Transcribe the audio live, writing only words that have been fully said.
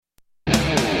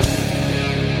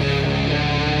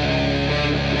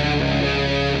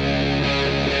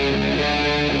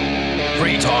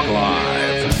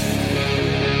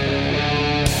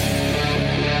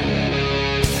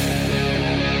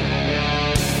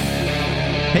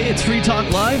Hey, it's Free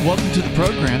Talk Live. Welcome to the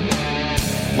program.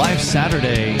 Live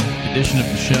Saturday edition of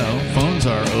the show. Phones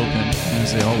are open,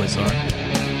 as they always are.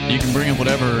 You can bring up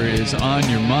whatever is on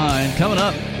your mind. Coming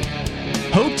up,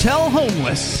 hotel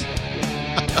homeless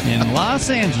in Los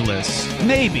Angeles.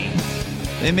 Maybe.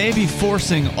 They may be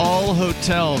forcing all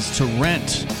hotels to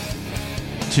rent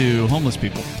to homeless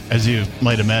people. As you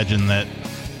might imagine,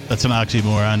 that's an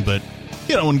oxymoron, but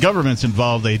when government's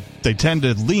involved, they tend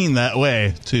to lean that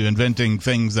way to inventing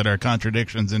things that are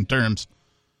contradictions in terms.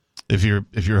 If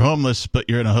you're homeless but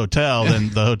you're in a hotel, then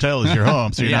the hotel is your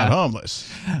home, so you're not homeless.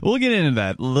 We'll get into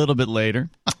that a little bit later.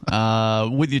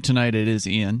 With you tonight, it is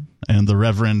Ian. And the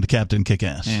Reverend Captain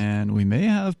Kickass. And we may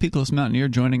have Peakless Mountaineer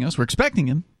joining us. We're expecting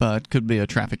him, but could be a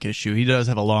traffic issue. He does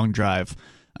have a long drive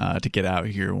to get out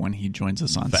here when he joins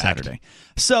us on Saturday.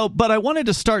 So, but I wanted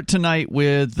to start tonight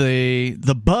with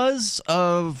the buzz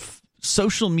of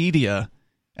social media,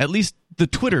 at least the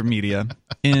Twitter media,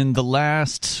 in the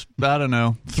last, 2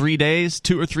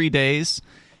 or 3 days,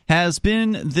 has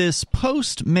been this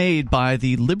post made by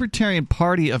the Libertarian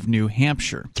Party of New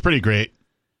Hampshire. It's pretty great.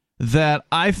 That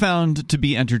I found to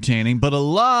be entertaining, but a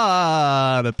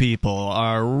lot of people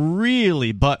are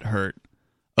really butthurt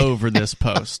over this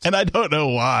post. And I don't know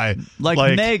why. Like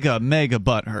mega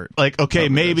butthurt. Like, okay,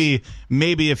 maybe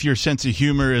if your sense of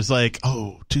humor is like,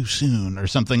 oh, too soon or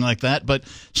something like that, but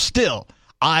still,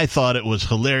 I thought it was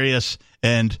hilarious,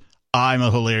 and I'm a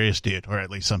hilarious dude, or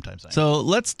at least sometimes I am. So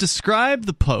let's describe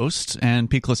the post, and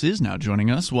Peakless is now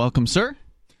joining us. Welcome, sir.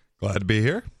 Glad to be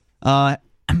here. Have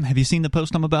you seen the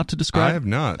post I'm about to describe? I have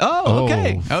not. Oh,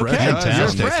 okay.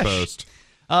 Fantastic. You're fresh. Post.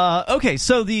 Okay,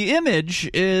 so the image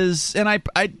is, and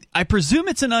I presume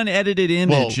it's an unedited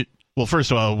image. Well,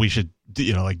 first of all, we should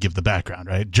give the background,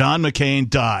 right? John McCain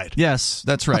died. Yes,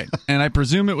 that's right. And I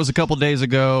presume it was a couple days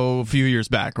ago, a few years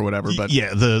back or whatever. But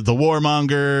yeah, the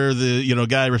warmonger, the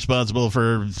guy responsible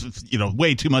for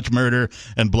way too much murder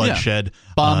and bloodshed.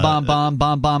 Bomb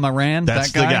Iran.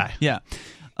 That's that guy? the guy. Yeah.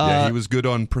 Yeah, he was good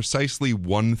on precisely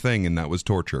one thing, and that was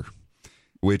torture,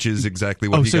 which is exactly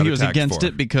what he got so he was attacked against for.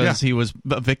 it because he was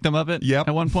a victim of it Yep.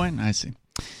 at one point? I see.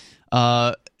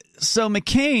 So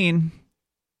McCain,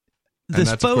 this and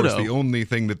that's, photo, of course, the only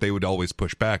thing that they would always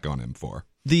push back on him for.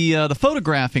 the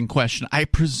photograph in question, I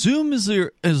presume is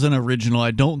an original. I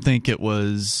don't think it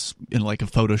was in like a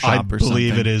Photoshop or something. I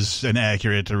believe it is an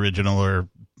accurate original or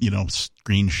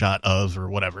screenshot of or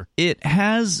whatever. It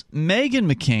has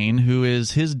Meghan McCain, who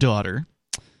is his daughter,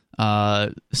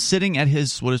 sitting at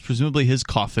what is presumably his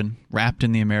coffin, wrapped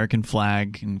in the American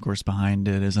flag, and of course behind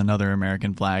it is another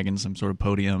American flag and some sort of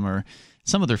podium or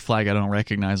some other flag I don't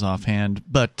recognize offhand.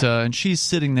 But and she's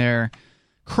sitting there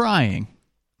crying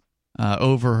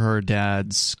over her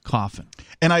dad's coffin.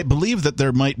 And I believe that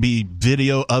there might be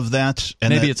video of that.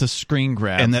 And maybe it's a screen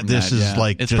grab. And that this is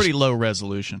it's pretty low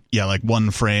resolution. Yeah, like one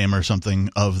frame or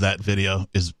something of that video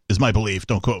is my belief.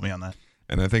 Don't quote me on that.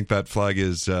 And I think that flag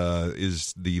is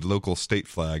the local state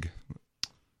flag.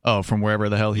 Oh, from wherever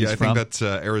the hell he's from? I think that's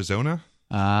Arizona.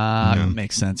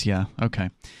 Makes sense, yeah.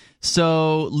 Okay.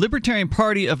 So, Libertarian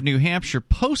Party of New Hampshire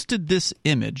posted this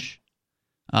image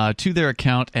to their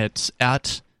account at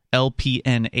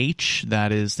LPNH,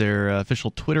 that is their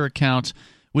official Twitter account,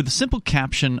 with a simple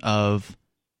caption of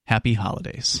Happy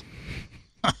Holidays.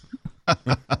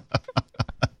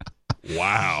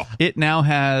 Wow. It now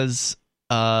has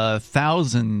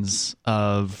thousands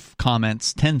of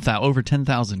comments, over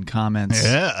 10,000 comments.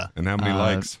 Yeah. And how many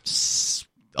likes?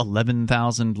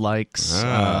 11,000 likes,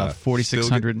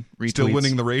 4,600 retweets. Still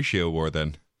winning the ratio war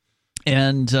then.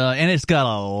 And it's got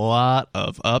a lot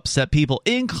of upset people,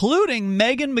 including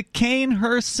Meghan McCain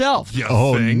herself.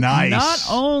 Nice. Not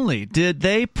only did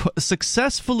they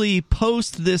successfully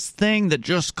post this thing that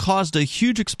just caused a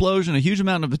huge explosion, a huge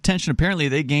amount of attention. Apparently,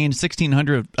 they gained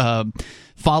 1,600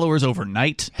 followers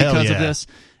overnight because of this.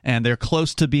 And they're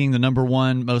close to being the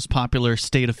 #1 most popular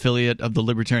state affiliate of the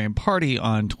Libertarian Party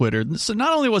on Twitter. So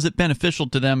not only was it beneficial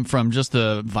to them from just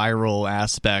the viral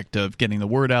aspect of getting the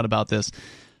word out about this,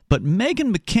 but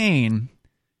Meghan McCain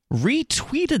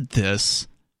retweeted this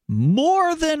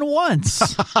more than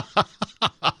once.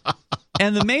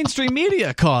 And the mainstream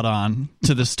media caught on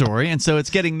to the story, and so it's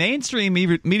getting mainstream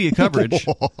media coverage.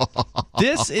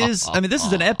 This is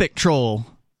an epic troll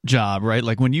job, right?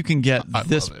 Like when you can get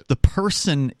the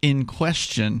person in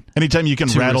question. Anytime you can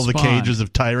rattle the cages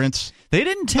of tyrants. They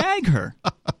didn't tag her,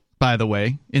 by the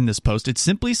way, in this post. It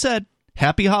simply said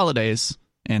Happy Holidays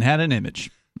and had an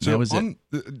image. So that was it.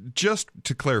 Just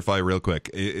to clarify real quick,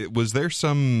 was there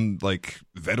some like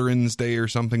Veterans Day or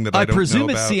something that I don't know about? I presume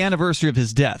it's the anniversary of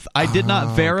his death. I did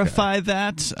not verify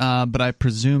that, but I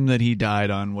presume that he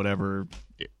died on whatever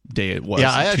day it was.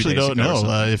 Yeah, I 2 actually days don't ago or know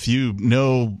something. if you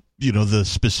know the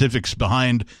specifics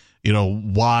behind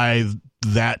why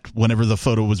that whenever the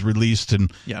photo was released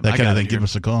and Yeah, I that kind got of it thing. here. Give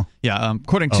us a call. Yeah,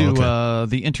 according to okay.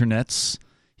 the internets,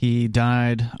 he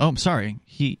died. Oh, I'm sorry.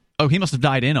 He must have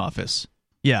died in office.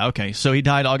 Yeah, okay. So he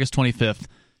died August 25th,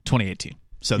 2018.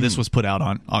 So this was put out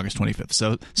on August 25th.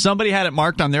 So somebody had it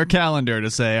marked on their calendar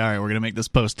to say, all right, we're going to make this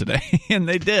post today. And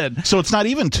they did. So it's not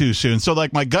even too soon. So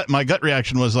like my gut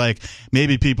reaction was like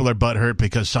maybe people are butthurt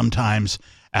because sometimes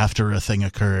after a thing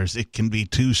occurs, it can be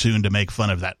too soon to make fun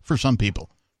of that for some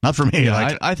people. Not for me.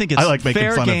 Yeah, I think it's like making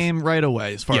fair fun game right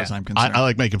away, as far as I'm concerned. I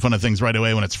like making fun of things right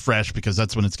away when it's fresh because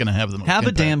that's when it's going to have the most Have a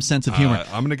impact. damn sense of humor.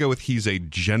 I'm going to go with he's a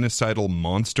genocidal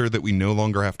monster that we no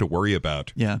longer have to worry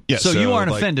about. Yeah. Yeah, So so, you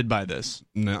aren't like- offended by this.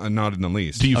 No, not in the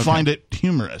least. Do you find it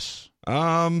humorous?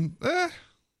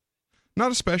 Not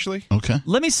especially. Okay.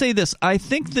 Let me say this. I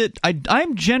think that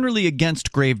I'm generally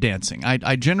against grave dancing.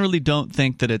 I generally don't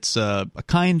think that it's a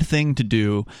kind thing to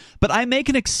do, but I make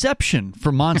an exception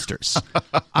for monsters.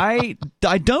 I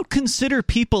don't consider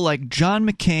people like John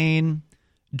McCain,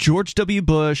 George W.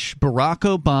 Bush, Barack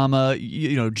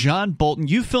Obama, John Bolton.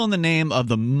 You fill in the name of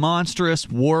the monstrous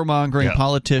warmongering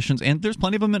politicians, and there's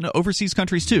plenty of them in overseas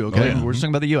countries too. Okay, we're just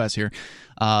talking about the U.S. here.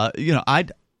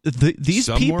 These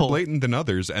Some people more blatant than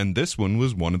others, and this one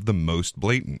was one of the most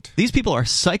blatant. These people are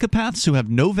psychopaths who have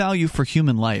no value for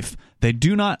human life. They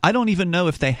do not. I don't even know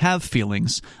if they have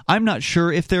feelings. I'm not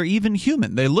sure if they're even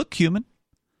human. They look human.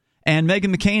 And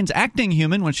Meghan McCain's acting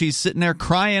human when she's sitting there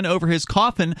crying over his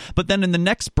coffin, but then in the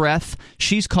next breath,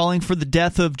 she's calling for the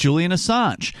death of Julian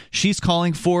Assange. She's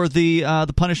calling for the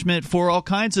punishment for all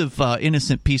kinds of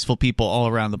innocent, peaceful people all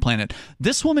around the planet.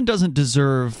 This woman doesn't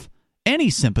deserve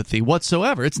any sympathy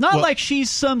whatsoever. It's not like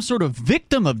she's some sort of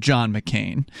victim of John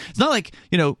McCain. It's not like,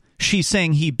 she's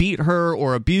saying he beat her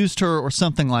or abused her or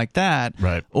something like that.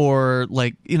 Right. Or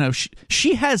like,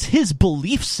 she has his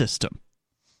belief system.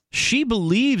 She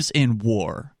believes in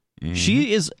war. Mm-hmm.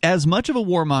 She is as much of a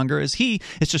warmonger as he.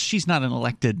 It's just she's not an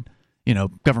elected,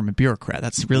 government bureaucrat.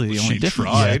 That's really the only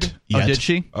difference. Tried. Oh, did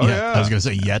she? Oh, yeah. I was going to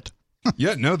say yet.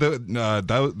 Yeah, no,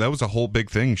 that was a whole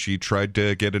big thing. She tried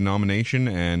to get a nomination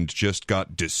and just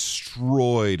got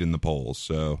destroyed in the polls.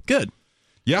 So Good.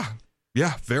 Yeah,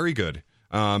 very good.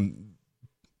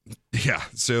 Yeah,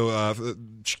 so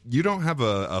you don't have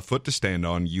a foot to stand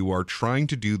on. You are trying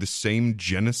to do the same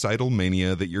genocidal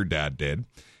mania that your dad did,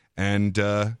 and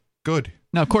good.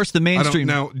 Now, of course, the mainstream.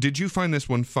 Now, did you find this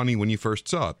one funny when you first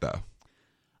saw it, though?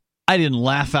 I didn't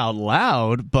laugh out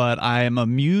loud, but I am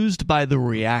amused by the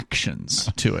reactions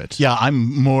to it. Yeah,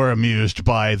 I'm more amused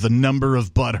by the number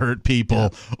of butthurt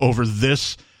people over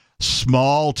this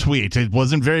small tweet. It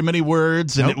wasn't very many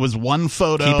words, and it was one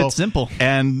photo. Keep it simple.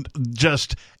 And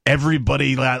just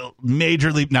everybody got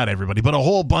majorly, not everybody, but a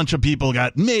whole bunch of people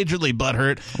got majorly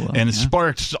butthurt, and it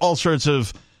sparked all sorts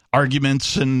of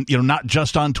arguments, and not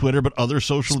just on Twitter, but other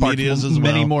social medias as well.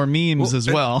 Many more memes as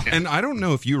well. And I don't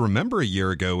know if you remember a year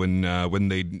ago when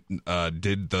they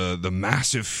did the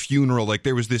massive funeral. Like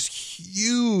there was this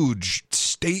huge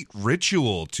state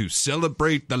ritual to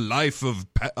celebrate the life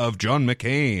of John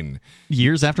McCain.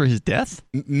 Years after his death?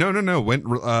 No. When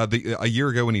a year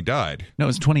ago when he died. No, it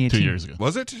was 2018. 2 years ago.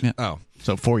 Was it? Yeah. Oh.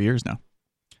 So 4 years now.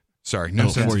 Sorry, no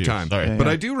sense 4 of years. time. Sorry. But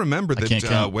I do remember can't that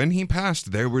count. when he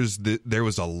passed, there was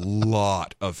a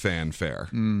lot of fanfare,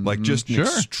 like just an Sure.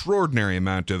 extraordinary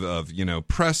amount of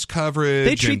press coverage.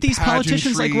 They treat and these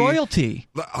politicians like pageantry. royalty.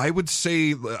 I would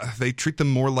say they treat them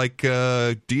more like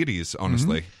deities,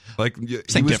 honestly. Like he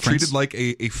Same was difference. treated like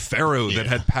a pharaoh that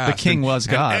had passed. The king and- was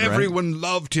and God, right? everyone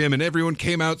loved him, and everyone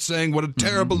came out saying what a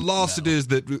terrible loss it is.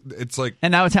 That it's like.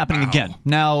 And now it's happening Wow. again.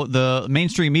 Now, the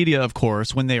mainstream media, of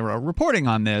course, when they were reporting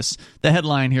on this, the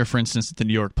headline here, for instance, at the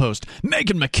New York Post,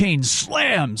 Meghan McCain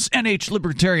slams NH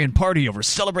Libertarian Party over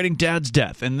celebrating dad's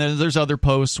death. And then there's other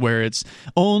posts where it's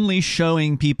only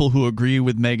showing people who agree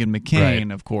with Meghan McCain,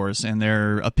 Right. of course, and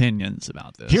their opinions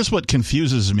about this. Here's what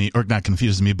confuses me, or not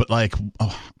confuses me, but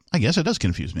I guess it does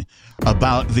confuse me,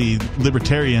 about the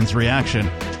libertarians' reaction,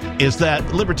 is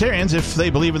that libertarians, if they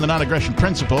believe in the non-aggression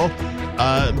principle,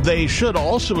 they should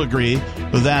also agree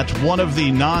that one of the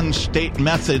non-state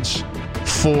methods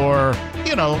for,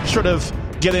 sort of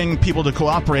getting people to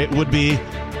cooperate would be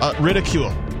ridicule.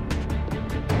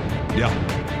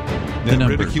 Yeah. The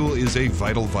number. Ridicule is a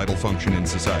vital function in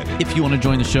society. If you want to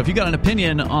join the show, if you got an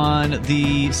opinion on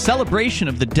the celebration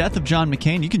of the death of John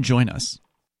McCain, you can join us.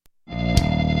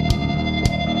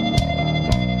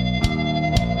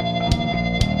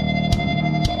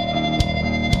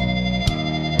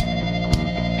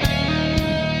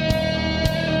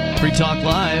 Free Talk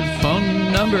Live.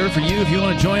 Phone number for you if you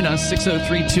want to join us,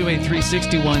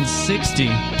 603-283-6160.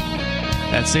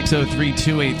 That's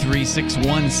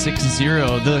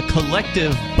 603-283-6160. The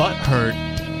collective butthurt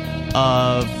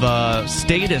of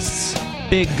statists,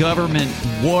 big government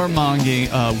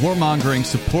warmongering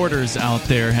supporters out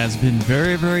there has been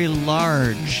very, very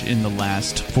large in the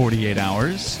last 48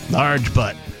 hours. Large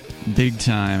butt. Big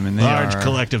time. And they large are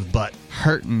collective butt.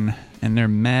 hurting, and they're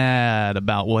mad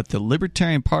about what the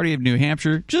Libertarian Party of New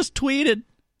Hampshire just tweeted.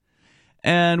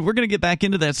 And we're going to get back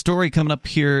into that story coming up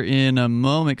here in a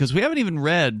moment, because we haven't even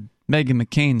read Meghan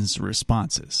McCain's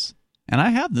responses. And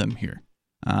I have them here.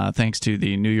 Thanks to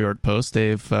the New York Post.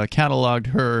 They've cataloged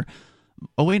her.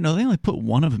 Oh, wait, no, they only put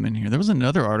one of them in here. There was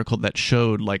another article that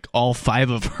showed like all 5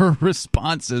 of her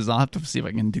responses. I'll have to see if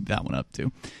I can dig that one up,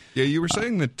 too. Yeah, you were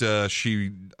saying that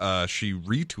she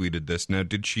retweeted this. Now,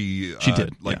 did she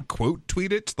did, quote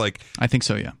tweet it? Like, I think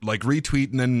so, yeah. Like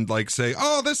retweet and then like say,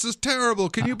 "Oh, this is terrible.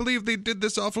 Can you believe they did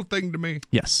this awful thing to me?"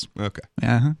 Yes. Okay.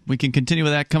 We can continue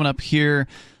with that coming up here.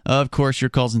 Of course,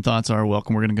 your calls and thoughts are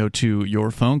welcome. We're going to go to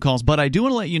your phone calls, but I do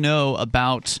want to let you know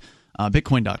about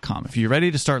Bitcoin.com. If you're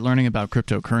ready to start learning about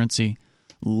cryptocurrency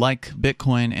like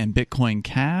Bitcoin and Bitcoin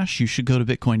Cash, you should go to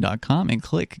Bitcoin.com and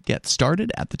click Get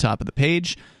Started at the top of the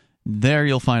page. There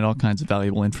you'll find all kinds of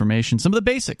valuable information, some of the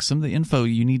basics, some of the info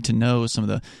you need to know, some of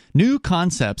the new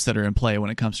concepts that are in play when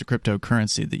it comes to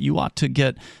cryptocurrency that you ought to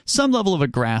get some level of a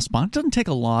grasp on. It doesn't take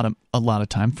a lot of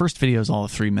time. First video is all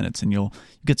of 3 minutes, and you'll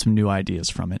get some new ideas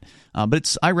from it.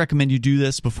 But I recommend you do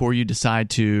this before you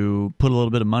decide to put a little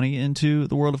bit of money into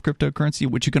the world of cryptocurrency,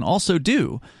 which you can also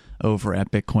do over at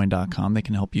Bitcoin.com. They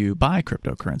can help you buy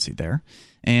cryptocurrency there.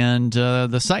 And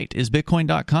the site is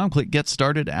Bitcoin.com. Click Get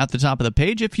Started at the top of the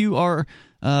page. If you are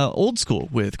old school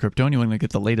with crypto and you want to get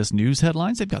the latest news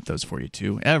headlines, they've got those for you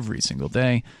too every single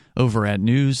day over at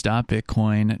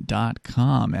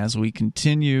news.bitcoin.com. As we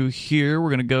continue here, we're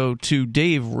going to go to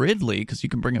Dave Ridley, because you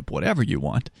can bring up whatever you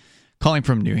want. Calling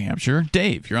from New Hampshire.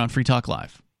 Dave, you're on Free Talk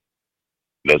Live.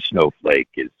 The snowflake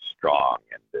is strong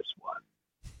in this one.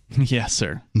 Yes,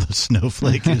 sir. The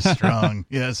snowflake is strong.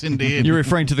 Yes, indeed. You're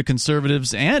referring to the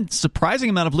conservatives and surprising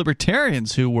amount of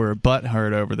libertarians who were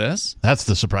butthurt over this. That's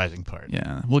the surprising part.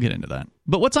 Yeah, we'll get into that.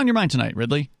 But what's on your mind tonight,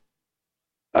 Ridley?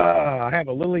 I have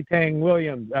a Lily Tang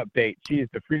Williams update. She's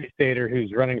the Free Stater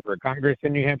who's running for Congress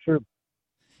in New Hampshire.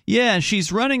 Yeah,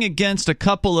 she's running against a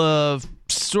couple of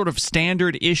sort of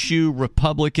standard issue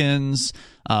Republicans.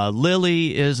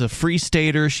 Lily is a Free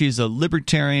Stater. She's a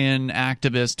libertarian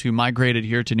activist who migrated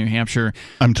here to New Hampshire.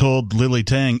 I'm told Lily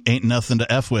Tang ain't nothing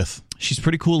to F with. She's a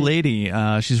pretty cool lady.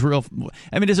 She's real.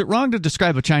 I mean, is it wrong to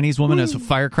describe a Chinese woman as a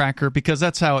firecracker? Because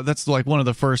that's like one of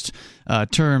the first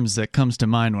terms that comes to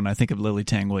mind when I think of Lily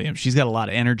Tang Williams. She's got a lot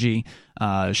of energy.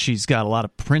 She's got a lot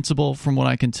of principle, from what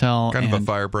I can tell. Kind of a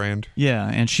firebrand. Yeah,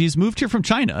 and she's moved here from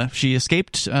China. She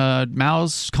escaped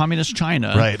Mao's communist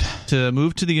China to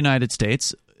move to the United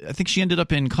States. I think she ended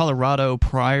up in Colorado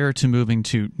prior to moving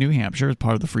to New Hampshire as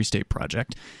part of the Free State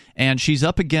Project. And she's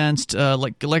up against,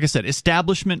 like I said,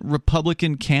 establishment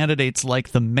Republican candidates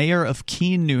like the mayor of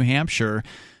Keene, New Hampshire,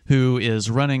 who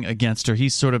is running against her.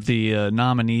 He's sort of the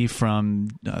nominee from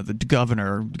the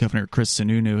governor. Governor Chris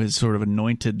Sununu has sort of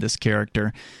anointed this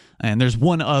character. And there's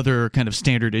one other kind of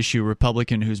standard issue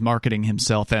Republican who's marketing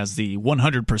himself as the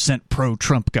 100%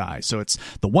 pro-Trump guy. So it's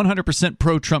the 100%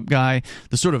 pro-Trump guy,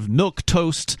 the sort of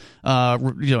milquetoast,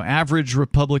 average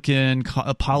Republican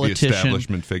politician, the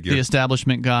establishment figure, the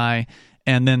establishment guy.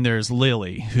 And then there's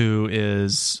Lily, who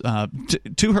is,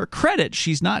 to her credit,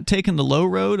 she's not taken the low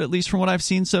road, at least from what I've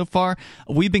seen so far.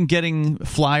 We've been getting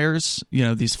flyers,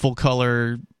 these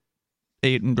full-color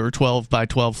 8 or 12 by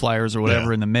 12 flyers or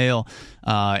whatever in the mail,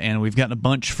 and we've gotten a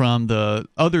bunch from the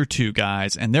other two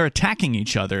guys, and they're attacking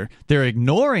each other. They're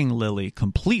ignoring Lily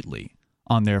completely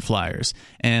on their flyers,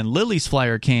 and Lily's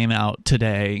flyer came out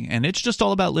today, and it's just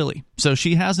all about Lily. So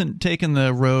she hasn't taken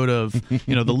the road of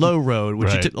the low road,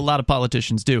 which a lot of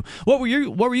politicians do. What were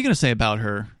you going to say about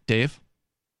her, Dave?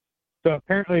 So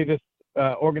apparently this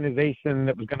organization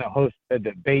that was going to host a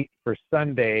debate for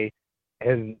Sunday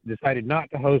has decided not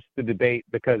to host the debate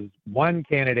because one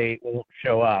candidate won't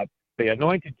show up. The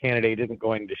anointed candidate isn't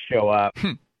going to show up.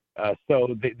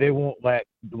 So they won't let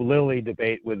Lily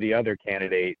debate with the other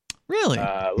candidate. Really?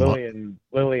 Lily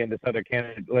and this other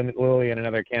candidate, Lily and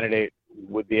another candidate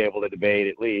would be able to debate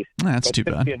at least. That's too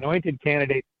bad. Since the anointed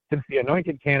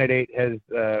candidate has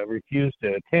refused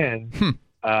to attend,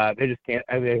 they just can't.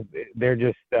 They're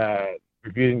just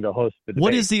refusing to host the debate.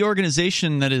 What is the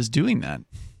organization that is doing that?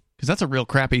 Because that's a real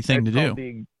crappy thing to do.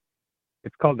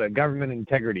 It's called the Government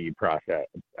Integrity Process.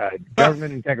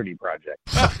 Government Integrity Project.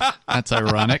 That's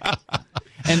ironic.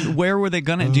 And where were they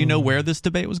gonna? Do you know where this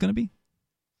debate was going to be?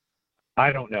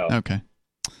 I don't know. Okay.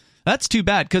 That's too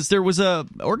bad, because there was a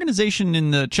organization in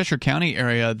the Cheshire County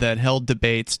area that held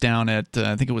debates down at,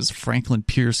 I think it was Franklin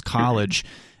Pierce College.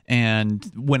 And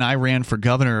when I ran for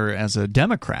governor as a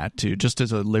Democrat, just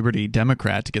as a Liberty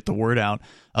Democrat, to get the word out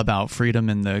about freedom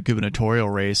in the gubernatorial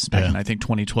race back in, I think,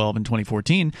 2012 and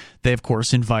 2014, they, of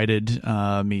course, invited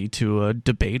me to a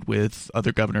debate with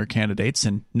other governor candidates,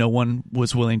 and no one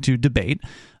was willing to debate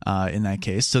in that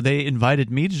case. So they invited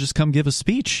me to just come give a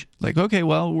speech. Like, okay,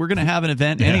 well, we're going to have an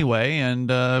event anyway,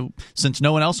 and since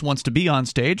no one else wants to be on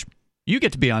stage, you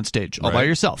get to be on stage all by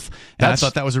yourself. And I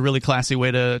thought that was a really classy way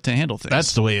to handle things.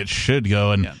 That's the way it should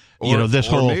go. And this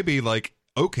or whole maybe like,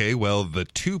 okay, well, the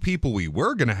two people we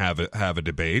were going to have a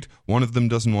debate, one of them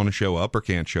doesn't want to show up or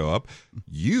can't show up.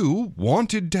 You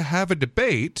wanted to have a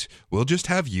debate. We'll just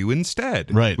have you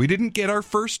instead. Right. We didn't get our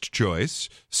first choice,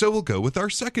 so we'll go with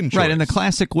our second choice. Right. In the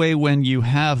classic way, when you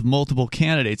have multiple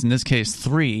candidates, in this case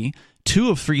 3, 2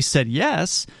 of 3 said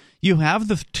yes. You have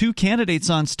the 2 candidates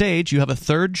on stage. You have a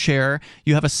third chair.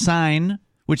 You have a sign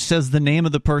which says the name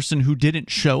of the person who didn't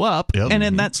show up. Yep. And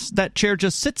then that chair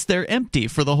just sits there empty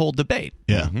for the whole debate.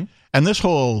 Yeah. Mm-hmm. And this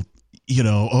whole,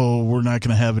 we're not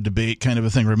going to have a debate kind of a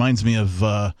thing reminds me of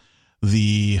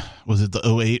the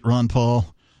 08 Ron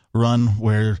Paul run,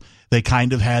 where they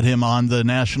kind of had him on the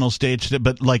national stage,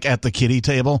 but like at the kiddie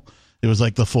table. It was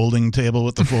like the folding table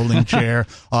with the folding chair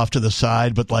off to the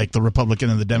side, but like the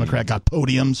Republican and the Democrat got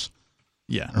podiums.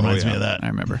 Yeah. Reminds me of that. I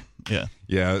remember. Yeah.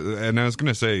 Yeah, and I was going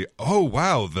to say, oh,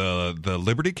 wow, the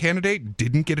Liberty candidate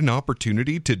didn't get an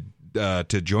opportunity to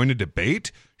join a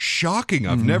debate? Shocking.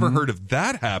 I've never heard of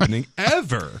that happening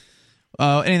ever.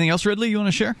 Anything else, Ridley, you want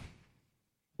to share?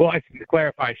 Well, I think to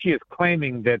clarify, she is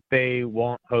claiming that they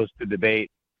won't host the debate.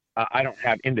 I don't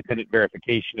have independent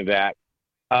verification of that.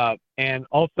 And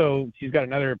also, she's got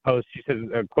another post. She says,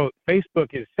 quote,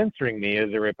 Facebook is censoring me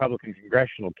as a Republican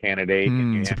congressional candidate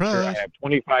in New Hampshire. I have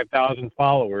 25,000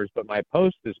 followers, but my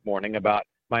post this morning about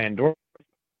my endorsement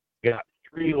got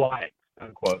 3 likes,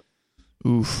 unquote.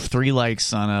 Oof, 3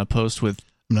 likes on a post with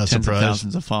tens of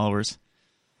thousands of followers.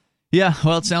 Yeah,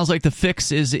 well, it sounds like the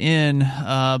fix is in.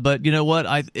 But you know what?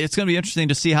 It's going to be interesting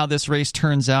to see how this race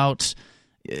turns out.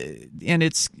 And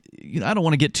I don't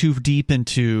want to get too deep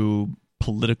into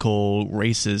political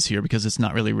races here because it's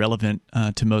not really relevant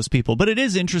to most people. But it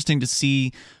is interesting to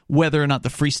see whether or not the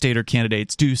Free Stater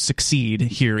candidates do succeed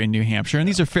here in New Hampshire. And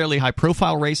these are fairly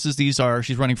high-profile races.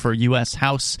 She's running for U.S.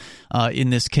 House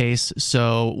in this case.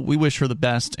 So we wish her the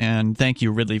best, and thank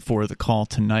you, Ridley, for the call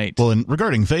tonight. Well, and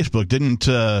regarding Facebook, didn't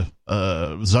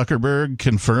Zuckerberg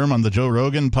confirm on the Joe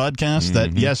Rogan podcast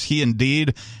that, yes, he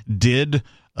indeed did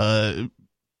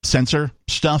censor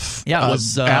stuff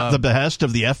at the behest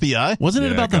of the FBI? Wasn't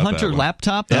it about the Hunter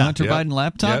laptop, the Hunter Biden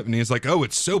laptop? Yeah, and he's like, oh,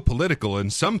 it's so political,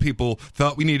 and some people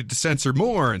thought we needed to censor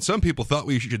more, and some people thought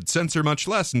we should censor much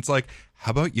less. And it's like,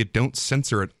 how about you don't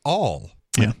censor at all?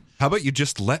 Yeah. How about you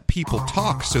just let people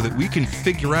talk so that we can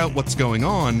figure out what's going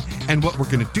on and what we're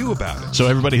going to do about it? So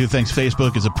everybody who thinks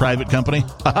Facebook is a private company,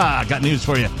 got news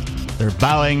for you. They're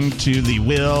bowing to the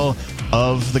will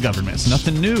of the government. It's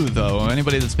nothing new, though.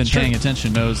 Anybody that's been paying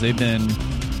attention knows they've been...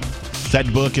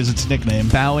 Fedbook is its nickname.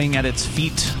 Bowing at its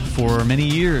feet for many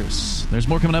years. There's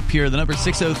more coming up here. The number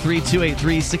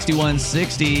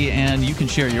 603-283-6160, and you can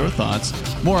share your thoughts.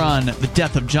 More on the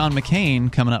death of John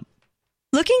McCain coming up.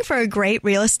 Looking for a great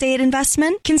real estate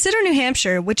investment? Consider New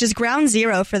Hampshire, which is ground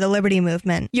zero for the Liberty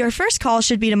Movement. Your first call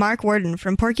should be to Mark Worden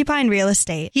from Porcupine Real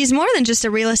Estate. He's more than just a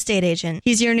real estate agent.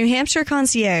 He's your New Hampshire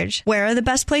concierge. Where are the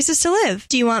best places to live?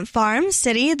 Do you want farm,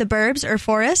 city, the burbs, or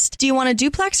forest? Do you want a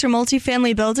duplex or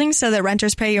multifamily building so that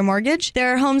renters pay your mortgage?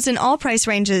 There are homes in all price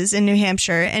ranges in New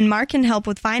Hampshire, and Mark can help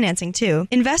with financing too.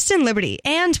 Invest in Liberty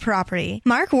and property.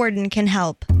 Mark Worden can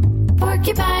help.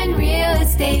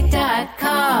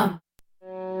 PorcupineRealEstate.com.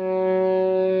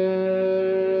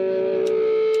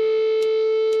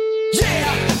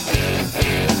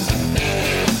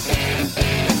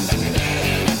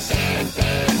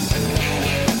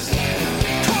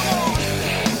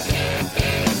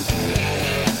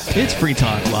 It's Free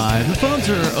Talk Live. The phones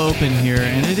are open here,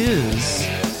 and it is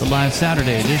the live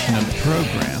Saturday edition of the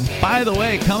program. By the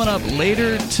way, coming up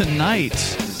later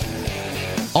tonight,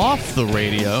 off the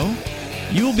radio,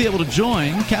 you will be able to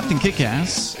join Captain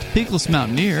Kickass, Peakless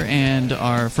Mountaineer, and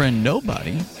our friend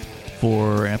Nobody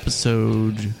for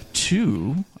episode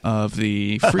 2 of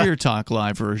the Freer Talk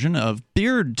Live version of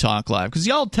Beard Talk Live, because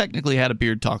y'all technically had a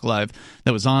Beard Talk Live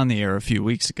that was on the air a few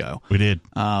weeks ago. We did.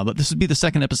 But this would be the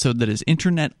second episode that is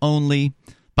internet only.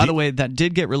 By the way, that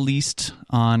did get released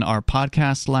on our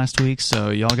podcast last week, so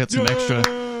y'all get some extra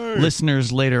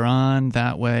listeners later on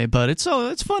that way. But it's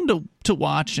fun to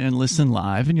watch and listen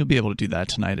live, and you'll be able to do that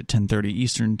tonight at 10:30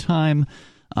 Eastern Time.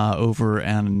 Over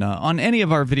and on any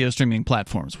of our video streaming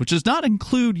platforms, which does not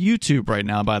include YouTube right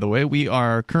now, by the way. We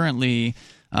are currently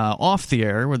off the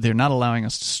air, where they're not allowing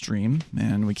us to stream,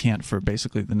 and we can't for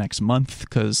basically the next month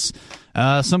because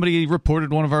somebody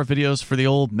reported one of our videos for the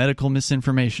old medical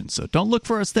misinformation. So don't look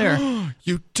for us there.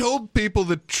 You told people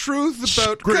the truth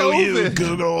about Screw COVID. you,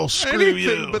 Google. Screw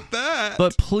Anything you. but that.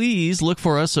 But please look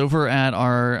for us over at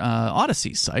our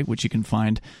Odyssey site, which you can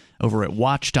find over at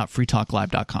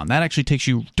watch.freetalklive.com. That actually takes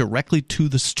you directly to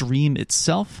the stream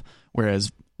itself,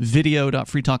 whereas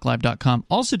video.freetalklive.com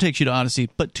also takes you to Odyssey,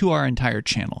 but to our entire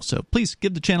channel. So please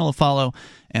give the channel a follow,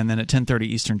 and then at 10:30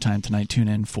 Eastern Time tonight, tune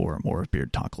in for more of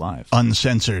Beard Talk Live.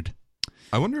 Uncensored.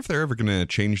 I wonder if they're ever going to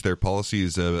change their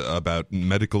policies about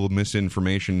medical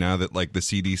misinformation now that, like, the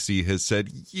CDC has said,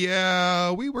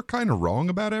 yeah, we were kind of wrong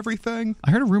about everything.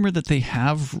 I heard a rumor that they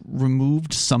have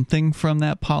removed something from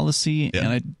that policy, and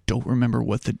I don't remember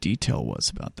what the detail was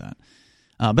about that.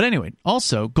 But anyway,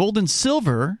 also, gold and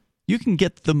silver, you can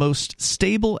get the most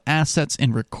stable assets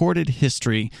in recorded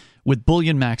history with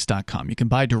BullionMax.com. You can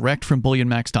buy direct from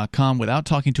BullionMax.com without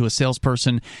talking to a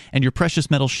salesperson, and your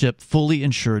precious metal ship fully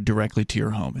insured directly to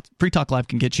your home. Free Talk Live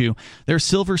can get you their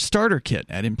silver starter kit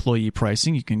at employee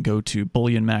pricing. You can go to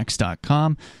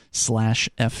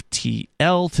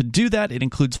BullionMax.com/FTL. To do that, it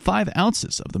includes 5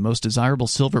 ounces of the most desirable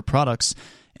silver products,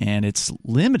 and it's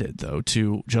limited, though,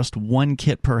 to just 1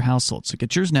 kit per household. So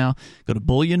get yours now. Go to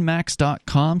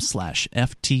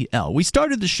BullionMax.com/FTL. We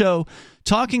started the show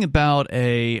talking about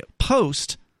a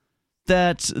post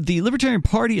that the Libertarian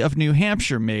Party of New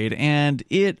Hampshire made, and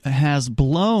it has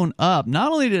blown up.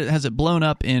 Not only has it blown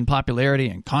up in popularity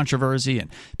and controversy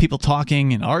and people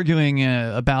talking and arguing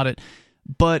about it,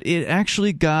 but it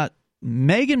actually got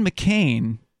Meghan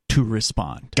McCain to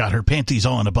respond. Got her panties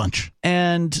all in a bunch.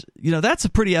 And, that's a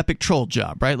pretty epic troll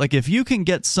job, right? Like, if you can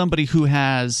get somebody who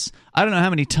has, I don't know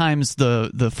how many times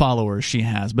the followers she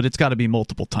has, but it's got to be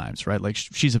multiple times, right? Like,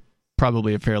 she's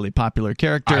probably a fairly popular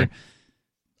character.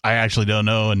 I actually don't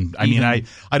know, and I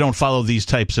don't follow these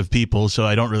types of people, so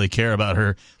I don't really care about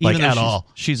her at all.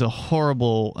 She's a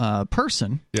horrible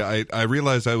person. Yeah, I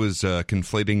realized I was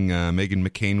conflating Meghan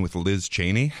McCain with Liz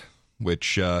Cheney,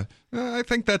 which I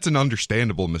think that's an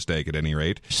understandable mistake at any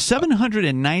rate.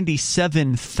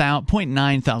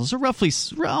 797,900, so roughly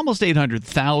almost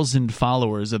 800,000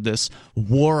 followers of this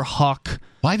war hawk.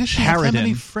 Why does she have that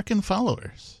many frickin'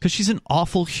 followers? Because she's an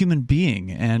awful human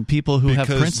being, and people who have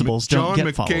principles don't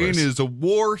get followers. John McCain is a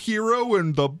war hero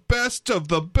and the best of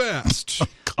the best.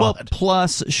 Well,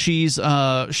 plus she's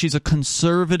a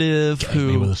conservative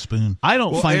who with a spoon. I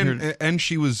don't find her, and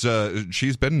she's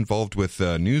been involved with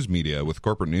news media, with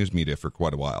corporate news media for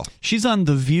quite a while. She's on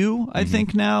The View, I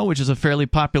think now, which is a fairly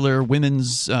popular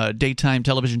women's daytime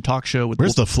television talk show.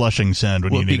 Where's the flushing sound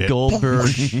when you need it? Goldberg.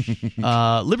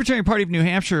 Libertarian Party of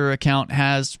New Hampshire account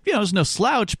has, it's no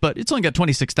slouch, but it's only got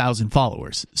 26,000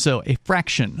 followers. So a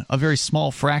very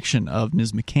small fraction of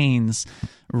Ms. McCain's.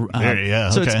 So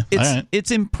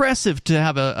it's impressive to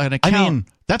have an account. I mean,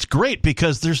 that's great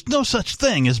because there's no such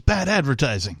thing as bad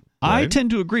advertising. Right? I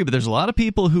tend to agree, but there's a lot of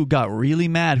people who got really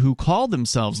mad who called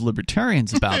themselves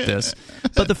libertarians about this.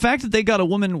 But the fact that they got a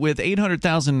woman with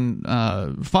 800,000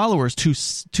 followers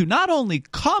to not only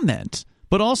comment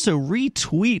but also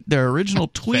retweet their original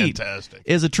tweet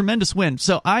is a tremendous win.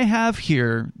 So I have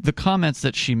here the comments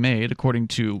that she made according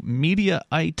to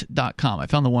Mediaite.com. I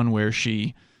found the one where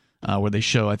where they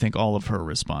show, I think, all of her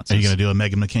responses. Are you going to do a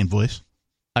Meghan McCain voice?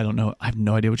 I don't know. I have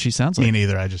no idea what she sounds like. Me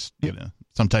neither. I just,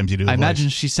 sometimes you do. I imagine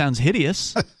she sounds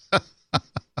hideous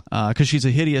because she's a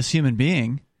hideous human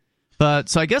being. But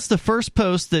so I guess the first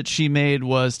post that she made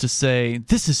was to say,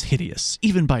 "This is hideous,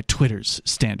 even by Twitter's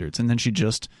standards," and then she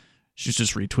just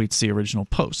retweets the original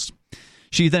post.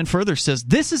 She then further says,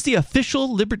 "This is the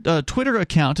official Twitter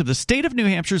account of the state of New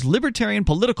Hampshire's Libertarian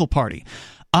Political Party.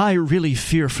 I really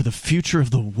fear for the future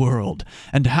of the world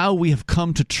and how we have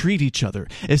come to treat each other,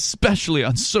 especially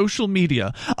on social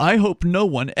media. I hope no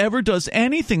one ever does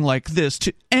anything like this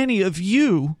to any of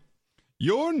you."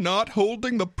 You're not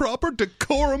holding the proper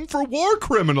decorum for war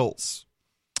criminals.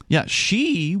 Yeah,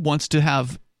 she wants to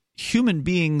have human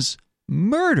beings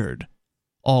murdered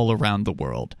all around the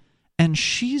world. And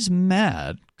she's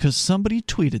mad because somebody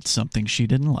tweeted something she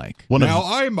didn't like.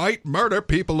 I might murder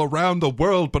people around the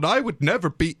world, but I would never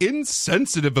be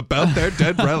insensitive about their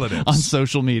dead relatives. On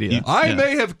social media. I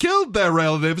may have killed their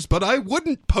relatives, but I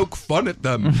wouldn't poke fun at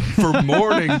them for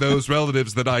mourning those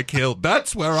relatives that I killed.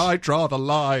 That's where I draw the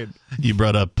line. You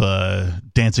brought up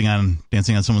dancing on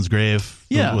someone's grave.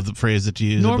 Yeah. With the phrase that you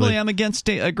use. Normally I'm against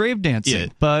grave dancing, Yeah.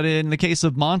 but in the case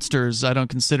of monsters, I don't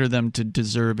consider them to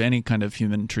deserve any kind of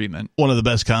human treatment. One of the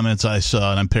best comments I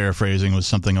saw, and I'm paraphrasing, was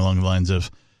something along the lines of,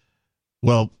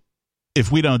 well, if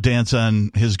we don't dance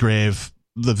on his grave,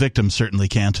 the victim certainly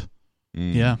can't.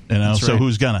 Yeah. So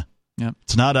who's gonna? Yep.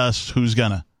 It's not us. Who's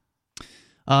gonna?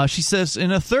 She says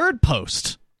in a third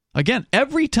post, again,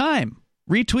 every time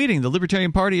retweeting the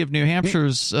Libertarian Party of New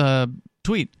Hampshire's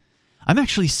tweet, I'm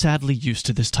actually sadly used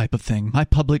to this type of thing. My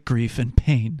public grief and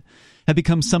pain have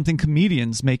become something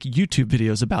comedians make YouTube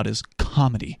videos about as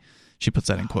comedy. She puts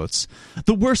that in quotes.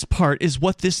 The worst part is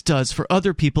what this does for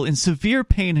other people in severe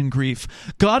pain and grief.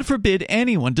 God forbid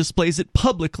anyone displays it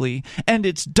publicly, and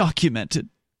it's documented.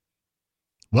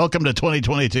 Welcome to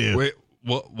 2022. Wait,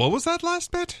 what was that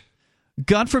last bit?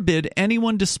 God forbid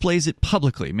anyone displays it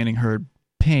publicly, meaning her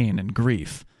pain and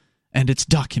grief, and it's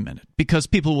documented, because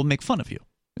people will make fun of you,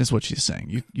 is what she's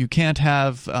saying. You can't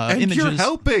have and images. you're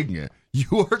helping.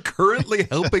 You are currently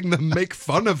helping them make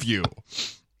fun of you.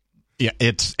 Yeah,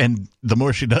 and the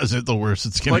more she does it, the worse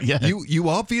it's going to get. You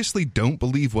obviously don't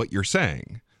believe what you're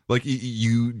saying. Like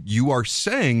you are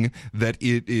saying that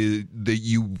it is that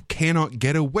you cannot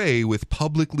get away with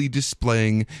publicly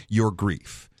displaying your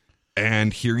grief,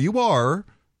 and here you are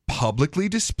publicly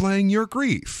displaying your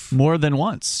grief more than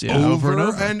once, over and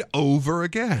over and over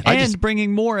again, and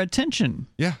bringing more attention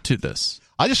to this.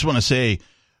 I just want to say,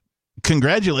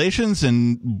 congratulations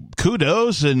and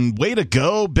kudos and way to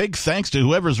go. Big thanks to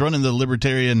whoever's running the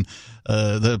Libertarian,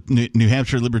 the New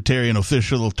Hampshire Libertarian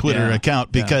official Twitter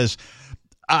account, because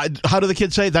how do the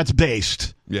kids say? That's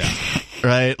based. Yeah.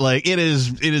 Right? Like it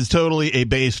is totally a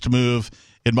based move,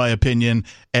 in my opinion.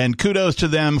 And kudos to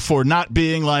them for not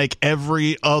being like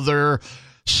every other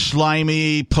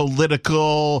slimy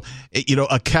political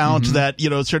account that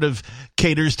sort of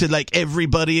caters to like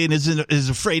everybody and is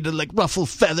afraid to like ruffle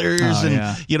feathers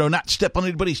not step on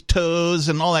anybody's toes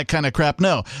and all that kind of crap.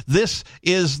 No, this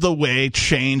is the way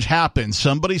change happens.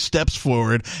 Somebody steps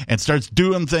forward and starts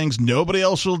doing things nobody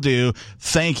else will do.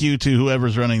 Thank you to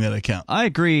whoever's running that account. I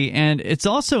agree, and it's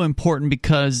also important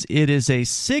because it is a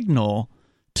signal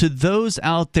to those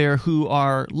out there who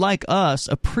are like us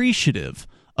appreciative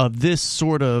of this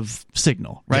sort of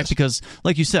signal, right? Yes. Because,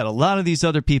 like you said, a lot of these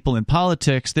other people in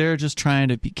politics, they're just trying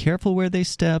to be careful where they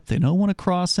step. They don't want to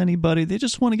cross anybody. They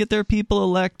just want to get their people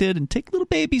elected and take little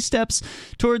baby steps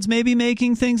towards maybe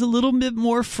making things a little bit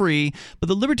more free. But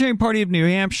the Libertarian Party of New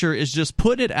Hampshire is just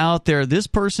put it out there. This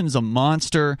person is a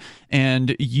monster,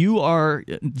 and you are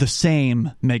the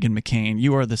same, Meghan McCain.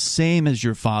 You are the same as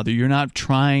your father. You're not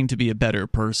trying to be a better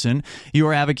person. You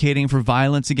are advocating for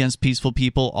violence against peaceful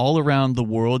people all around the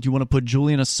world. You want to put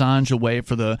Julian Assange away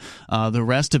for the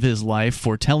rest of his life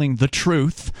for telling the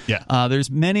truth. Yeah. There's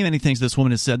many things this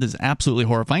woman has said that is absolutely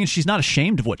horrifying. She's not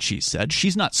ashamed of what she said.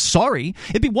 She's not sorry.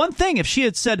 It'd be one thing if she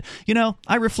had said,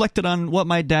 I reflected on what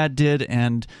my dad did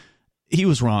and he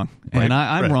was wrong. And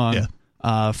I'm wrong. Yeah.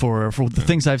 For the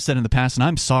things I've said in the past, and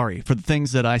I'm sorry for the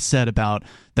things that I said about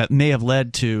that may have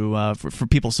led to for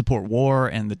people to support war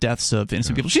and the deaths of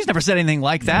innocent people. She's never said anything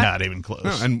like that. Not even close.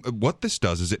 No, and what this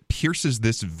does is it pierces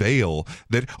this veil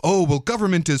that,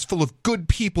 government is full of good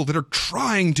people that are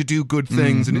trying to do good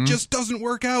things, and it just doesn't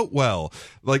work out well.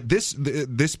 Like this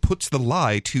puts the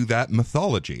lie to that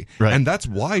mythology. Right. And that's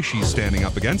why she's standing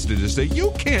up against it, is that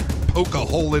you can't poke a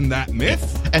hole in that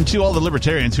myth. And to all the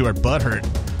libertarians who are butthurt,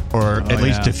 or at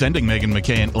least defending Meghan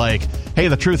McCain, like, hey,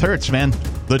 the truth hurts, man.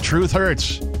 The truth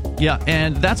hurts. Yeah,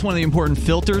 and that's one of the important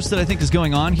filters that I think is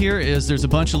going on here is there's a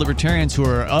bunch of libertarians who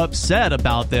are upset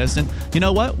about this, and you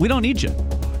know what? We don't need you.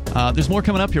 There's more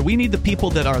coming up here. We need the people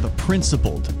that are the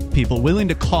principled people, willing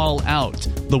to call out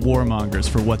the warmongers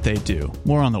for what they do.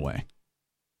 More on the way.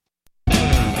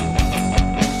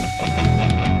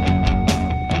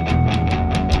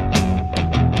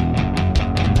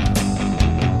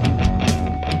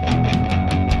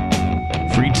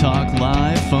 Free Talk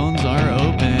Live. Phones are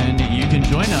open. You can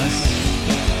join us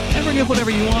and bring up whatever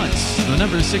you want. The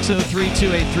number is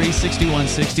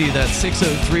 603-283-6160. That's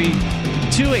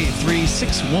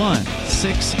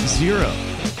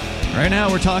 603-283-6160. Right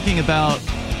now we're talking about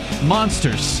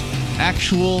monsters.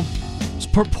 Actual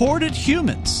purported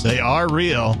humans. They are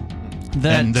real.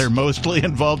 And they're mostly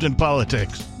involved in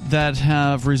politics. That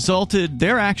have resulted,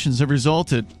 their actions have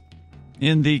resulted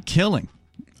in the killing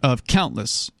of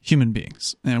countless human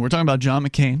beings. And we're talking about John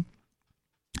McCain.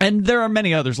 And there are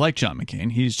many others like John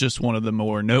McCain. He's just one of the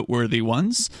more noteworthy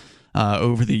ones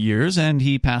over the years. And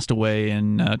he passed away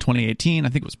in 2018. I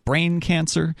think it was brain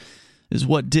cancer is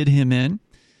what did him in.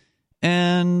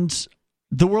 And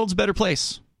the world's a better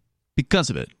place because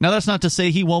of it. Now, that's not to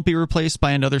say he won't be replaced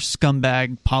by another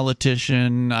scumbag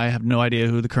politician. I have no idea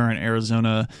who the current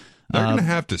Arizona... They're going to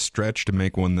have to stretch to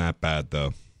make one that bad,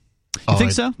 though. You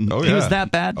think so? Oh, He yeah. was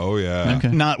that bad? Oh, yeah. Okay.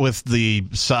 Not with the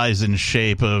size and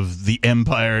shape of the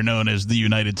empire known as the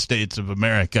United States of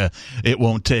America. It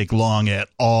won't take long at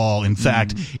all. In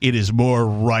fact, it is more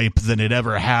ripe than it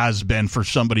ever has been for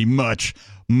somebody much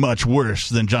worse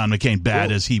than John McCain, bad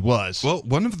as he was. Well,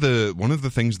 one of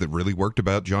the things that really worked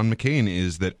about John McCain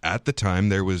is that at the time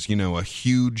there was, a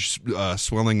huge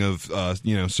swelling of,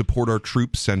 support our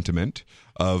troops sentiment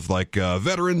of like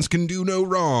veterans can do no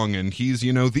wrong, and he's,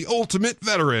 the ultimate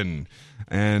veteran.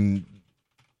 And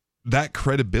that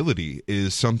credibility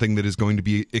is something that is going to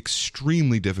be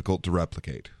extremely difficult to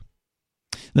replicate.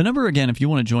 The number again, if you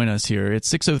want to join us here,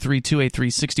 it's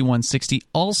 603-283-6160.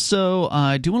 Also,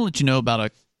 I do want to let you know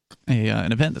about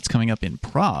an event that's coming up in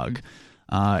Prague,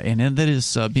 and that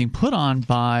is being put on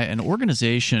by an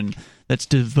organization that's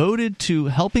devoted to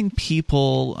helping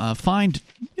people find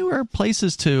newer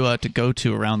places to go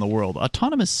to around the world,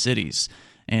 autonomous cities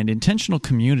and intentional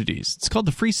communities. It's called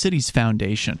the Free Cities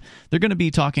Foundation. They're going to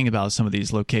be talking about some of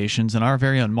these locations, and our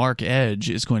very own Mark Edge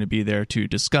is going to be there to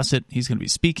discuss it. He's going to be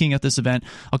speaking at this event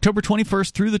October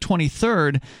 21st through the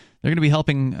 23rd. They're going to be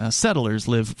helping settlers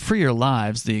live freer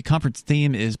lives. The conference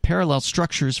theme is Parallel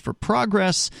Structures for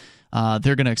Progress.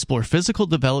 They're going to explore physical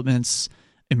developments,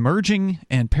 emerging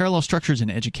and parallel structures in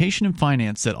education and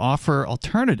finance that offer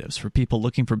alternatives for people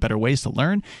looking for better ways to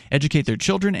learn, educate their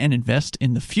children, and invest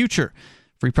in the future.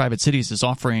 Free Private Cities is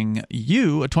offering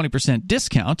you a 20%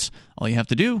 discount. All you have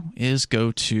to do is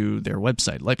go to their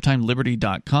website,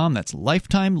 lifetimeliberty.com. That's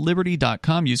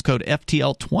lifetimeliberty.com. Use code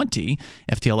FTL20,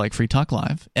 FTL like Free Talk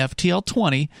Live,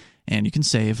 FTL20, and you can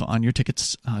save on your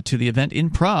tickets to the event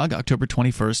in Prague, October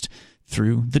 21st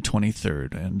through the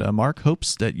 23rd. And Mark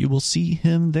hopes that you will see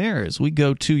him there as we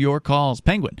go to your calls.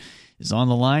 Penguin is on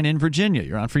the line in Virginia.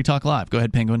 You're on Free Talk Live. Go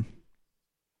ahead, Penguin.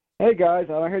 Hey guys,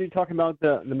 I heard you talking about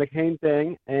the McCain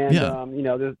thing, and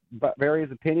there's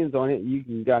various opinions on it. You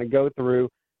can kind of go through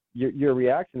your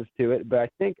reactions to it, but I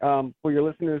think for your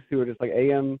listeners who are just like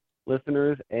AM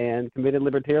listeners and committed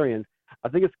libertarians, I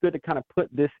think it's good to kind of put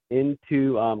this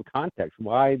into context.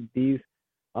 Why these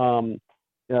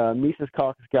Mises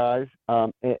Caucus guys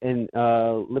and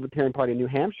Libertarian Party in New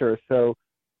Hampshire so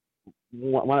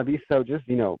want to be so just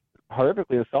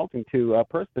horrifically insulting to a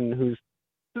person who's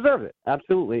deserved it,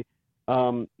 absolutely.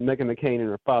 Meghan McCain and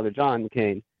her father, John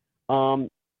McCain. And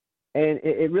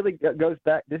it really goes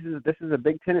back. This is a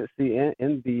big tendency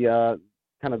in the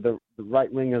kind of the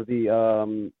right wing of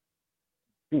the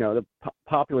the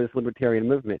populist libertarian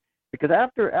movement. Because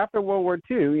after World War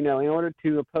II, in order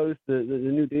to oppose the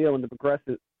New Deal and the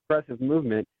progressive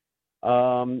movement,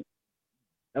 a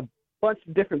bunch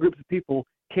of different groups of people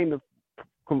came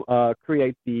to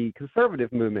create the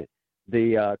conservative movement.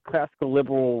 The classical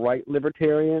liberal right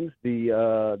libertarians,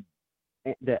 the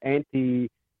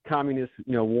anti-communist,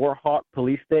 war hawk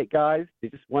police state guys. They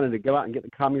just wanted to go out and get the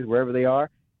communists wherever they are,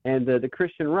 and the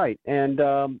Christian right. And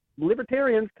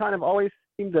libertarians kind of always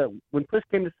seem to, when push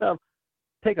came to shove,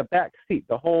 take a back seat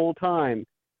the whole time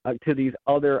to these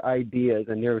other ideas.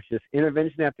 And there was just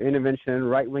intervention after intervention,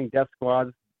 right-wing death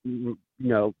squads, doing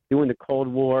the Cold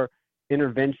War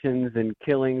interventions and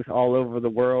killings all over the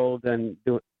world, and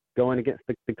going against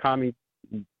the commie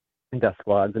death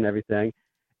squads and everything.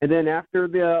 And then after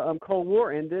the Cold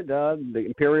War ended, the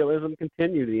imperialism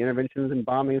continued, the interventions and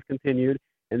bombings continued,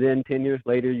 and then 10 years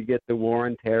later you get the war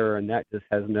on terror, and that just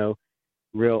has no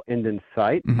real end in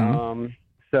sight. Mm-hmm.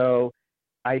 So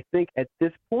I think at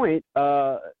this point,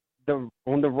 on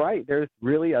the right, there's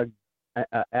really a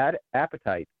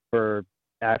appetite for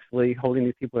actually holding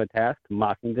these people to task, to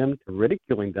mocking them, to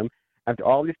ridiculing them. After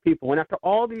all these people, and after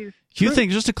all these... You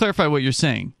think, just to clarify what you're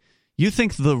saying, you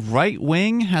think the right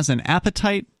wing has an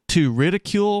appetite to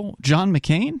ridicule John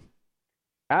McCain?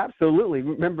 Absolutely.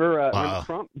 Remember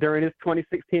Trump during his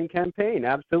 2016 campaign?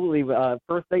 Absolutely.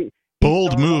 First they...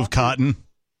 Bold move, Cotton.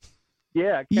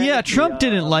 Yeah, Trump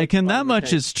didn't like him. That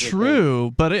much is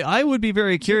true. But I would be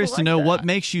very curious to know what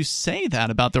makes you say that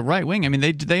about the right wing. I mean,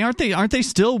 they aren't they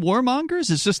still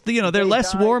warmongers? It's just they're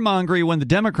less warmongery when the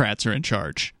Democrats are in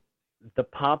charge. The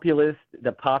populists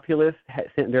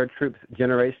sent their troops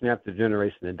generation after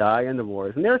generation to die in the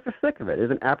wars, and they're just sick of it.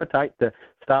 There's an appetite to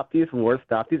stop these wars,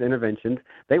 stop these interventions.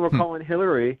 They were calling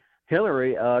Hillary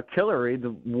Hillary,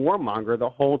 the warmonger, the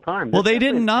whole time. Well, they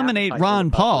didn't nominate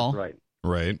Ron Paul.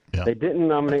 Right. Yeah. They didn't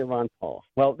nominate Ron Paul.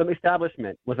 Well, the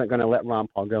establishment wasn't going to let Ron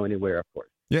Paul go anywhere, of course.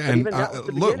 Yeah, and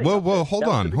look, hold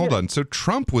on. So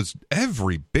Trump was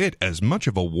every bit as much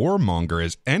of a warmonger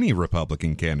as any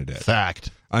Republican candidate.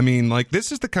 Fact. I mean, like,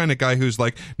 this is the kind of guy who's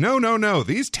like, no,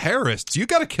 these terrorists, you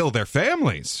got to kill their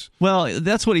families. Well,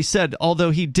 that's what he said,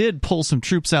 although he did pull some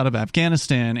troops out of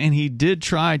Afghanistan, and he did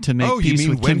try to make peace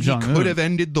with Kim Jong-un. He could have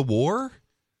ended the war?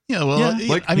 Yeah, well, he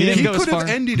could have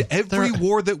ended every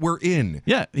war that we're in.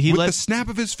 Yeah, with the snap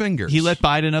of his fingers. He let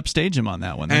Biden upstage him on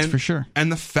that one. That's for sure.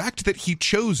 And the fact that he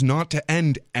chose not to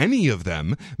end any of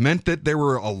them meant that there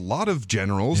were a lot of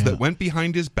generals that went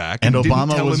behind his back and didn't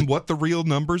tell him what the real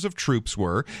numbers of troops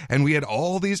were. And we had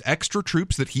all these extra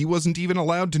troops that he wasn't even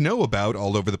allowed to know about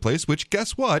all over the place. Which,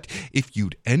 guess what? If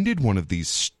you'd ended one of these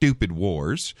stupid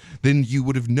wars, then you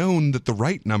would have known that the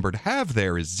right number to have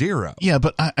there is 0. Yeah,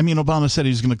 but I mean, Obama said he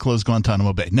was going to close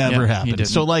Guantanamo Bay. Never happened.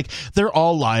 So, like, they're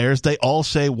all liars. They all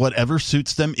say whatever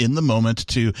suits them in the moment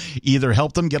to either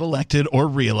help them get elected or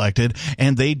reelected,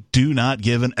 and they do not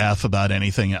give an F about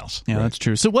anything else. Yeah, that's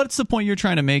true. So what's the point you're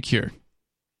trying to make here?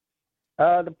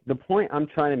 The point I'm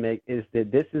trying to make is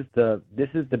that this is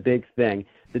the big thing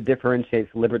that differentiates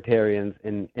libertarians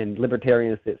and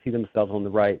libertarians that see themselves on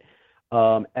the right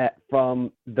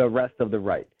from the rest of the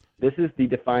right. This is the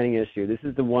defining issue. This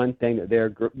is the one thing that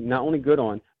they're not only good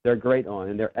on, they're great on,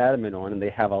 and they're adamant on, and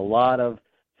they have a lot of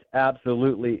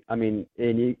absolutely, I mean,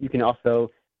 and you can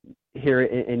also hear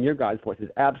it in your guys' voices,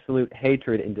 absolute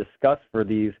hatred and disgust for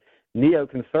these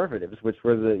neoconservatives, which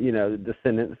were the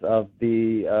descendants of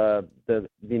the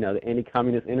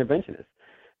anti-communist interventionists.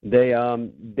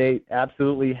 They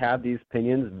absolutely have these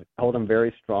opinions, hold them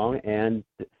very strong, and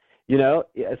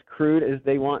as crude as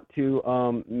they want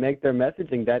to make their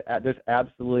messaging, that there's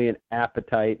absolutely an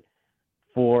appetite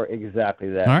for exactly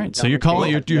that. All right, so you're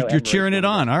cheering it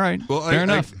on. All right, well, fair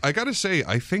enough. I got to say,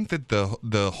 I think that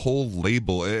the whole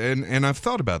label, and I've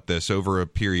thought about this over a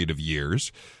period of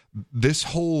years, this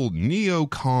whole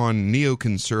neocon,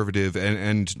 neoconservative,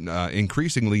 and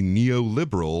increasingly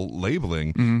neoliberal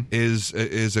labeling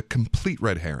is a complete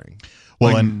red herring.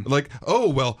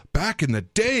 Well, back in the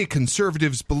day,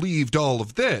 conservatives believed all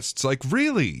of this. It's like,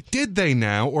 really? Did they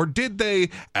now? Or did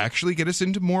they actually get us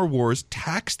into more wars,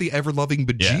 tax the ever-loving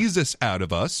bejesus out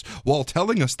of us while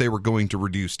telling us they were going to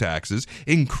reduce taxes,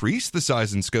 increase the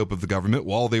size and scope of the government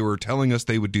while they were telling us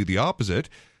they would do the opposite?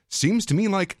 Seems to me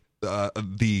like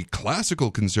the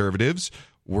classical conservatives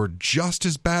were just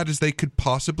as bad as they could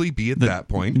possibly be at that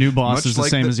point. New boss is the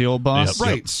same as the old boss.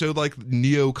 Right. So like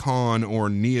neocon or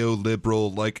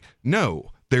neoliberal, like, no,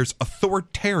 there's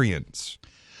authoritarians.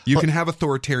 You can have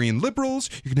authoritarian liberals.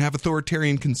 You can have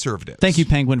authoritarian conservatives. Thank you,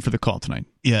 Penguin, for the call tonight.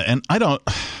 Yeah, and I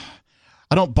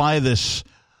don't buy this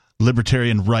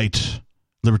libertarian right,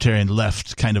 libertarian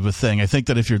left kind of a thing. I think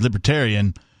that if you're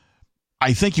libertarian,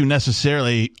 I think you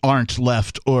necessarily aren't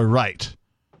left or right.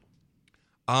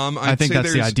 I think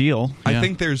that's the ideal. I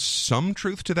think there's some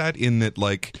truth to that in that,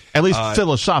 like, at least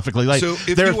philosophically, like, so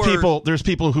there's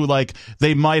people who, like,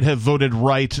 they might have voted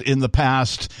right in the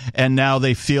past and now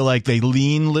they feel like they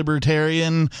lean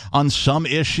libertarian on some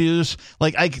issues.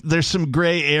 Like, there's some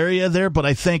gray area there, but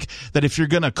I think that if you're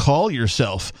going to call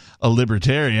yourself a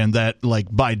libertarian, that, like,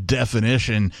 by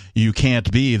definition, you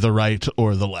can't be the right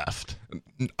or the left.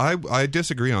 I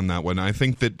disagree on that one. I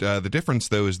think that the difference,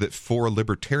 though, is that for a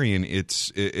libertarian,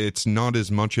 it's not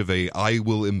as much of a "I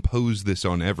will impose this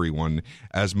on everyone"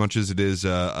 as much as it is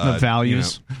the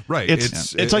values. Right.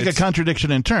 It's like a contradiction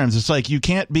in terms. It's like you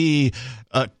can't be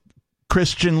a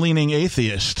Christian-leaning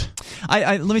atheist.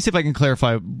 Let me see if I can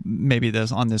clarify maybe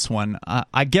this on this one.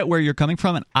 I get where you're coming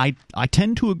from, and I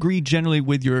tend to agree generally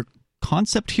with your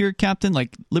concept here, Captain.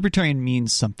 Like, libertarian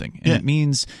means something, and it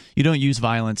means you don't use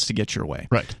violence to get your way.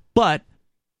 Right. But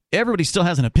everybody still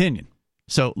has an opinion.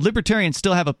 So libertarians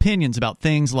still have opinions about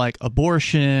things like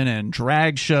abortion and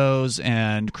drag shows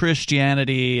and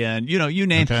Christianity and, you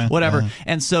name whatever.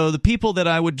 And so the people that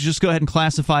I would just go ahead and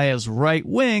classify as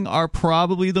right-wing are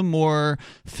probably the more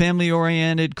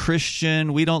family-oriented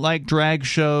Christian, we don't like drag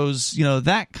shows,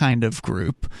 that kind of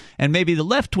group. And maybe the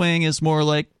left-wing is more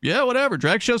like, yeah, whatever,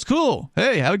 drag show's cool.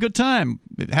 Hey, have a good time.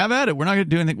 Have at it. We're not going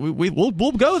to do anything.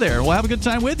 We'll go there. We'll have a good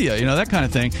time with you, that kind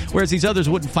of thing. Whereas these others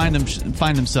wouldn't find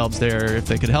themselves there if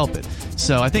they could help it.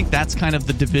 So I think that's kind of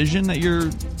the division that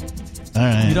you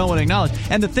don't want to acknowledge.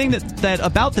 And the thing that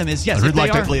about them is, yes, if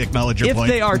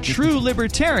they are true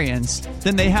libertarians,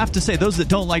 then they have to say, those that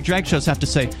don't like drag shows have to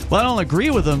say, well, I don't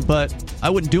agree with them, but I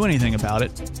wouldn't do anything about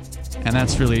it. And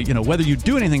that's really, whether you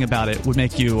do anything about it would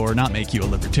make you or not make you a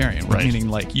libertarian, right? Meaning,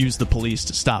 like, use the police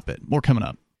to stop it. More coming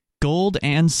up. Gold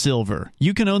and silver.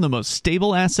 You can own the most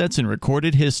stable assets in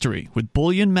recorded history with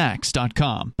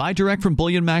BullionMax.com. Buy direct from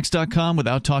BullionMax.com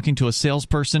without talking to a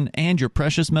salesperson, and your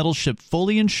precious metals shipped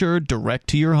fully insured direct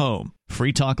to your home.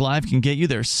 Free Talk Live can get you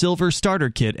their silver starter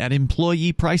kit at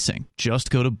employee pricing. Just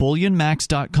go to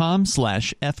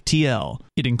BullionMax.com/FTL.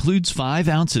 It includes 5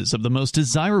 ounces of the most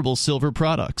desirable silver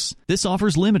products. This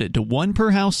offer's limited to 1 per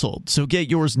household, so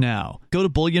get yours now. Go to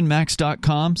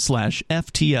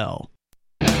BullionMax.com/FTL.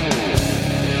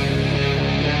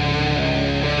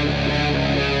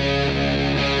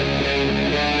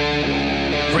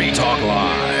 Free Talk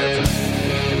Live.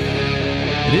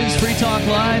 It is Free Talk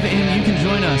Live, and you can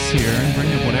join us here and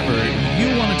bring up whatever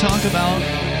you want to talk about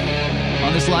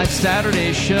on this live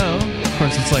Saturday show. Of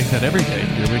course, it's like that every day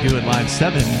here. We do it live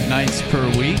 7 nights per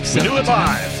week. We do it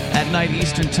live. At night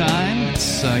Eastern Time.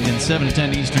 It's, again, 7 to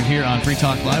 10 Eastern here on Free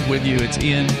Talk Live. With you, it's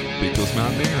Ian. Beagles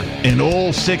Mountaineer. And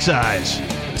old Six Eyes.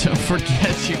 Don't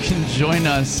forget, you can join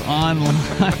us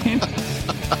online.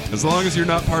 As long as you're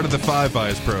not part of the Five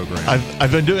Eyes program.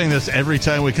 I've been doing this every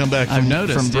time we come back from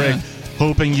break, yeah.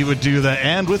 hoping you would do that.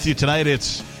 And with you tonight,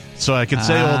 it's so I could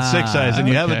say old Six Eyes, and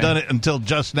you haven't done it until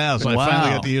just now, so Wow. I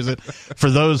finally got to use it. For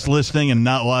those listening and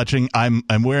not watching, I'm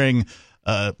wearing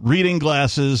reading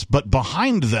glasses, but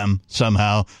behind them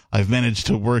somehow I've managed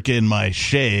to work in my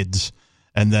shades,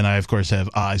 and then I of course have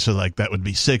eyes, so like that would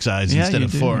be 6 eyes instead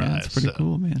of 4 eyes. That's pretty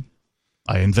cool, man.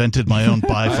 I invented my own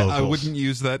bifocals. I wouldn't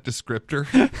use that descriptor.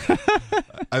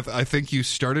 I think you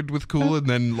started with cool and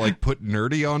then like put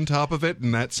nerdy on top of it,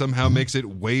 and that somehow makes it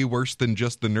way worse than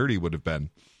just the nerdy would have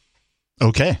been.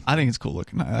 Okay. I think it's cool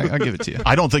looking. I'll give it to you.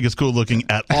 I don't think it's cool looking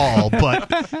at all,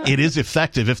 but it is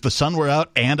effective. If the sun were out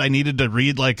and I needed to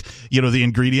read the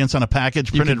ingredients on a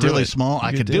package printed really small,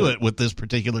 I could do it with this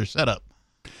particular setup.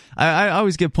 I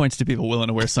always give points to people willing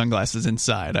to wear sunglasses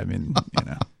inside. I mean,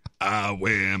 I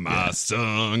wear my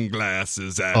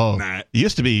sunglasses at night. It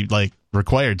used to be like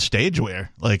required stage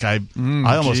wear. Like I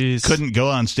almost couldn't go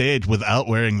on stage without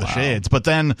wearing the shades. But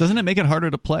then, doesn't it make it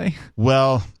harder to play?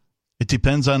 Well, it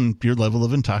depends on your level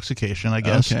of intoxication, I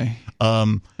guess. Okay. I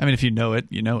mean, if you know it,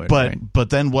 you know it. But right?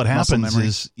 but then what happens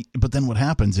is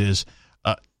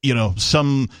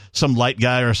some light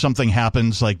guy or something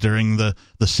happens like during the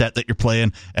set that you're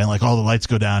playing, and like all the lights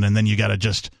go down, and then you got to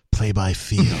just play by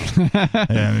feel.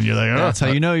 And you're like, that's how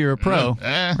you know you're a pro,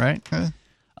 right?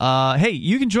 Hey,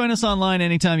 you can join us online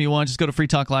anytime you want. Just go to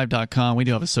freetalklive.com. We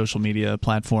do have a social media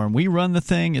platform. We run the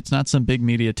thing. It's not some big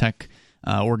media tech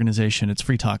organization. It's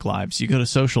Free Talk Live. So you go to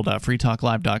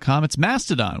social.freetalklive.com. It's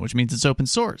Mastodon, which means it's open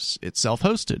source. It's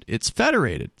self-hosted. It's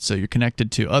federated. So you're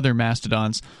connected to other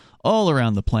Mastodons all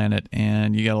around the planet,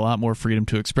 and you got a lot more freedom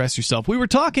to express yourself. We were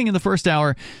talking in the first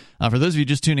hour, for those of you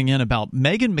just tuning in, about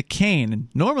Meghan McCain. And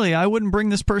normally I wouldn't bring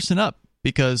this person up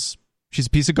because she's a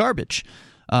piece of garbage,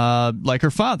 like her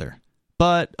father.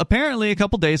 But apparently a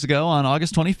couple days ago, on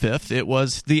August 25th, it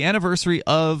was the anniversary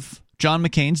of John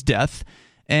McCain's death,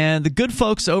 and the good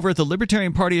folks over at the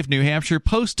Libertarian Party of New Hampshire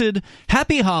posted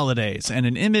Happy Holidays and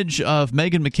an image of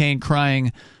Meghan McCain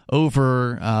crying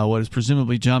over what is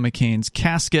presumably John McCain's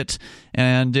casket,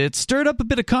 and it stirred up a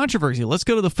bit of controversy. Let's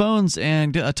go to the phones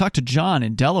and talk to John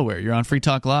in Delaware. You're on Free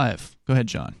Talk Live. Go ahead,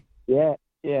 John. Yeah.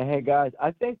 Hey, guys.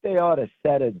 I think they ought to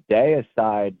set a day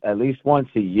aside at least once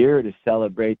a year to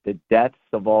celebrate the deaths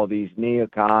of all these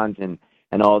neocons and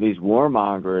all these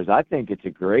warmongers. I think it's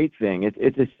a great thing.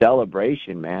 It's a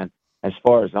celebration, man, as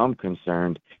far as I'm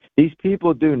concerned. These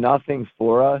people do nothing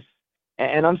for us,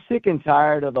 and I'm sick and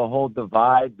tired of the whole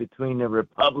divide between the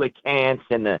Republicans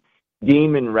and the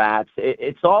demon rats.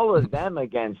 It's all of them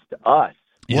against us.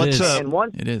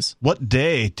 It is. What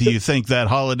day do you think that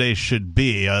holiday should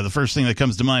be? The first thing that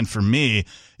comes to mind for me,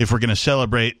 if we're going to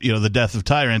celebrate, the death of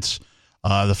tyrants,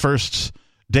 the first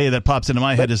day that pops into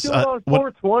my head is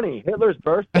 420, Hitler's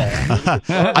birthday.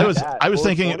 I was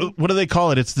thinking, what do they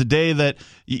call it? It's the day that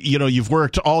you've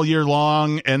worked all year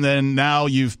long, and then now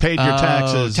you've paid your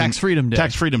taxes. Tax Freedom Day.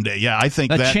 Tax Freedom Day. Yeah, I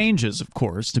think that changes, of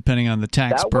course, depending on the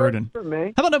tax burden. For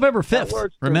me. How about November 5th?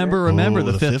 Remember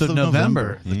the 5th of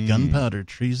November. The gunpowder,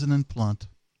 treason, and plot.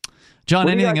 John,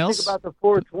 What do you anything guys else? think about the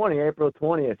 420, April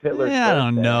 20th, Hitler's Yeah, I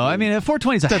don't birthday? know. I mean,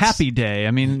 420 is a happy day.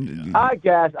 I mean, I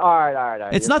guess. All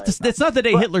right. it's not the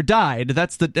day Hitler died.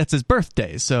 That's his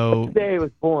birthday. So The day he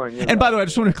was born. And by the way, I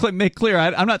just want to make clear,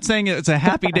 I'm not saying it's a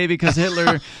happy day because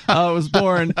Hitler was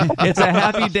born. It's a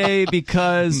happy day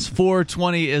because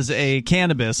 420 is a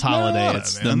cannabis holiday.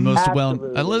 It's the most well.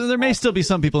 There may still be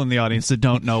some people in the audience that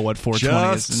don't know what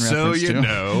 420 Just is in so reference you to.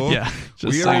 know, Yeah, just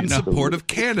we so are you in know. support of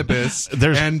cannabis.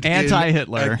 There's and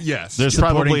anti-Hitler. Yes. There's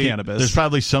supporting cannabis. There's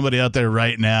probably somebody out there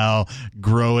right now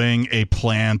growing a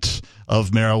plant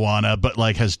of marijuana, but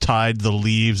like has tied the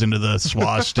leaves into the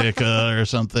swastika or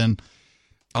something.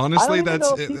 Honestly, I don't even that's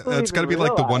know if people got to even be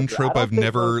like the one realize it. trope I don't I've think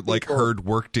never most like people- heard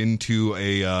worked into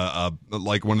a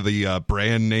like one of the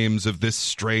brand names of this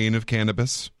strain of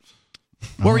cannabis.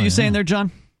 What were you saying there,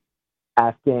 John?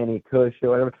 Afghani Kush or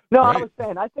whatever. No, Right. I was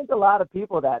saying I think a lot of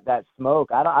people that smoke.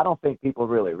 I don't think people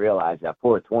really realize that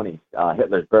 420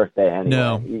 Hitler's birthday. Anyway,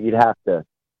 No. You'd have to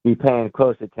be paying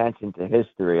close attention to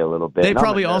history a little bit. They And I'm a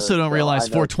probably nerd, also don't so realize I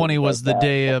know 420 things was like the that.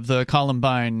 day of the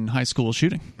Columbine high school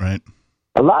shooting. Right.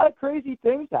 A lot of crazy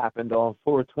things happened on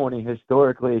 420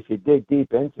 historically. If you dig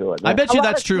deep into it, I man. bet A you lot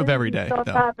that's of true of crazy every day, Stuff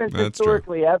though. happens That's true.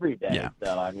 historically every day. Yeah.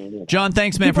 So I mean, you know. John,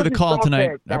 thanks, man, for the People call just don't pay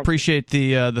tonight. I attention. appreciate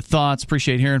the thoughts.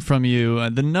 Appreciate hearing from you.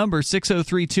 The number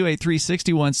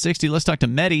 603-283-6160. Let's talk to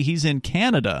Mehdi. He's in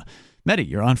Canada. Mehdi,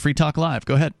 you're on Free Talk Live.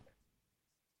 Go ahead.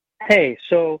 Hey,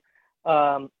 so,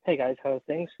 hey guys, how are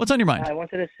things? What's on your mind? I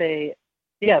wanted to say,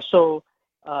 so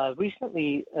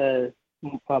recently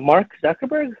Mark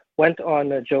Zuckerberg went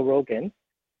on Joe Rogan,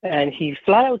 and he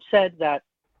flat out said that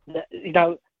he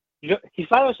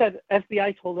flat out said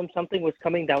FBI told him something was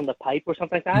coming down the pipe or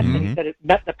something like that, and he said it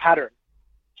met the pattern.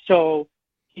 So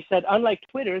he said, unlike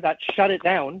Twitter, that shut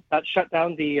down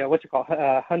the what's it called,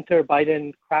 Hunter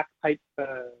Biden crack pipe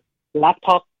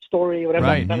laptop story, whatever,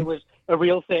 Right. that it was a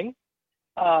real thing.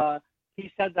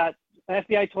 He said that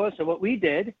FBI told us, so what we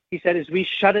did, he said, is we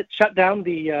shut down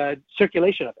the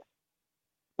circulation of it,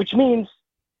 which means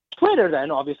Twitter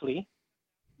then, obviously,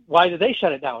 why did they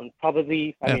shut it down?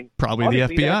 Probably, probably the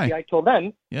obviously FBI. The FBI told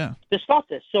them Yeah. to stop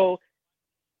this. So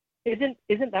isn't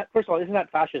that, first of all, isn't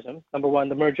that fascism? Number one,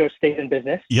 the merger of state and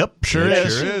business. Yep, sure It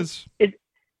is. sure is.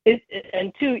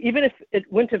 And two, even if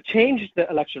it wouldn't have changed the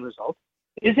election result,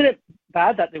 isn't it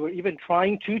bad that they were even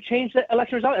trying to change the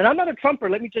election result? And I'm not a Trumper.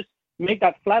 Let me just make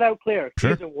that flat out clear.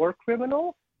 Sure. He's a war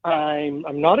criminal. I'm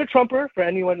not a Trumper for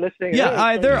anyone listening.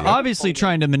 Yeah, they're Yeah. obviously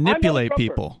trying to manipulate Trumper.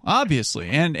 people, obviously,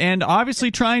 and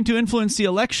obviously trying to influence the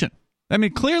election. I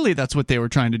mean, clearly that's what they were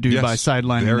trying to do Yes, by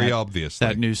sidelining very obviously.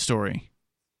 that news story.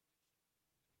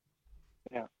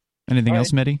 Yeah. Anything All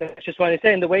else, right. Mehdi? That's just what I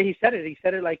say. And the way he said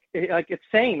it like it's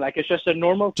sane, like it's just a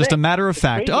normal Just a thing. matter of It's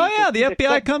fact. crazy. Oh, yeah, the It's FBI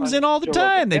accepted comes on in all the Joe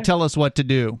Rogan. time. They Yeah. tell us what to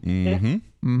do. Mm-hmm.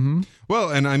 Mm-hmm. Well,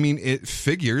 and I mean, it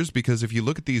figures because if you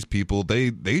look at these people,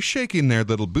 they shake in their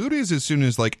little booties as soon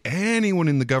as like anyone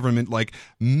in the government like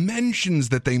mentions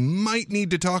that they might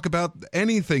need to talk about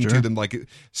anything to them, like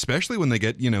especially when they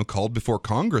get called before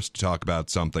Congress to talk about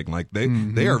something. Like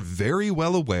they are very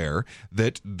well aware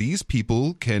that these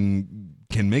people can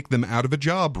make them out of a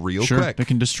job real Sure, quick. they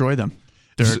can destroy them.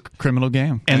 They're a criminal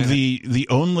game. And the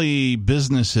only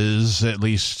businesses, at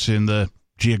least in the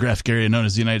geographic area known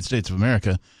as the United States of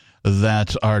America,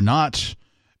 that are not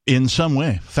in some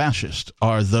way fascist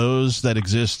are those that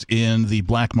exist in the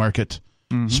black market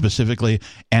specifically,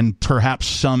 and perhaps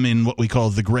some in what we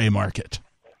call the gray market.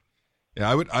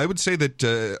 Yeah, I would say that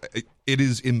it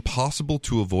is impossible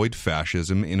to avoid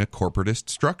fascism in a corporatist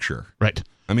structure. Right.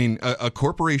 I mean, a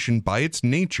corporation by its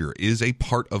nature is a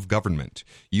part of government.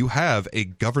 You have a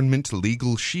government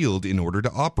legal shield in order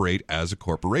to operate as a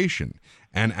corporation.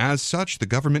 And as such, the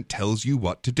government tells you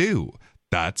what to do.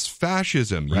 That's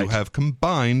fascism. Right. You have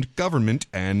combined government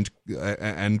and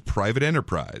private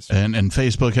enterprise. And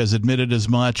Facebook has admitted as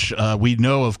much. We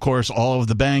know, of course, all of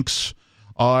the banks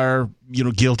are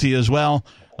guilty as well,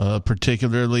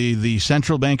 particularly the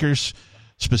central bankers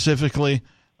specifically.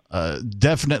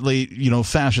 Definitely,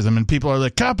 fascism. And people are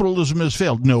like, capitalism has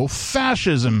failed. No,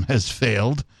 fascism has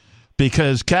failed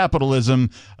because capitalism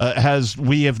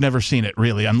we have never seen it,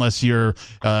 really, unless you're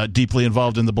deeply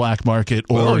involved in the black market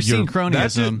or we've seen you're...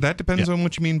 cronyism. That depends on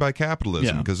what you mean by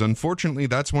capitalism, Yeah. because unfortunately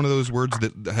that's one of those words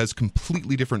that has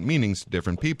completely different meanings to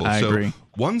different people. I agree.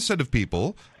 One set of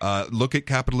people look at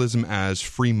capitalism as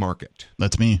free market.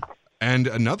 That's me. And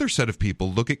another set of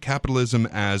people look at capitalism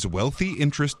as wealthy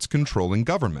interests controlling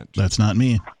government. That's not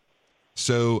me.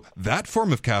 So that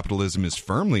form of capitalism is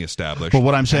firmly established. But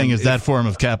what I'm saying And is that form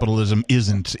of capitalism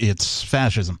isn't. It's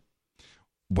fascism.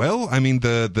 Well, I mean,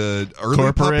 the early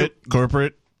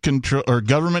Corporate control or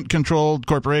government-controlled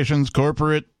corporations,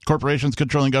 corporations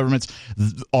controlling governments.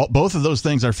 Both of those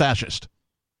things are fascist.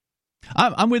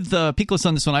 I'm with Peakless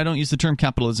on this one. I don't use the term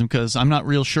capitalism because I'm not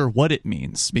real sure what it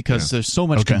means because there's so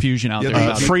much confusion out there.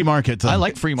 About free market. I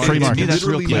like free market. It That's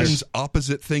literally real clear. means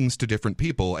opposite things to different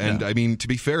people. And I mean, to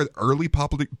be fair, early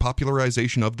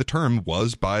popularization of the term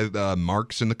was by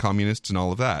Marx and the communists and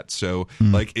all of that. So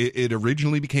like it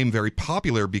originally became very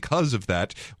popular because of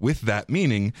that, with that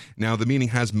meaning. Now the meaning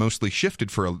has mostly shifted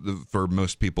for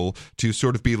most people to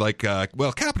sort of be like,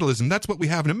 well, capitalism, that's what we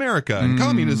have in America, and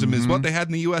communism is what they had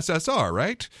in the USSR.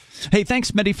 Right? Hey, thanks,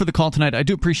 Mehdi, for the call tonight. I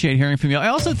do appreciate hearing from you. I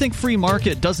also think free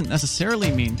market doesn't necessarily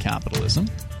mean capitalism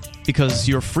because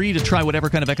you're free to try whatever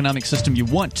kind of economic system you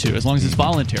want to as long as it's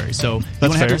voluntary. So you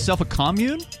want to have yourself a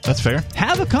commune? That's fair.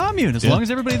 Have a commune. As long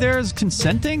as everybody there is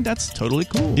consenting, that's totally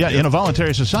cool. Yeah, in a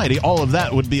voluntary society, all of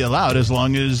that would be allowed as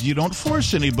long as you don't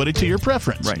force anybody to your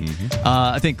preference. Right.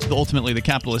 I think ultimately the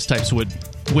capitalist types would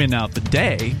win out the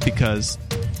day because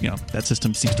that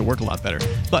system seems to work a lot better.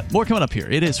 But more coming up here.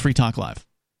 It is Free Talk Live.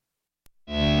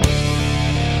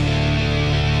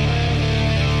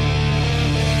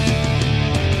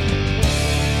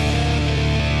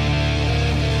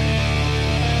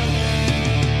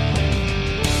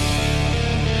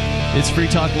 It's Free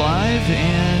Talk Live,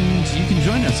 and you can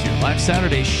join us here. Live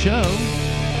Saturday show.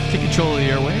 Take control of the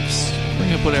airwaves.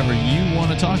 Bring up whatever you want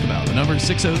to talk about. The number is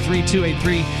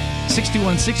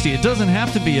 603-283-6160. It doesn't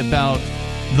have to be about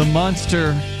the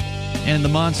monster and the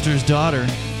monster's daughter,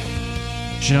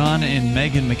 John and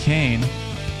Meghan McCain.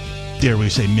 Dare we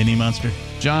say mini monster?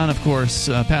 John, of course,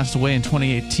 passed away in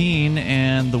 2018,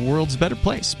 and the world's a better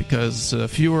place because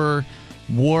fewer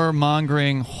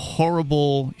warmongering,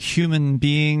 horrible human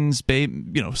beings,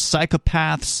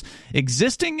 psychopaths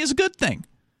existing is a good thing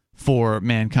for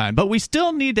mankind. But we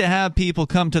still need to have people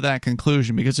come to that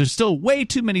conclusion because there's still way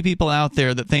too many people out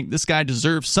there that think this guy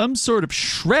deserves some sort of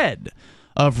shred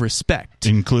of respect.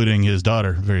 Including his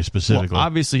daughter, very specifically. Well,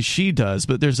 obviously she does,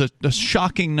 but there's a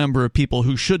shocking number of people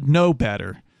who should know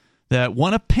better that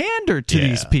want to pander to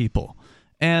these people.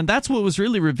 And that's what was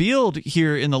really revealed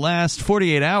here in the last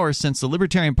 48 hours since the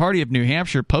Libertarian Party of New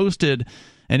Hampshire posted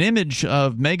an image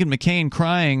of Meghan McCain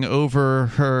crying over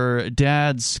her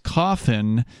dad's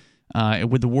coffin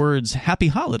with the words "Happy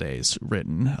Holidays"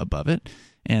 written above it,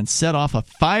 and set off a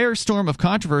firestorm of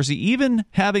controversy, even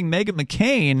having Meghan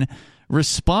McCain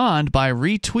respond by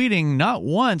retweeting not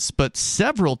once but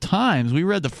several times. We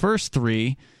read the first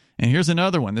three, and here's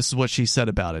another one. This is what she said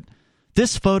about it.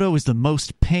 "This photo is the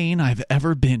most pain I've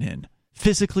ever been in.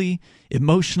 Physically,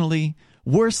 emotionally,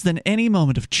 worse than any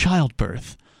moment of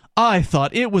childbirth. I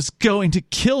thought it was going to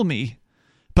kill me,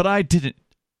 but I didn't,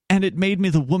 and it made me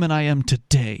the woman I am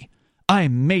today.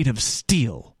 I'm made of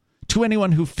steel. To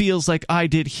anyone who feels like I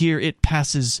did here, it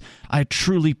passes, I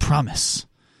truly promise."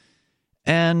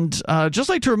 And just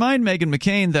like to remind Meghan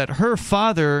McCain that her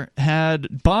father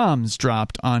had bombs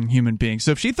dropped on human beings.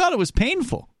 So if she thought it was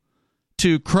painful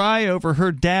to cry over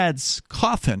her dad's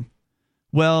coffin,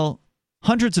 well,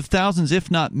 hundreds of thousands,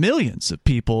 if not millions of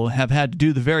people have had to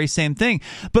do the very same thing,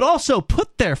 but also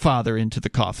put their father into the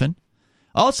coffin,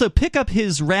 also pick up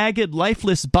his ragged,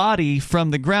 lifeless body from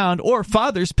the ground, or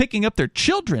fathers picking up their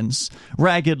children's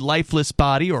ragged, lifeless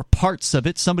body or parts of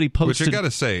it. Somebody posted... Which I gotta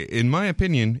say, in my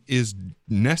opinion, is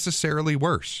necessarily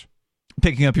worse.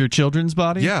 Picking up your children's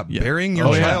body? Yeah, burying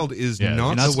your child is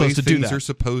not the way things are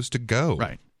supposed to go.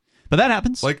 Right. But that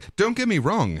happens. Like, don't get me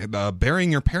wrong,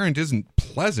 burying your parent isn't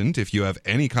pleasant if you have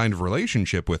any kind of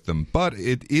relationship with them, but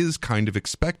it is kind of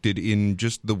expected in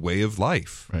just the way of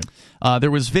life. Right.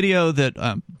 There was video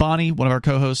that Bonnie, one of our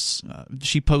co-hosts,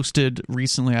 she posted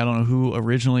recently. I don't know who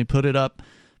originally put it up,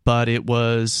 but it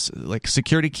was like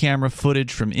security camera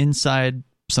footage from inside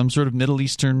some sort of Middle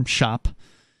Eastern shop.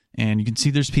 And you can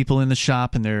see there's people in the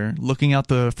shop, and they're looking out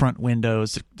the front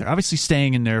windows. They're obviously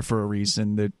staying in there for a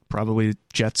reason. They're probably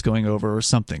jets going over or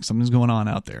something. Something's going on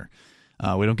out there.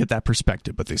 We don't get that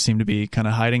perspective, but they seem to be kind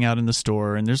of hiding out in the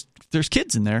store, and there's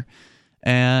kids in there.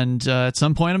 And at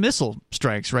some point, a missile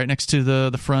strikes right next to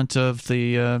the front of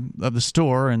the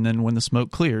store, and then when the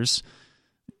smoke clears,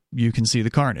 you can see the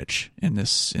carnage in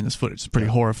this footage. It's pretty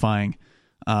horrifying.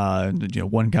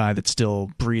 One guy that's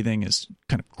still breathing is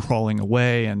kind of crawling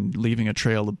away and leaving a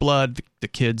trail of blood. The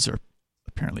kids are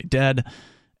apparently dead.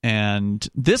 And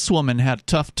this woman had a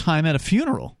tough time at a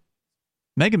funeral.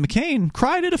 Meghan McCain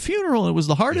cried at a funeral. It was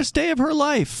the hardest day of her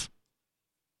life.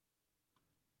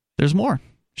 There's more.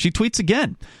 She tweets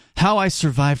again. "How I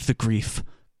survived the grief.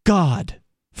 God,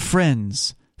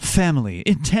 friends, family,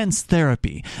 intense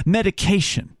therapy,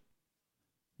 medication.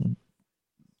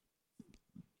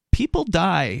 people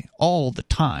die all the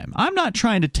time. I'm not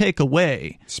trying to take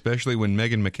away, especially when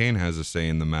Meghan McCain has a say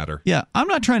in the matter. Yeah, I'm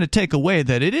not trying to take away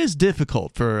that it is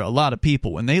difficult for a lot of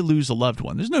people when they lose a loved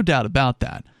one. There's no doubt about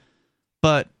that.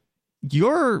 But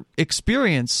your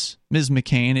experience, Ms.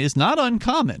 McCain, is not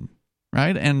uncommon,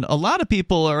 right? And a lot of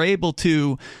people are able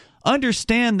to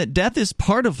understand that death is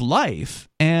part of life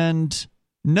and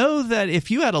know that if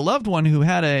you had a loved one who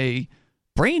had a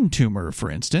brain tumor,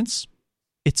 for instance,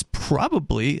 it's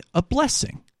probably a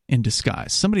blessing in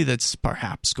disguise. Somebody that's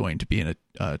perhaps going to be in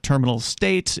a terminal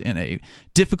state, in a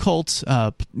difficult,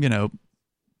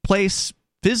 place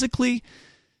physically.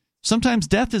 Sometimes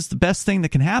death is the best thing that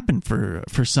can happen for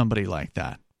somebody like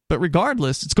that. But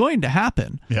regardless, it's going to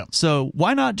happen. Yeah. So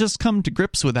why not just come to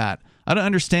grips with that? I don't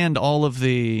understand all of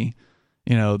the,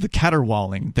 the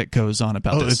caterwauling that goes on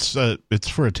about this. It's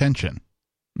for attention.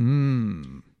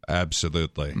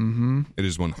 Absolutely. Mm-hmm. It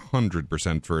is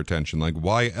 100% for attention. Like,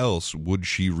 why else would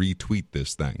she retweet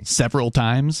this thing? Several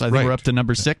times. I think we're up to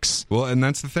number 6. Well, and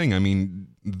that's the thing. I mean,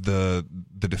 the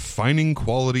defining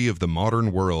quality of the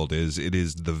modern world is it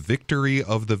is the victory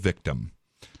of the victim.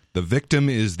 The victim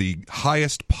is the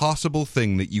highest possible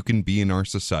thing that you can be in our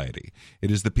society. It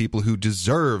is the people who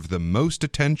deserve the most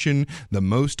attention, the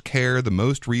most care, the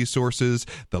most resources,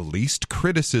 the least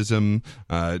criticism,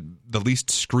 the least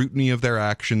scrutiny of their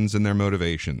actions and their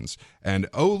motivations. And,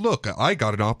 oh, look, I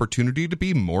got an opportunity to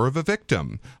be more of a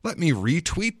victim. Let me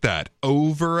retweet that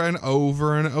over and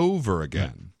over and over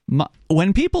again.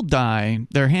 When people die,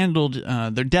 they're handled.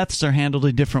 Their deaths are handled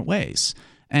in different ways.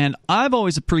 And I've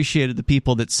always appreciated the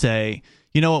people that say,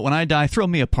 you know what, when I die, throw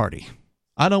me a party.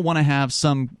 I don't want to have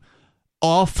some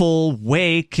awful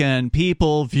wake and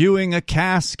people viewing a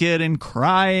casket and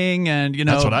crying and,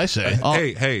 That's what I say.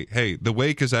 Hey, the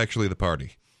wake is actually the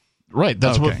party. Right,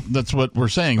 that's what we're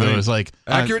saying. Though is like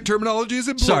accurate terminology is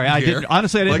important. Sorry, I here.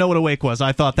 didn't know what a wake was.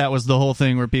 I thought that was the whole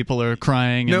thing where people are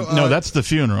crying. And, no, that's the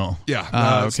funeral.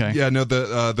 Yeah. Okay. Yeah. No,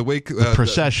 the wake, the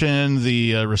procession,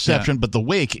 the reception, but the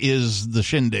wake is the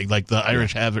shindig. Like the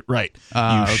Irish have it right.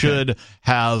 You should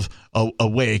have a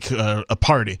wake, a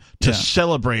party to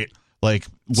celebrate. Like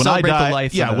when Celebrate I die, the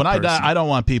life of when I person. die, I don't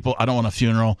want people. I don't want a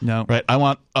funeral. No, right. I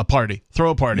want a party. Throw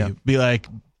a party. Yeah. Be like,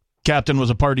 Captain was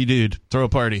a party dude. Throw a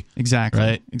party. Exactly.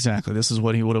 Right? Exactly. This is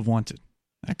what he would have wanted.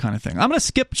 That kind of thing. I'm going to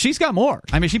skip. She's got more.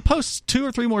 I mean, she posts 2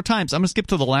 or 3 more times. I'm going to skip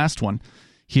to the last one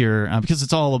here because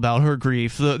it's all about her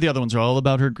grief. The other ones are all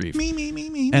about her grief.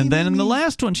 And then in the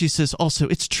last one, she says, also,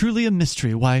 it's truly a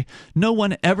mystery why no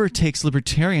one ever takes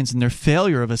libertarians and their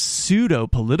failure of a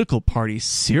pseudo-political party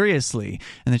seriously.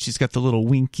 And then she's got the little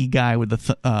winky guy with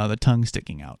the tongue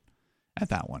sticking out at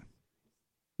that one.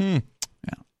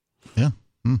 Yeah.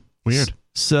 Weird.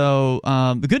 So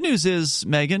the good news is,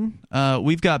 Megan,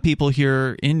 we've got people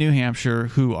here in New Hampshire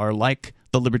who are like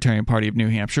the Libertarian Party of New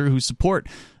Hampshire, who support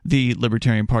the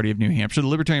Libertarian Party of New Hampshire. The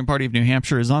Libertarian Party of New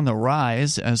Hampshire is on the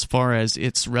rise as far as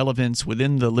its relevance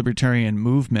within the libertarian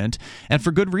movement, and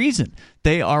for good reason.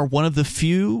 They are one of the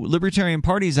few libertarian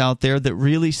parties out there that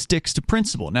really sticks to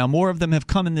principle. Now, more of them have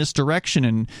come in this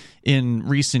direction in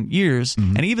recent years,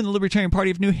 and even the Libertarian Party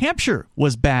of New Hampshire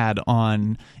was bad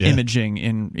on imaging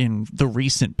in the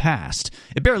recent past.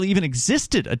 It barely even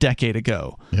existed a decade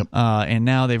ago, and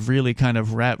now they've really kind of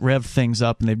revved things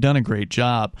up, and they've done a great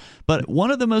job. But one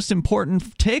of the most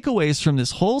important takeaways from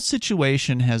this whole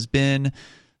situation has been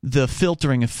the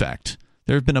filtering effect.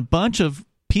 There have been a bunch of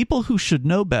people who should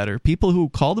know better, people who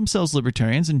call themselves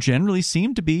libertarians and generally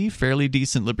seem to be fairly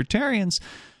decent libertarians,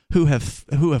 who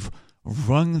have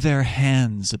wrung their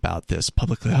hands about this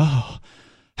publicly. Oh,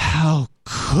 how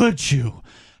could you?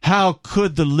 How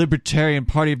could the Libertarian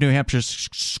Party of New Hampshire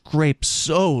scrape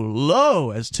so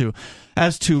low as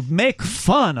to make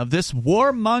fun of this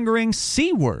warmongering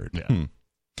C word?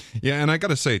 Yeah, and I got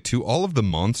to say, to all of the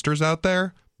monsters out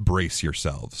there, brace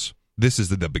yourselves. This is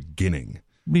the beginning.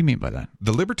 What do you mean by that?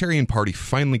 The Libertarian Party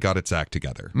finally got its act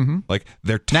together. Like,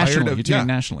 they're tired nationally, of... you're doing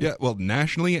nationally. Yeah, well,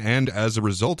 nationally, and as a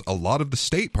result, a lot of the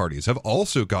state parties have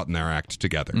also gotten their act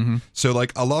together. So,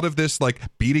 like, a lot of this, like,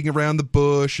 beating around the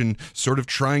bush and sort of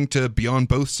trying to be on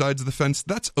both sides of the fence,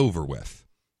 that's over with.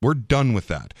 We're done with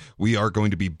that. We are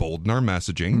going to be bold in our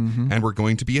messaging, and we're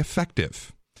going to be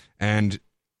effective. And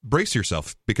brace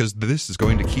yourself, because this is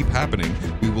going to keep happening.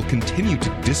 We will continue to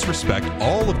disrespect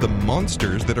all of the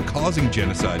monsters that are causing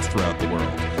genocides throughout the world,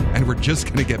 and we're just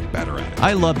going to get better at it.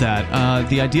 I love that,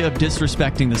 the idea of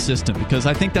disrespecting the system, because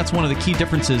I think that's one of the key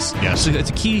differences. Yes.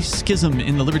 It's a key schism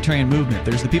in the libertarian movement.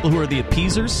 There's the people who are the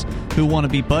appeasers, who want to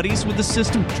be buddies with the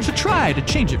system to try to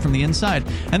change it from the inside.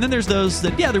 And then there's those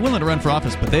that, they're willing to run for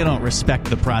office, but they don't respect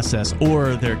the process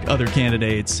or their other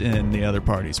candidates in the other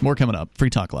parties. More coming up.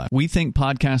 Free Talk Live. We think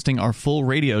podcasting, our full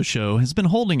radio show, has been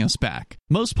holding us back.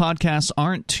 Most podcasts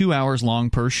aren't 2 hours long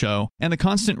per show, and the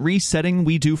constant resetting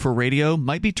we do for radio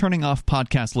might be turning off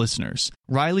podcast listeners.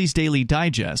 Riley's Daily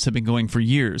Digests have been going for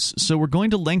years, so we're going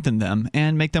to lengthen them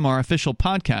and make them our official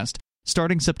podcast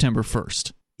starting September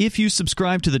 1st. If you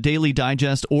subscribe to the Daily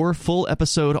Digest or full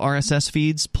episode RSS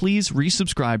feeds, please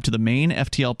resubscribe to the main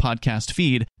FTL podcast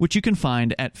feed, which you can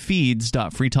find at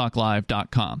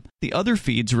feeds.freetalklive.com. The other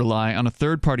feeds rely on a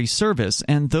third-party service,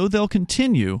 and though they'll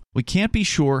continue, we can't be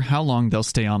sure how long they'll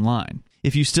stay online.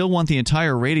 If you still want the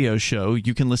entire radio show,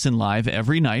 you can listen live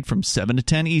every night from 7 to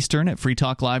 10 Eastern at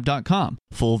freetalklive.com.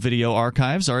 Full video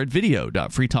archives are at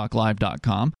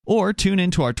video.freetalklive.com, or tune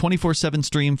into our 24/7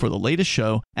 stream for the latest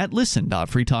show at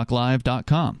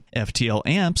listen.freetalklive.com. FTL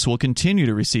Amps will continue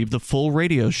to receive the full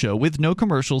radio show with no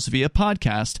commercials via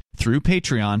podcast through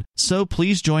Patreon, so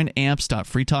please join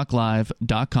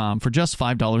amps.freetalklive.com for just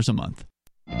 $5 a month.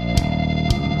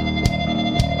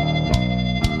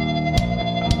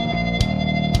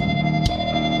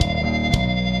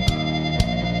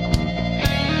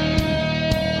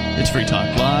 It's Free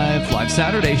Talk Live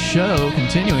Saturday show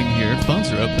continuing here.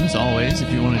 Phones are open as always.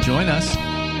 If you want to join us,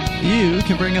 you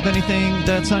can bring up anything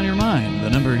that's on your mind. The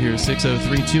number here is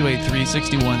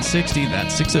 603-283-6160.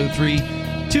 That's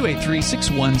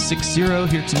 603-283-6160.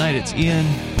 Here tonight it's Ian,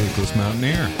 Faithless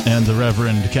Mountaineer, and the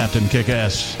Reverend Captain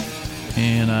Kickass.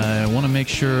 And I want to make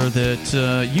sure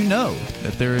that you know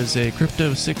that there is a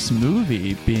Crypto 6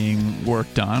 movie being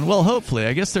worked on. Well, hopefully.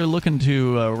 I guess they're looking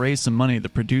to raise some money. The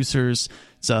producers,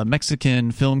 it's a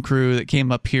Mexican film crew that came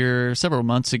up here several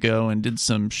months ago and did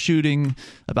some shooting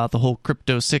about the whole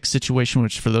Crypto 6 situation,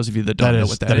 which for those of you that don't know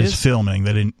what that is. That is filming.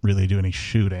 They didn't really do any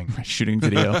shooting. Shooting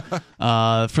video.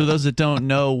 For those that don't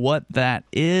know what that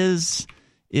is,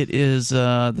 it is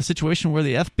the situation where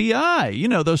the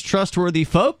FBI, those trustworthy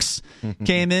folks,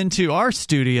 came into our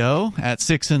studio at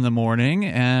 6 in the morning,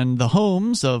 and the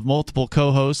homes of multiple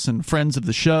co-hosts and friends of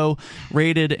the show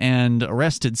raided and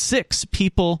arrested 6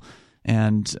 people.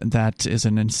 And that is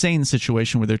an insane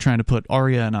situation where they're trying to put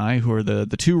Arya and I, who are the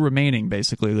 2 remaining,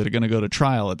 basically, that are going to go to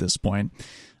trial at this point,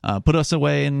 put us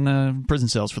away in prison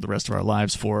cells for the rest of our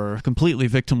lives for completely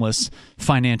victimless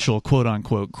financial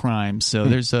quote-unquote crimes. So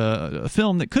there's a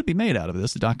film that could be made out of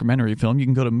this, a documentary film. You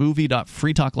can go to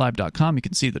movie.freetalklive.com. You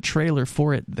can see the trailer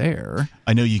for it there.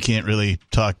 I know you can't really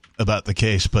talk about the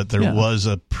case, but there was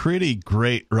a pretty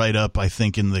great write-up, I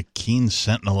think, in the Keene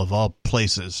Sentinel of all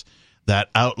places that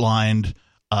outlined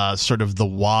sort of the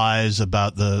whys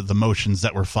about the motions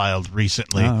that were filed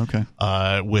recently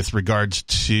with regards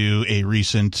to a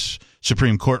recent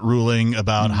Supreme Court ruling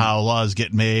about how laws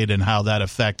get made and how that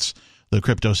affects the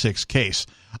Crypto 6 case.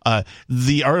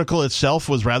 The article itself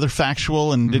was rather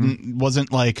factual and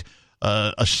wasn't like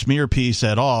a smear piece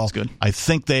at all. That's good. I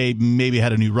think they maybe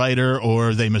had a new writer,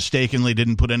 or they mistakenly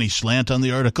didn't put any slant on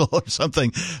the article or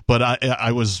something. But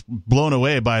I was blown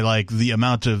away by like the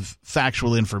amount of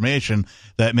factual information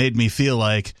that made me feel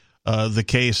like the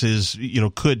case is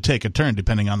could take a turn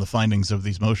depending on the findings of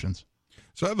these motions.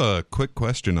 So I have a quick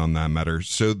question on that matter.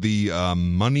 So the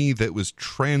money that was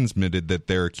transmitted that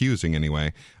they're accusing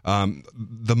anyway,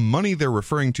 the money they're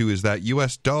referring to, is that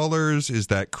U.S. dollars, is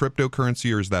that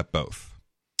cryptocurrency, or is that both?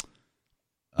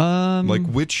 Like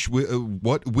which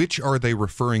are they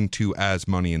referring to as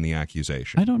money in the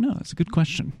accusation? I don't know. That's a good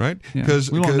question. Right?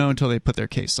 Because we won't know until they put their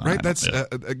case on. Right. That's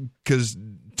because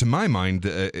to my mind,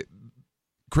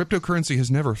 cryptocurrency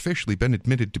has never officially been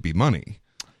admitted to be money.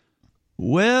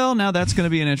 Well, now that's going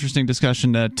to be an interesting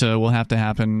discussion that will have to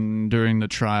happen during the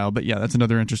trial. But yeah, that's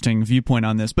another interesting viewpoint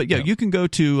on this. But yeah, you can go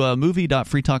to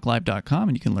movie.freetalklive.com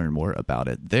and you can learn more about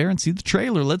it there and see the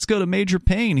trailer. Let's go to Major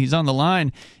Payne. He's on the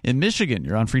line in Michigan.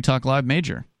 You're on Free Talk Live,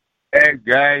 Major. Hey,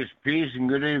 guys. Peace and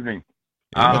good evening.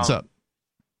 What's up?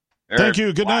 Thank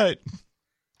you. Good night.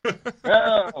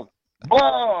 Boy,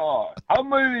 how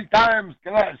many times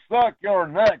can I suck your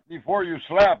neck before you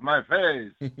slap my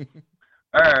face?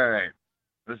 All right.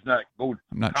 Let's not go.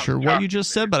 I'm not sure what you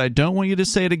just said, but I don't want you to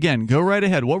say it again. Go right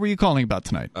ahead. What were you calling about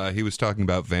tonight? He was talking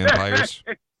about vampires.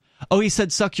 Oh, he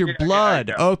said suck your blood.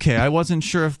 Okay, I wasn't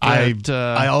sure if that...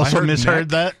 I also misheard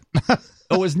that.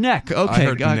 Oh, it was neck. Okay,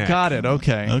 heard neck. got it.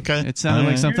 Okay. It sounded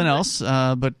like something else,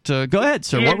 but go ahead,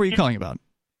 sir. What were you calling about?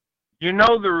 You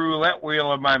know the roulette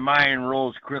wheel of my mind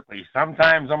rolls quickly.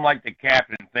 Sometimes I'm like the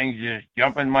captain. Things just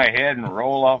jump in my head and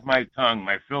roll off my tongue.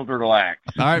 My filter lacks.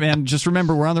 All right, man. Just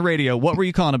remember, we're on the radio. What were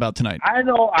you calling about tonight? I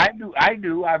know. I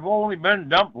do. I've only been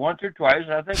dumped once or twice.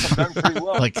 I think I've done pretty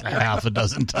well. Like half a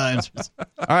dozen times.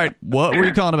 All right. What were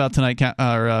you calling about tonight,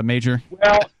 Major?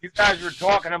 Well, you guys were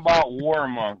talking about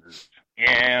warmongers.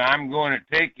 And I'm going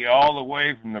to take you all the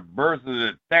way from the birth of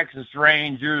the Texas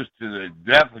Rangers to the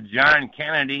death of John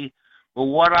Kennedy. But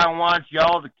what I want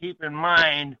y'all to keep in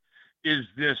mind is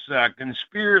this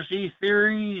conspiracy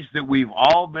theories that we've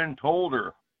all been told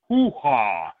are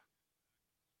hoo-ha.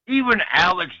 Even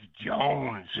Alex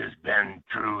Jones has been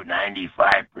true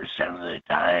 95% of the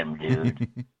time,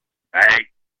 dude. Right?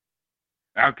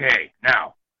 Okay,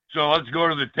 now, so let's go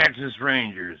to the Texas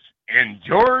Rangers. And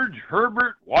George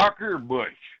Herbert Walker Bush.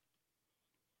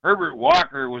 Herbert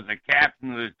Walker was the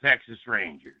captain of the Texas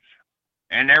Rangers.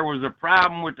 And there was a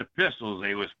problem with the pistols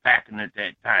they was packing at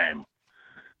that time.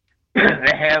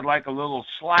 They had like a little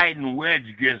sliding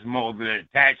wedge gizmo that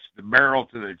attached the barrel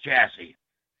to the chassis.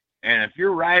 And if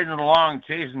you're riding along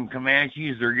chasing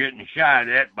Comanches or getting shot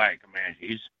at by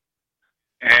Comanches,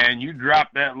 and you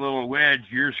drop that little wedge,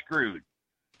 you're screwed.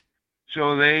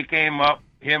 So they came up,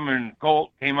 him and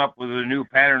Colt came up with a new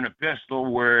pattern of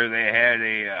pistol where they had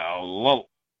a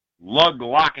lug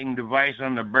locking device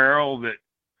on the barrel that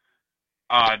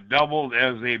doubled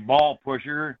as a ball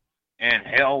pusher and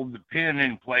held the pin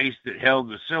in place that held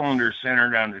the cylinder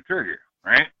centered on the trigger,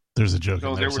 right? There's a joke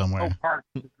in there was somewhere. no part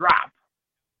to drop.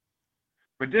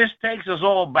 But this takes us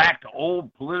all back to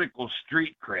old political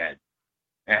street cred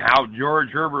and how George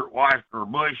Herbert Walker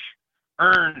Bush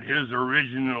earned his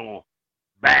original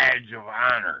badge of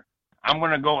honor. I'm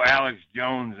going to go Alex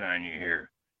Jones on you here.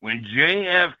 When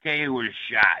JFK was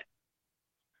shot,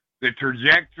 the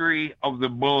trajectory of the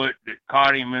bullet that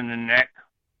caught him in the neck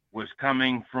was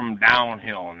coming from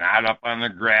downhill, not up on the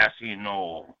grassy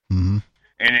knoll. Mm-hmm.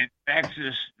 And in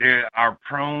Texas, they are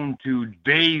prone to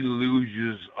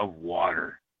deluges of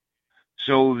water.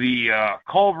 So the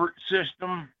culvert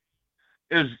system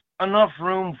is enough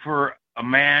room for a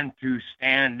man to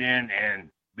stand in and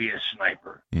be a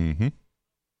sniper. Mm-hmm.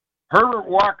 Herbert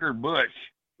Walker Bush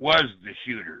was the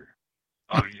shooter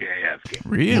of JFK.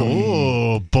 Really?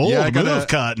 Oh, bold move,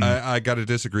 Cotton. I got to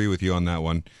disagree with you on that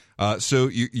one. So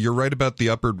you're right about the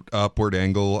upward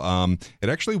angle. It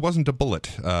actually wasn't a bullet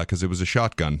because it was a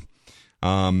shotgun.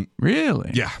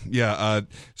 Really? Yeah.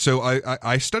 So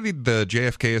I studied the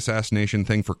JFK assassination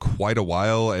thing for quite a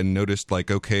while and noticed, like,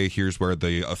 okay, here's where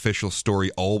the official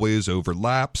story always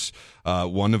overlaps.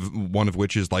 One of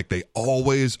which is, like, they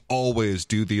always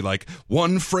do the, like,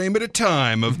 one frame at a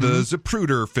time of the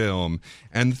Zapruder film.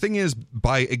 And the thing is,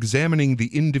 by examining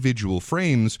the individual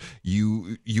frames,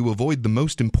 you avoid the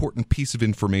most important piece of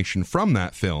information from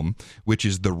that film, which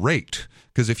is the rate.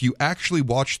 Because if you actually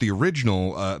watch the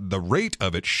original, the rate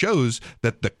of it shows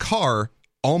that the car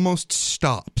almost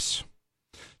stops.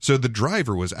 So the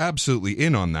driver was absolutely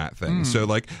in on that thing. So,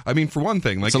 like, I mean, for one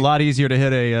thing, like, it's a lot easier to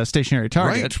hit a stationary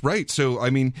target. Right. So,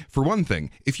 I mean, for one thing,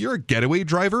 if you're a getaway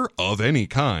driver of any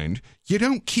kind, you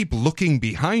don't keep looking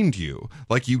behind you.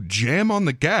 Like, you jam on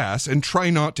the gas and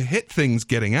try not to hit things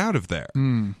getting out of there.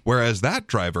 Whereas that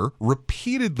driver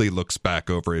repeatedly looks back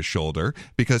over his shoulder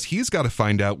because he's got to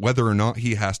find out whether or not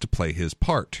he has to play his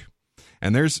part.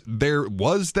 And there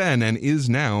was then and is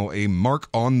now a mark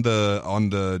on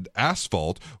the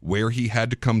asphalt where he had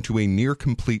to come to a near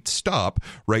complete stop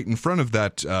right in front of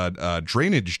that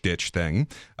drainage ditch thing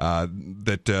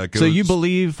that goes. So you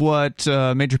believe what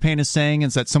Major Payne is saying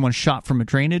is that someone shot from a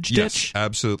drainage ditch? Yes,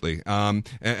 absolutely.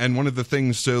 And one of the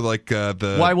things, so like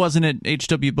why wasn't it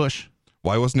H.W. Bush?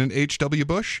 Why wasn't it H.W.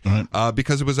 Bush? Right.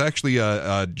 Because it was actually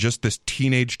just this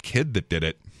teenage kid that did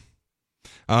it.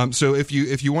 So if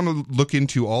you want to look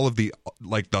into all of the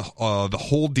the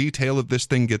whole detail of this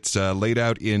thing gets laid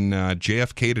out in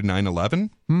JFK to 9/11.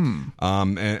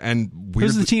 And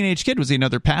who's the teenage kid? Was he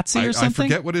another patsy or something? I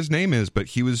forget what his name is, but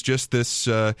he was just this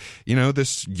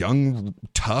this young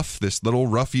tough, this little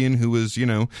ruffian who was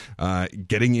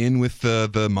getting in with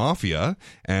the mafia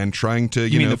and trying to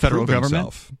you mean the federal prove government?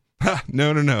 Himself.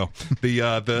 No.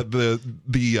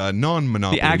 The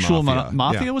non-monopoly, the actual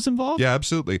mafia was involved. Yeah,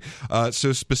 absolutely.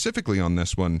 So specifically on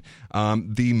this one,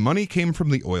 the money came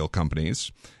from the oil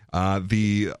companies.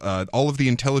 All of the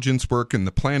intelligence work and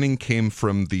the planning came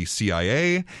from the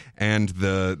CIA, and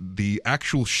the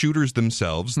actual shooters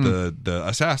themselves, the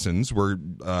assassins, were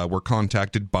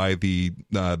contacted by the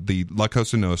La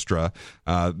Cosa Nostra,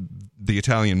 the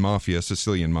Italian mafia,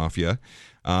 Sicilian mafia,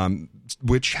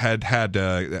 which had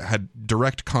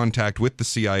direct contact with the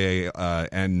CIA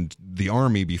and the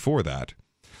army before that.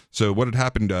 So what had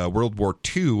happened, World War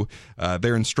II,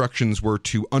 their instructions were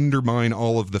to undermine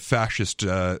all of the fascist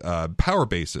power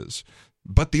bases.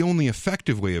 But the only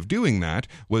effective way of doing that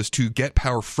was to get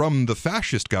power from the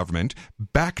fascist government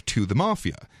back to the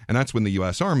mafia. And that's when the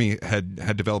U.S. Army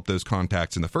had developed those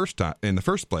contacts in the first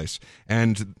place.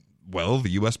 And well, the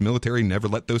U.S. military never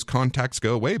let those contacts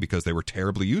go away because they were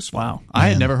terribly useful. Wow. I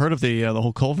had never heard of the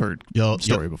whole Culvert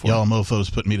story before. Y'all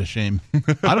mofos put me to shame.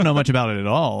 I don't know much about it at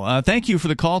all. Thank you for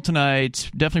the call tonight.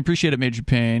 Definitely appreciate it, Major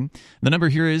Payne. The number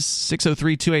here is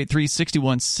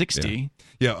 603-283-6160.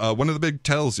 Yeah, one of the big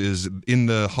tells is in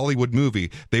the Hollywood movie,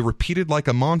 they repeated like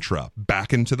a mantra,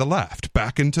 back and to the left,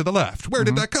 back and to the left. Where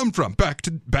did that come from? Back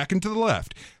and to the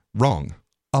left. Wrong.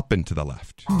 Up and to the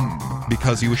left,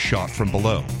 because he was shot from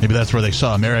below. Maybe that's where they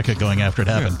saw America going after it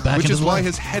happened. Yeah. Which is why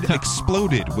his head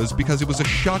exploded, was because it was a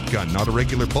shotgun, not a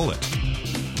regular bullet.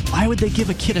 Why would they give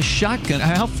a kid a shotgun?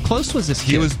 How close was this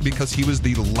kid? Because he was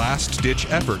the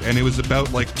last-ditch effort, and it was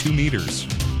about like 2 meters.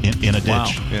 In a ditch. Wow.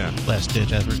 Yeah.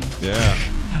 Last-ditch effort. Yeah.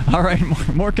 All right,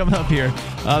 more coming up here.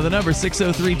 The number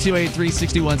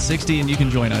 603-283-6160, and you can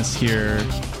join us here.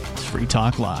 It's Free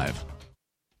Talk Live.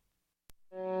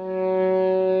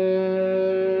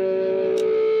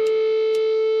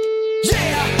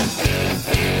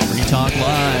 Talk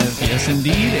Live, yes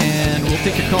indeed, and we'll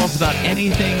take your calls about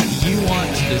anything you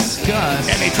want to discuss.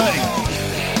 Anything.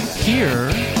 Here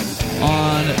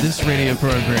on this radio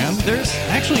program. There's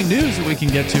actually news that we can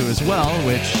get to as well,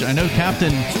 which I know,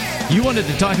 Captain, you wanted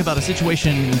to talk about a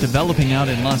situation developing out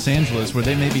in Los Angeles where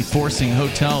they may be forcing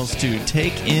hotels to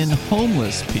take in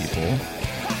homeless people.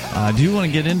 I do want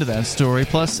to get into that story,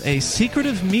 plus a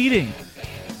secretive meeting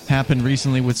happened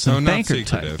recently with some banker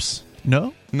types.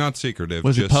 No? Not secretive.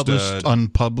 Was just, it published?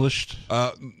 Unpublished?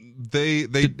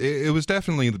 It was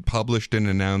definitely published and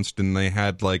announced, and they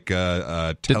had like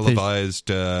a televised.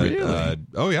 Really?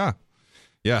 Oh yeah,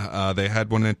 yeah. They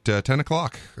had one at 10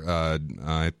 o'clock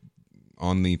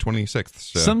on the 26th.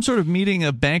 So. Some sort of meeting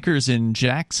of bankers in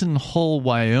Jackson Hole,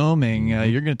 Wyoming.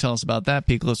 You're going to tell us about that,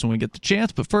 Peakless, when we get the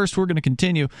chance. But first, we're going to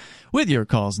continue with your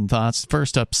calls and thoughts.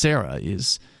 First up, Sarah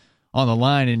is on the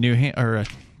line in New Hampshire.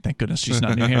 Thank goodness she's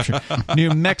not New Hampshire.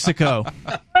 New Mexico.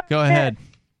 Go ahead.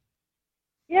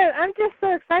 Yeah, I'm just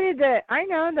so excited that I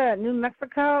know that New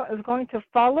Mexico is going to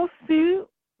follow suit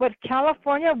with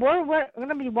California. We're going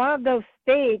to be one of those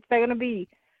states that are going to be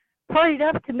hurried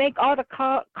up to make all the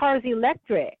cars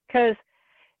electric, because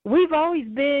we've always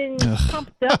been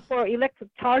pumped up for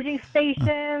electric charging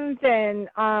stations and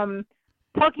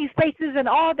parking spaces and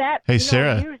all that. Hey,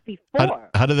 Sarah, years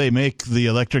before. how do they make the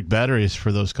electric batteries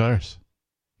for those cars?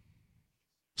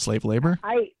 Slave labor?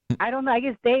 I don't know. I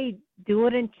guess they do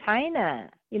it in China,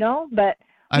 but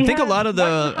I think a lot of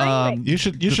the you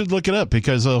should look it up,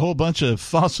 because a whole bunch of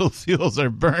fossil fuels are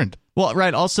burned. Well,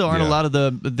 right. Also, aren't a lot of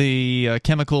the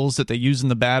chemicals that they use in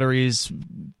the batteries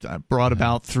brought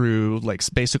about through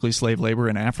basically slave labor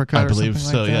in Africa? I believe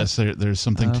so. Like yes, there's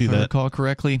something to if that. I recall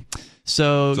correctly.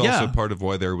 So it's also part of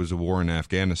why there was a war in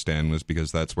Afghanistan, was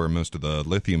because that's where most of the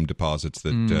lithium deposits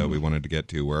that we wanted to get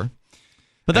to were.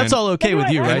 But that's all okay with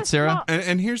you, right, Sarah?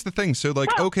 And here's the thing. So,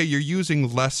 okay, you're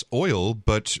using less oil,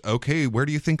 but, okay, where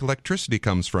do you think electricity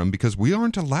comes from? Because we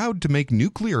aren't allowed to make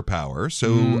nuclear power,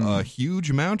 so a huge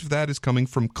amount of that is coming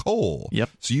from coal. Yep.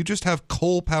 So you just have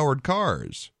coal-powered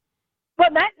cars.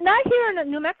 Well, not here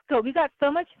in New Mexico. We got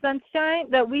so much sunshine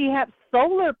that we have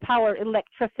solar-powered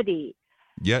electricity.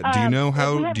 Yeah, do you know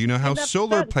how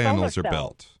solar panels are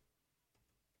built?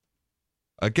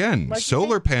 Again,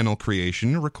 solar panel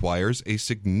creation requires a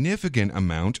significant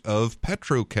amount of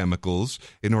petrochemicals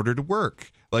in order to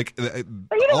work.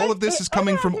 All of this is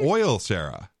coming from oil,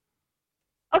 Sarah.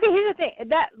 Okay, here's the thing.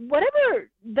 That whatever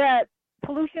that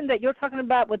pollution that you're talking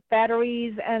about with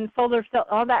batteries and solar cells,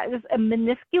 all that is a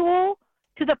minuscule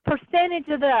to the percentage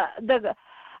of the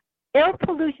air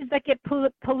pollution that get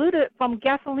polluted from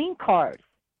gasoline cars.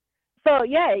 So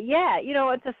yeah,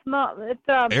 it's a small.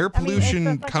 Air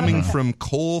pollution coming from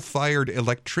coal-fired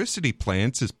electricity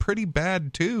plants is pretty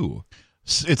bad too.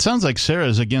 It sounds like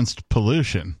Sarah's against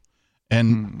pollution,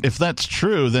 and if that's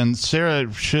true, then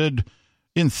Sarah should,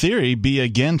 in theory, be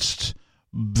against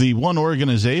the one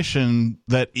organization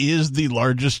that is the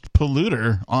largest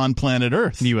polluter on planet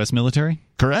Earth. The U.S. military?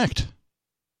 Correct.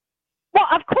 Well,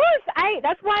 of course, I great.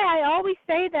 That's why I always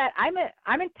say that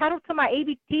I'm entitled to my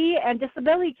ABT and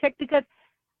disability check, because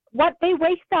what they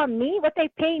waste on me, what they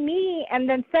pay me, and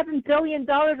then $7 billion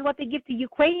what they give to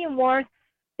Ukrainian wars,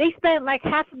 they spend like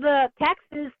half of the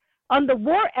taxes on the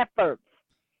war efforts.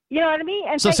 You know what I mean?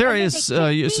 And so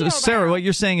Sarah, what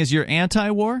you're saying is you're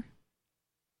anti-war?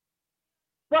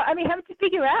 Well, I mean, haven't you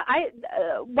figured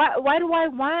out? Why do I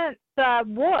want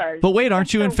wars? But wait,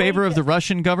 aren't you in favor of the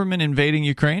Russian government invading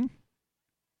Ukraine?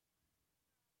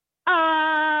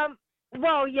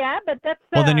 Well, yeah, but that's.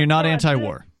 Well, then you're not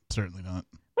anti-war. Certainly not.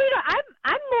 Well,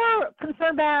 I'm more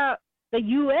concerned about the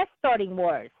U.S. starting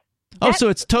wars. Oh, so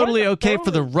it's totally okay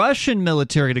for the Russian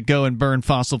military to go and burn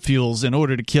fossil fuels in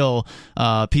order to kill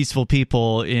peaceful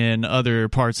people in other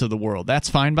parts of the world. That's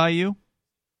fine by you?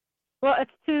 Well,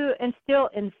 it's to instill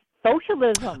in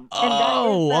socialism.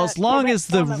 Oh, as long as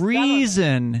the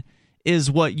reason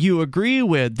is what you agree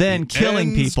with, then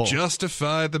killing people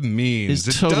justify the means.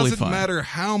 It totally doesn't matter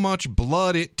how much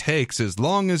blood it takes, as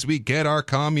long as we get our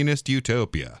communist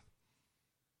utopia.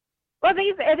 Well,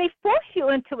 they force you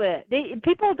into it.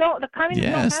 People don't. The communists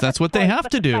don't Yes, have that's a what they choice have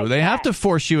but to do. fight They have back. to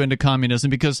force you into communism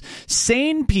because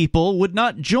sane people would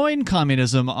not join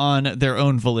communism on their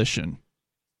own volition.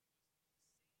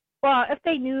 Well, if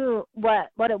they knew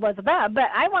what it was about. But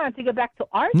I wanted to go back to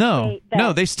our No, state.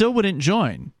 no, they still wouldn't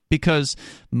join because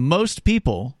most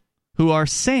people who are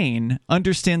sane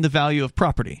understand the value of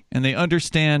property, and they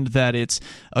understand that it's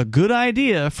a good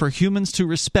idea for humans to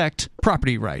respect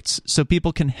property rights so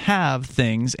people can have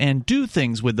things and do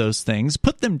things with those things,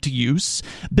 put them to use,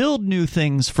 build new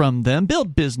things from them,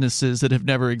 build businesses that have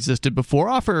never existed before,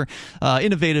 offer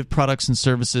innovative products and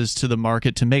services to the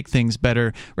market to make things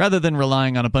better rather than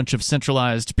relying on a bunch of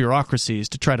centralized bureaucracies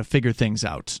to try to figure things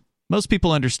out. Most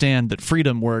people understand that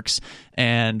freedom works,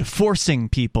 and forcing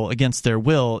people against their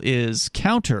will is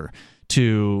counter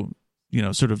to,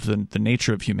 sort of the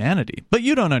nature of humanity. But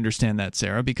you don't understand that,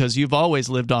 Sarah, because you've always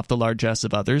lived off the largesse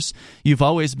of others. You've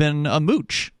always been a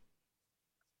mooch.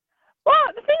 Well,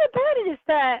 the thing about it is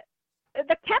that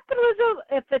the capitalism,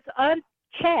 if it's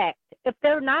unchecked, if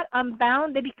they're not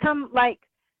unbound, they become like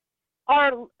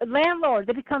our landlords.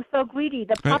 They become so greedy.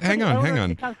 The property Hang on.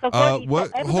 become so greedy.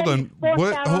 What? So Hold on. everybody's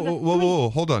forced out on the Whoa,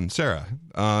 hold on, Sarah.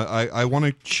 I want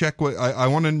to check what I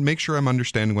want to make sure I'm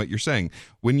understanding what you're saying.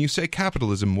 When you say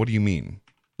capitalism, what do you mean?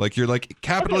 Like you're like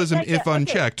capitalism if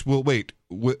unchecked. Well, wait.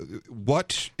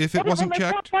 What if it wasn't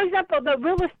checked? For example, the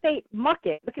real estate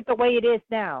market. Look at the way it is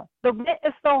now. The rent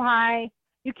is so high.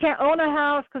 You can't own a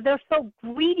house because they're so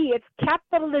greedy. It's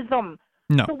capitalism.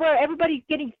 No. So where everybody's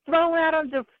getting thrown out on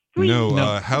the street.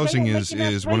 No, housing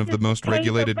is one of the most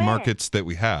regulated markets that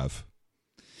we have.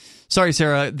 Sorry,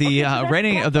 Sarah.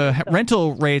 The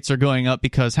rental rates are going up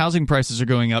because housing prices are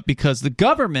going up because the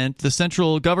government, the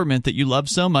central government that you love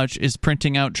so much, is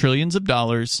printing out trillions of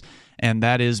dollars, and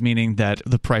that is meaning that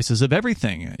the prices of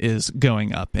everything is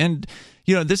going up. And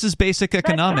this is basic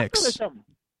economics. Capitalism.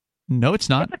 No, it's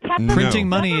not. Printing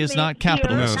money is not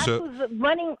capitalism. That's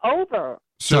running over.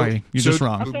 Sorry, you're just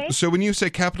wrong. Okay. So when you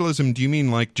say capitalism, do you mean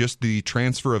like just the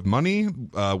transfer of money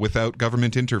without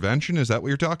government intervention? Is that what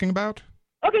you're talking about?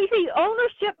 Okay, you see,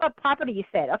 ownership of property, you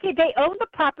said. Okay, they own the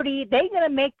property. They're going to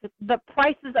make the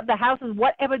prices of the houses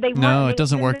whatever they want. No, it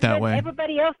doesn't work that way.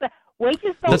 Everybody else, the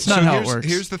wages don't. That's not how it works.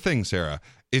 Here's the thing, Sarah.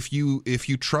 If you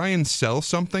try and sell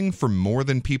something for more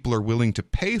than people are willing to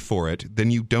pay for it,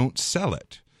 then you don't sell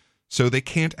it. So they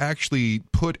can't actually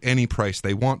put any price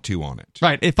they want to on it.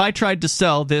 Right. If I tried to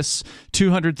sell this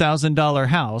 $200,000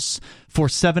 house for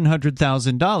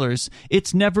 $700,000,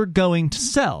 it's never going to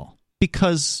sell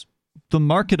because the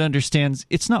market understands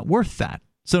it's not worth that.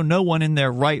 So no one in their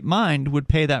right mind would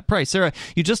pay that price. Sarah,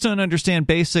 you just don't understand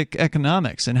basic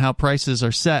economics and how prices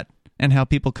are set and how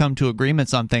people come to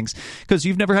agreements on things because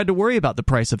you've never had to worry about the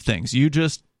price of things. You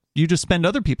just spend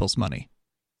other people's money.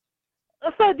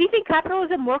 So do you think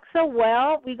capitalism works so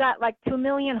well? We got like 2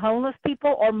 million homeless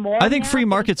people or more. I think free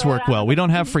markets work well. We don't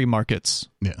have free markets.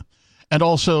 Yeah. And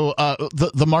also,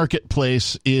 the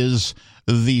marketplace is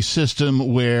the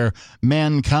system where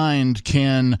mankind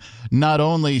can not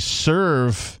only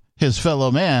serve his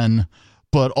fellow man,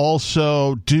 but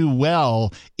also do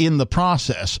well in the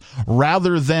process,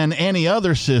 rather than any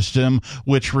other system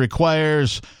which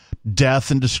requires death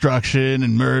and destruction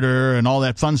and murder and all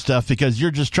that fun stuff because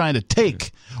you're just trying to take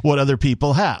what other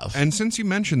people have. And since you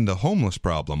mentioned the homeless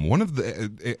problem,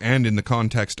 and in the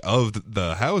context of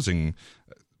the housing,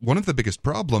 one of the biggest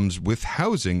problems with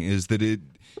housing is that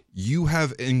you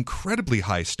have incredibly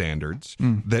high standards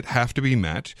that have to be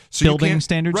met. So Building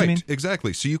standards, right, you mean?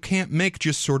 Exactly. So you can't make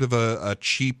just sort of a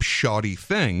cheap, shoddy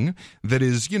thing that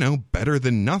is, better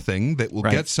than nothing, that will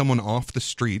get someone off the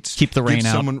streets. Keep the rain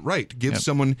out. Give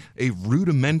someone a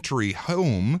rudimentary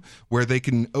home where they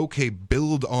can,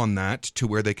 build on that to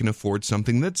where they can afford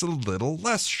something that's a little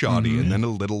less shoddy and then a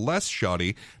little less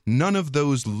shoddy. None of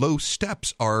those low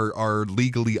steps are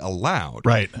legally allowed.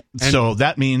 Right. So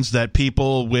that means that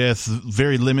people with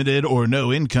very limited or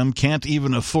no income can't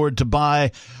even afford to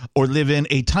buy or live in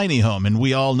a tiny home. And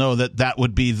we all know that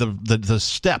would be the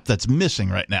step that's missing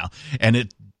right now. And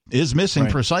it is missing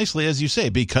precisely, as you say,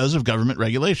 because of government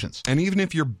regulations. And even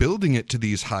if you're building it to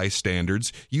these high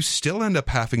standards, you still end up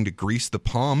having to grease the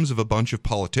palms of a bunch of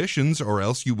politicians, or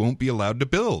else you won't be allowed to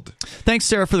build. Thanks,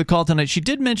 Sarah, for the call tonight. She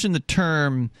did mention the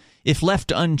term, if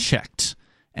left unchecked.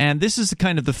 And this is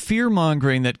kind of the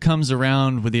fear-mongering that comes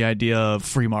around with the idea of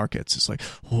free markets. It's like,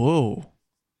 whoa,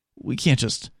 we can't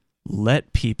just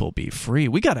let people be free.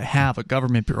 We got to have a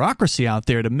government bureaucracy out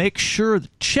there to make sure to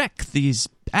check these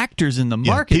actors in the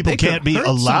market. People can't be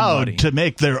allowed to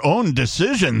make their own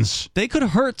decisions. They could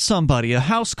hurt somebody. A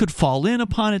house could fall in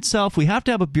upon itself. We have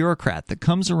to have a bureaucrat that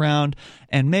comes around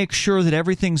and makes sure that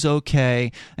everything's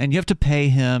okay, and you have to pay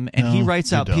him, and he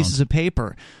writes out pieces of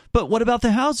paper. But what about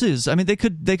the houses? I mean, they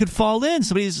could fall in.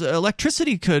 Somebody's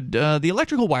electricity could, the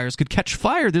electrical wires could catch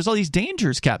fire. There's all these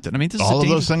dangers, Captain. I mean, this is all of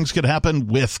those things could happen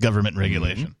with government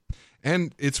regulation.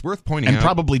 And it's worth pointing out. And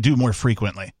probably do more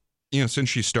frequently. Since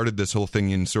she started this whole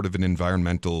thing in sort of an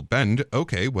environmental bend,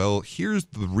 well, here's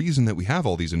the reason that we have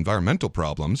all these environmental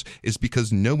problems is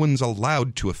because no one's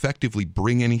allowed to effectively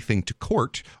bring anything to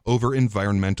court over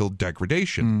environmental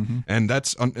degradation. And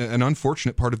that's an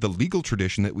unfortunate part of the legal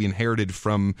tradition that we inherited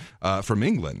from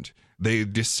England. They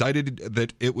decided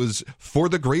that it was for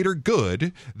the greater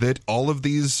good that all of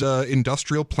these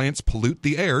industrial plants pollute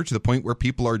the air to the point where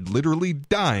people are literally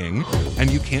dying, and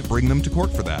you can't bring them to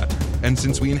court for that. And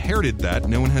since we inherited that,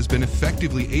 no one has been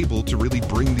effectively able to really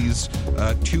bring these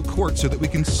to court so that we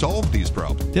can solve these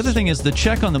problems. The other thing is the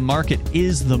check on the market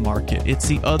is the market. It's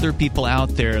the other people out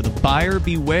there. The buyer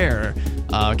beware.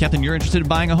 Captain, you're interested in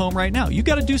buying a home right now. You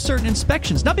got to do certain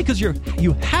inspections, not because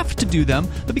you have to do them,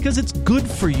 but because it's good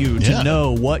for you to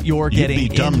know what you're getting into.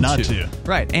 You'd be dumb not to.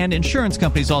 Right, and insurance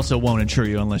companies also won't insure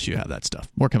you unless you have that stuff.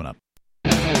 More coming up.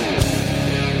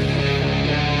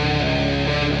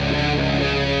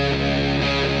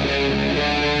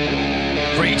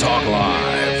 Free Talk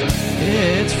Live.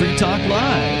 It's Free Talk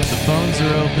Live. The phones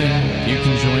are open. You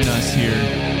can join us here.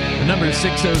 The number is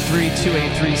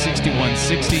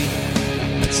 603-283-6160.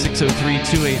 That's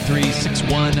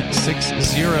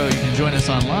 603-283-6160. You can join us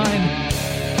online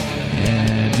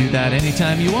and do that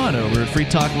anytime you want over at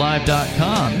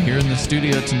freetalklive.com. Here in the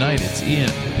studio tonight, it's Ian,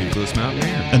 Peakless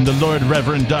Mountaineer, and the Lord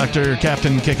Reverend Dr.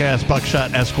 Captain Kickass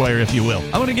Buckshot Esquire, if you will.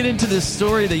 I want to get into this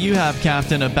story that you have,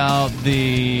 Captain, about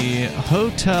the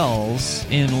hotels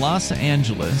in Los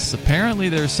Angeles. Apparently,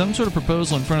 there's some sort of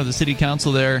proposal in front of the city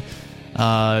council there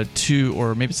to,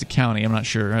 or maybe it's the county, I'm not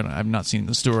sure, I've not seen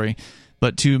the story,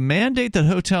 but to mandate that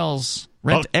hotels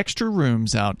rent extra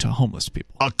rooms out to homeless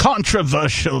people. A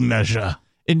controversial measure.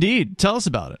 Indeed. Tell us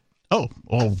about it. Oh,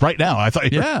 well, right now. I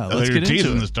thought you were let's get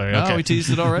teasing into the story. No, Okay. we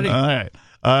teased it already. All right.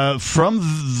 From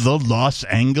the Los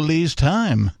Angeles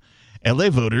Times, LA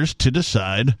voters to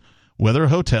decide whether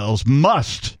hotels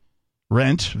must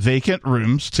rent vacant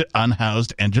rooms to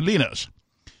unhoused Angelinos.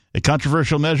 A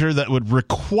controversial measure that would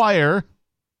require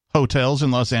hotels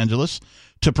in Los Angeles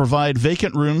to provide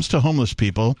vacant rooms to homeless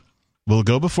people will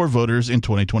go before voters in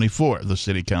 2024, the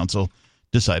city council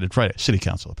decided Friday. City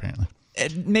council, apparently.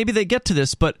 Maybe they get to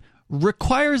this, but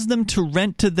requires them to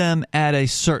rent to them at a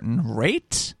certain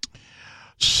rate?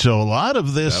 So a lot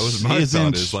of this that was my isn't...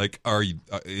 thought is like,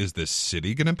 is the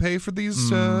city going to pay for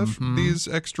these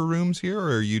extra rooms here,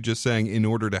 or are you just saying in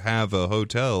order to have a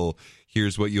hotel,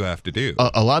 here's what you have to do?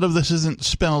 A lot of this isn't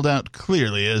spelled out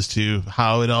clearly as to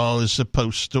how it all is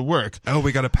supposed to work. Oh,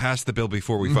 we got to pass the bill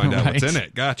before we find out what's in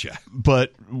it. Gotcha.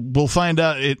 But we'll find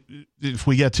out it if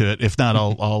we get to it. If not,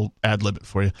 I'll ad-lib it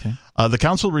for you. Okay. The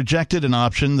council rejected an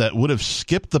option that would have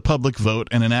skipped the public vote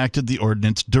and enacted the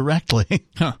ordinance directly.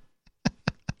 Huh.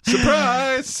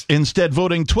 Surprise! Instead,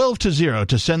 voting 12-0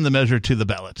 to send the measure to the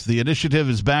ballot. The initiative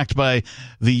is backed by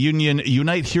the union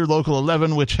Unite Here Local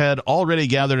 11, which had already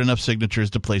gathered enough signatures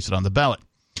to place it on the ballot.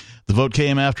 The vote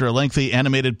came after a lengthy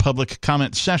animated public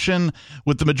comment session,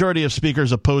 with the majority of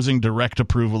speakers opposing direct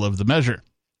approval of the measure.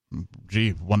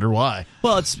 Gee, wonder why.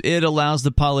 Well, it allows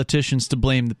the politicians to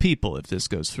blame the people if this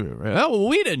goes through. Right? Oh, well,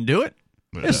 we didn't do it.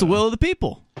 It's the will of the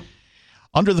people.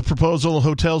 Under the proposal,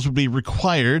 hotels would be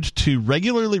required to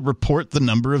regularly report the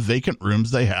number of vacant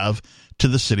rooms they have to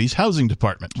the city's housing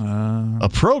department. A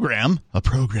program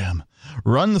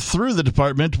run through the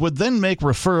department would then make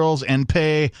referrals and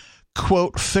pay,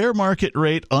 quote, fair market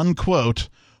rate, unquote,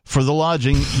 for the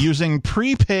lodging using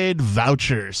prepaid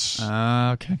vouchers.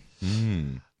 Okay.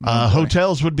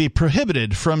 Hotels would be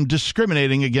prohibited from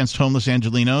discriminating against homeless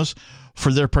Angelenos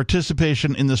for their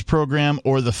participation in this program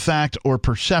or the fact or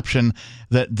perception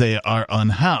that they are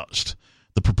unhoused.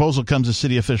 The proposal comes as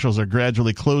city officials are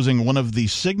gradually closing one of the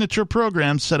signature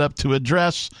programs set up to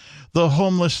address the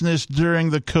homelessness during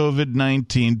the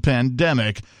COVID-19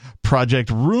 pandemic, Project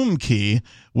Room Key,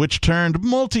 which turned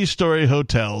multi-story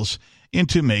hotels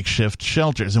into makeshift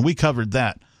shelters. And we covered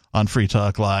that on Free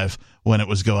Talk Live when it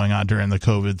was going on during the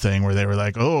COVID thing, where they were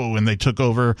like, oh, and they took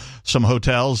over some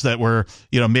hotels that were,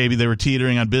 maybe they were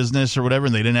teetering on business or whatever,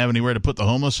 and they didn't have anywhere to put the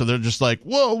homeless, so they're just like,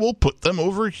 whoa, we'll put them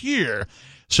over here.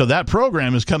 So that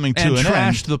program is coming to an end. And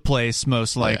trashed the place,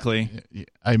 most likely.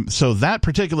 So that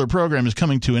particular program is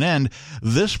coming to an end.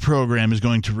 This program is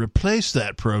going to replace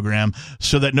that program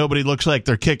so that nobody looks like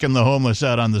they're kicking the homeless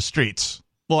out on the streets.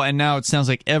 Well, and now it sounds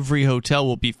like every hotel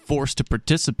will be forced to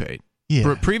participate.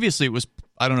 Yeah. Previously, it was,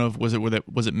 I don't know,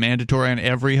 was it mandatory on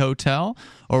every hotel,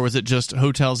 or was it just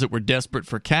hotels that were desperate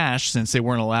for cash since they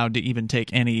weren't allowed to even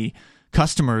take any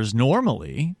customers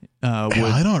normally?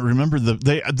 I don't remember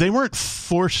they weren't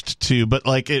forced to, but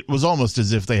like it was almost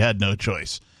as if they had no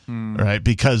choice, right?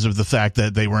 Because of the fact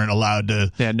that they weren't allowed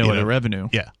to. They had no other revenue.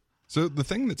 Yeah. So the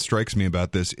thing that strikes me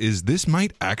about this is this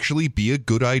might actually be a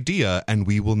good idea, and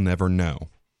we will never know.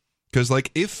 Because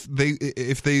like if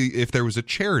there was a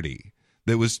charity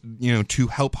that was to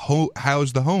help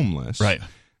house the homeless, right?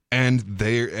 And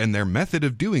their method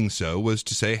of doing so was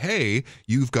to say, hey,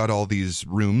 you've got all these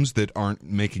rooms that aren't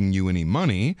making you any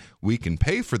money. We can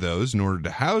pay for those in order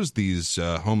to house these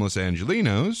homeless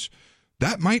Angelenos.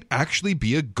 That might actually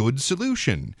be a good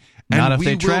solution. Not and if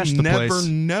they trash the place. We will never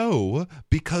know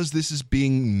because this is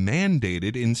being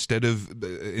mandated instead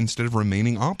of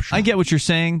remaining optional. I get what you're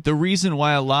saying. The reason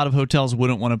why a lot of hotels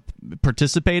wouldn't want to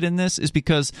participate in this is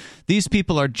because these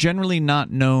people are generally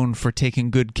not known for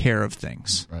taking good care of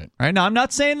things. Right? Now, I'm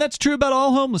not saying that's true about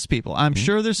all homeless people. I'm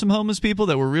sure there's some homeless people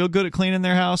that were real good at cleaning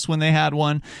their house when they had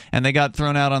one, and they got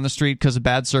thrown out on the street because of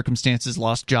bad circumstances,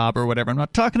 lost job or whatever. I'm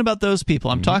not talking about those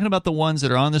people. I'm talking about the ones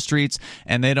that are on the streets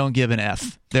and they don't give an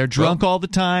F. They're drunk all the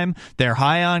time. They're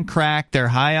high on crack. They're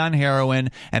high on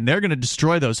heroin, and they're going to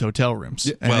destroy those hotel rooms.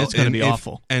 And it's going to be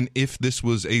awful. And if this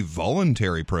was a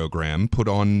voluntary program put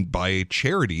on by a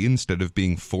charity instead of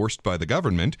being forced by the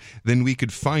government, then we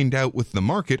could find out with the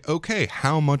market, okay,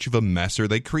 how much of a mess are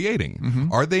they creating?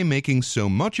 Are they making so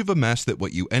much of a mess that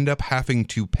what you end up having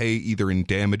to pay either in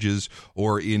damages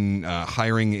or in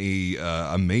hiring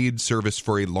a maid service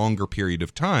for a longer period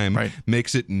of time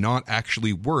makes it not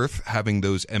actually worth having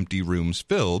those empty rooms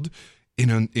filled?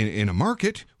 In a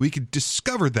market, we could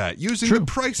discover that using the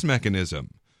price mechanism.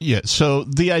 Yeah, so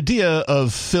the idea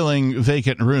of filling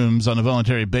vacant rooms on a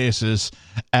voluntary basis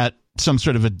at some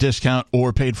sort of a discount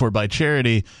or paid for by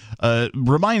charity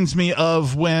reminds me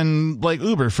of when like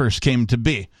Uber first came to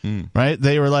be, right?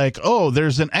 They were like, oh,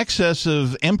 there's an excess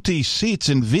of empty seats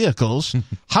in vehicles.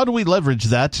 How do we leverage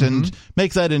that and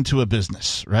make that into a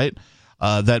business, right?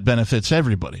 That benefits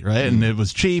everybody, right? And it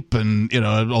was cheap, and it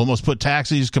almost put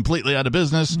taxis completely out of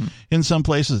business in some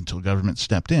places until government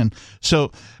stepped in.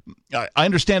 So I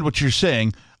understand what you're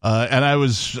saying, and I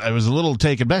was a little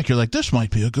taken back. You're like, this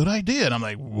might be a good idea, and I'm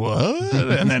like, what?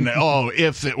 And then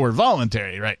if it were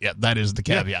voluntary, right? Yeah, that is the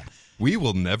caveat. Yeah. We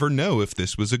will never know if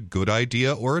this was a good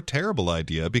idea or a terrible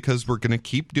idea because we're going to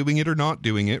keep doing it or not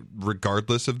doing it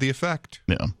regardless of the effect.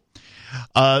 Yeah.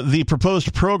 The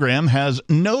proposed program has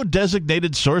no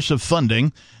designated source of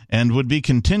funding and would be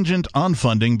contingent on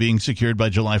funding being secured by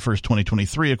July 1st,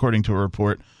 2023, according to a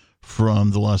report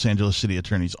from the Los Angeles City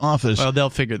Attorney's Office. Well, they'll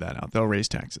figure that out. They'll raise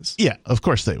taxes. Yeah, of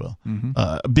course they will.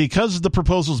 Because the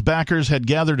proposal's backers had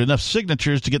gathered enough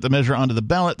signatures to get the measure onto the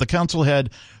ballot, the council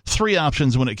had three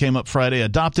options when it came up Friday: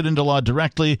 adopt it into law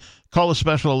directly, call a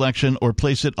special election, or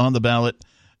place it on the ballot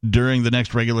during the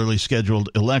next regularly scheduled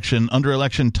election. Under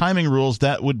election timing rules,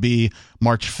 that would be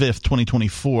March 5th,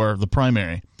 2024, the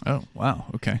primary. Oh, wow.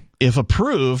 Okay. If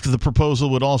approved, the proposal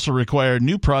would also require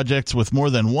new projects with more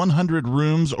than 100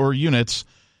 rooms or units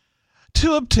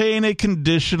to obtain a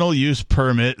conditional use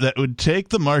permit that would take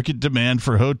the market demand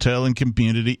for hotel and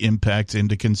community impacts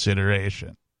into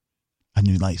consideration. A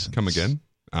new license. Come again?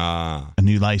 A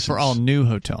new license. For all new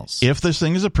hotels. If this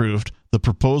thing is approved, the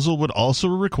proposal would also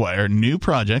require new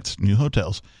projects, new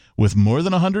hotels, with more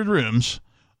than 100 rooms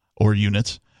or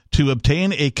units to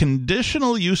obtain a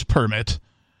conditional use permit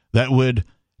that would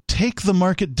take the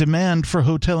market demand for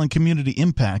hotel and community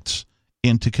impacts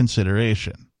into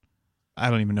consideration. I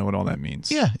don't even know what all that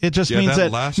means. Yeah, it just means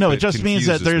that it just means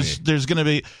that there's going to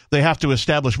be, they have to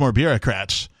establish more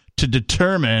bureaucrats to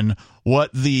determine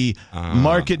what the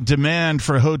market demand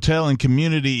for hotel and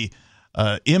community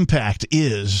impact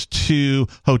is to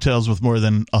hotels with more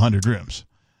than 100 rooms.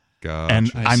 Gotcha.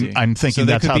 And I'm thinking so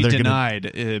that's how they're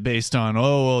denied based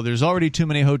on there's already too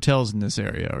many hotels in this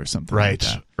area or something like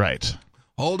that. Right.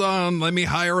 Hold on, let me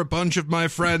hire a bunch of my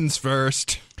friends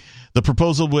first. The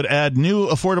proposal would add new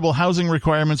affordable housing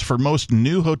requirements for most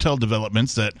new hotel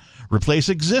developments that replace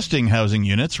existing housing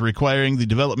units, requiring the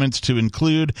developments to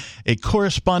include a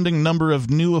corresponding number of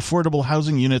new affordable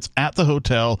housing units at the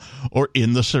hotel or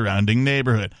in the surrounding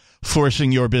neighborhood,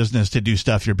 forcing your business to do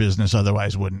stuff your business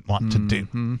otherwise wouldn't want to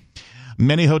do.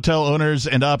 Many hotel owners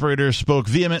and operators spoke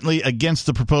vehemently against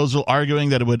the proposal, arguing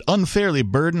that it would unfairly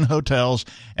burden hotels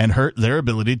and hurt their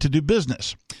ability to do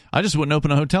business. I just wouldn't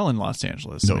open a hotel in Los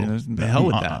Angeles. No, the hell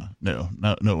with that.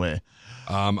 No way.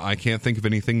 I can't think of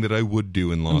anything that I would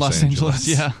do in Los Angeles.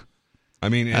 Yeah, I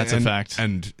mean, that's a fact,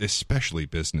 and especially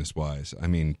business-wise. I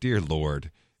mean, dear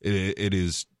Lord, it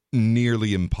is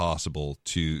nearly impossible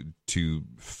to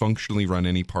functionally run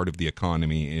any part of the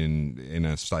economy in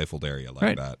a stifled area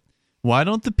like that. Why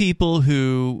don't the people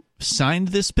who signed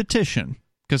this petition,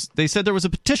 because they said there was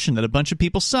a petition that a bunch of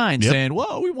people signed saying,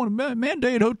 well, we want to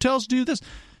mandate hotels do this.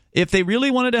 If they really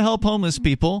wanted to help homeless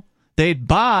people, they'd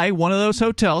buy one of those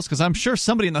hotels, because I'm sure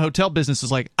somebody in the hotel business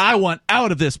is like, I want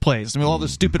out of this place. I mean, all the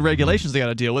stupid regulations they got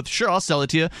to deal with. Sure, I'll sell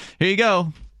it to you. Here you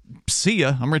go. See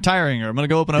ya. I'm retiring, or I'm going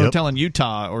to go open a hotel in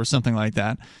Utah or something like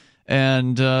that.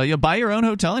 And buy your own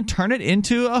hotel and turn it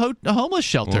into a homeless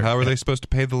shelter. Well, how are they supposed to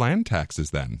pay the land taxes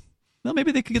then? Well,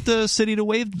 maybe they could get the city to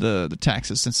waive the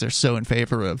taxes, since they're so in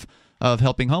favor of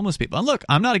helping homeless people. And look,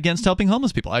 I'm not against helping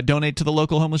homeless people. I donate to the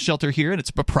local homeless shelter here, and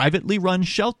it's a privately run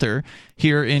shelter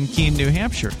here in Keene, New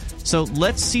Hampshire. So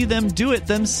let's see them do it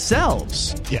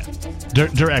themselves. Yeah.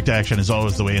 Direct action is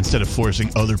always the way, instead of forcing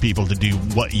other people to do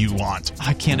what you want.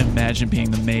 I can't imagine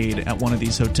being the maid at one of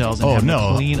these hotels and having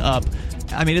to clean up.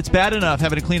 I mean, it's bad enough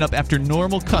having to clean up after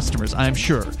normal customers, I'm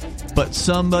sure. But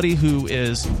somebody who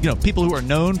is, people who are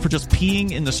known for just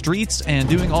peeing in the streets and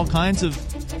doing all kinds of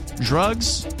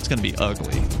drugs, it's going to be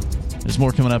ugly. There's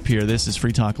more coming up here. This is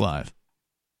Free Talk Live.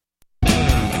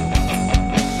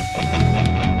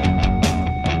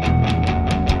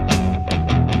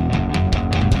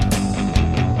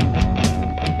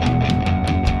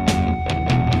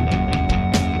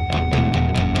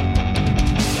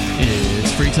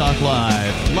 Free Talk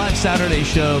Live Saturday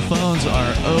show. Phones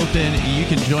are open. You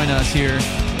can join us here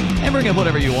and bring up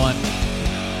whatever you want.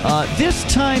 This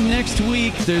time next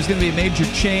week, there's going to be a major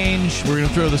change. We're going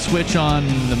to throw the switch on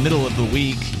in the middle of the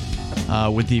week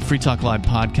with the Free Talk Live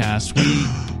podcast.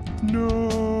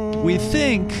 We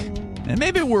think, and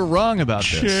maybe we're wrong about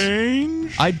this.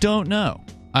 Change? I don't know,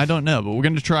 but we're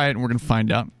going to try it and we're going to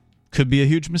find out. Could be a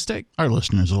huge mistake. Our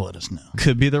listeners will let us know.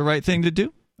 Could be the right thing to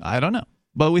do. I don't know.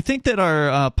 But we think that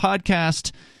our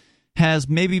podcast has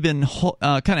maybe been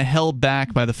kind of held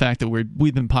back by the fact that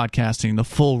we've been podcasting the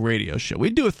full radio show. We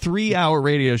do a 3-hour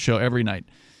radio show every night.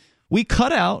 We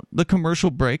cut out the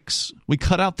commercial breaks. We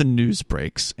cut out the news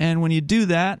breaks. And when you do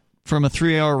that from a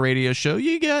 3-hour radio show,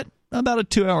 you get about a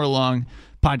 2-hour-long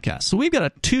podcast. So we've got a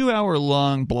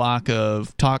 2-hour-long block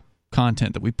of talk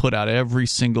content that we put out every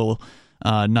single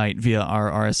night via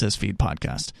our RSS feed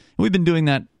podcast. And we've been doing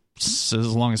that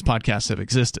as long as podcasts have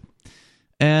existed.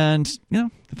 And, the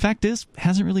fact is, it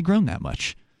hasn't really grown that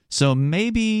much. So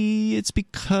maybe it's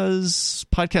because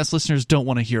podcast listeners don't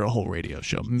want to hear a whole radio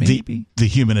show. Maybe. The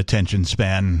human attention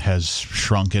span has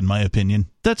shrunk, in my opinion.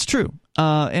 That's true.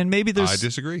 And maybe I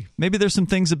disagree. Maybe there's some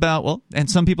things about, and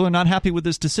some people are not happy with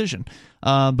this decision.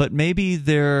 But maybe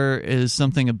there is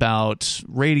something about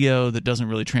radio that doesn't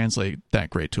really translate that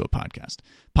great to a podcast.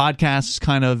 Podcast is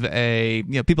kind of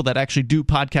people that actually do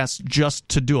podcasts just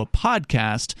to do a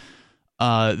podcast.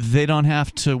 They don't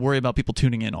have to worry about people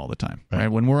tuning in all the time. Right?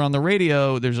 When we're on the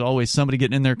radio, there's always somebody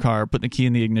getting in their car, putting the key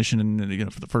in the ignition,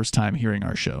 and for the first time hearing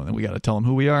our show. And we got to tell them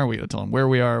who we are, we got to tell them where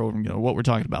we are, what we're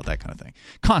talking about, that kind of thing,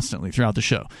 constantly throughout the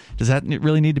show. Does that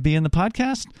really need to be in the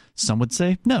podcast? Some would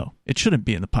say no, it shouldn't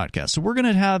be in the podcast. So we're going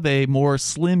to have a more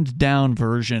slimmed down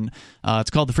version.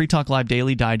 It's called the Free Talk Live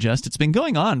Daily Digest. It's been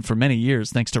going on for many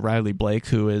years, thanks to Riley Blake,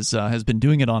 who has been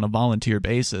doing it on a volunteer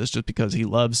basis just because he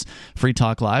loves Free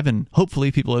Talk Live, and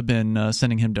hopefully people have been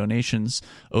sending him donations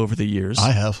over the years.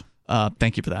 I have.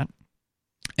 Thank you for that.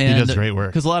 And he does great work.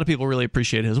 Because a lot of people really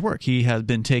appreciate his work. He has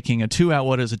been taking a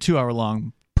 2-hour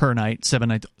long per night, seven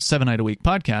night a week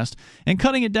podcast, and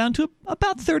cutting it down to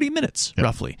about 30 minutes,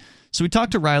 roughly. So we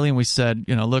talked to Riley and we said,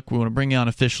 look, we want to bring you on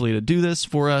officially to do this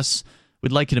for us.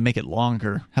 We'd like you to make it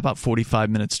longer. How about 45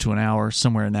 minutes to an hour,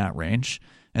 somewhere in that range?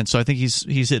 And so I think he's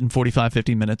hitting 45,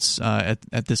 50 minutes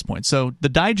at this point. So the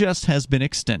digest has been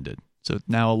extended. So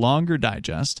now a longer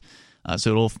digest. So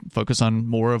it'll focus on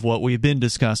more of what we've been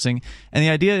discussing. And the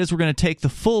idea is we're going to take the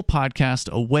full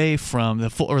podcast away from the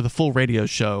full radio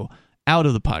show out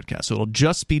of the podcast. So it'll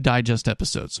just be digest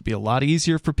episodes. It'll be a lot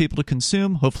easier for people to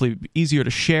consume, hopefully easier to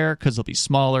share because they'll be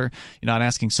smaller. You're not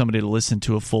asking somebody to listen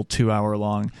to a full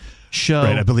 2-hour-long show.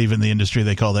 Right, I believe in the industry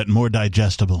they call that more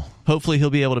digestible. Hopefully he'll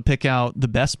be able to pick out the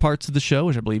best parts of the show,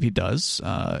 which I believe he does.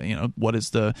 What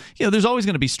is the... there's always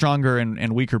going to be stronger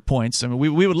and weaker points. I mean,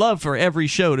 we would love for every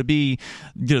show to be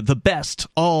the best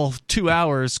all 2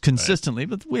 hours consistently,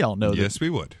 but we all know yes, we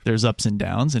would. There's ups and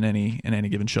downs in any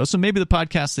given show. So maybe the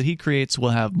podcast that he creates will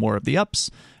have more of the ups,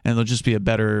 and it'll just be a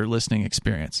better listening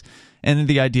experience. And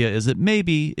the idea is that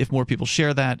maybe if more people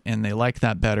share that and they like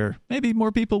that better, maybe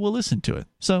more people will listen to it.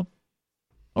 So...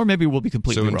 or maybe we'll be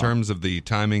completely wrong. So in terms of the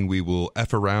timing, we will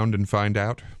F around and find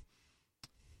out?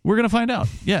 We're going to find out.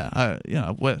 Yeah.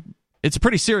 It's a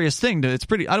pretty serious thing.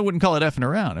 I wouldn't call it effing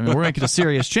around. I mean, we're making a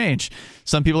serious change.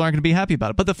 Some people aren't going to be happy about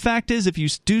it. But the fact is, if you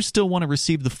do still want to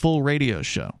receive the full radio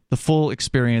show, the full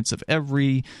experience of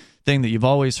everything that you've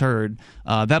always heard,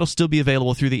 that'll still be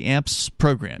available through the AMPS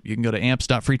program. You can go to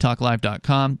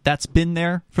amps.freetalklive.com. That's been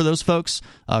there for those folks.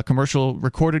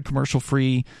 Recorded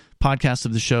commercial-free podcast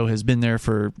of the show has been there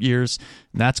for years,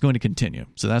 and that's going to continue.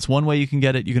 So that's one way you can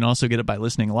get it. You can also get it by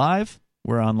listening live.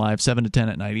 We're on live 7 to 10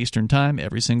 at night Eastern Time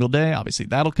every single day. Obviously,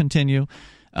 that'll continue.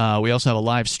 We also have a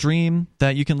live stream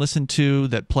that you can listen to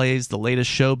that plays the latest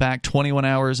show back 21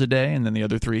 hours a day, and then the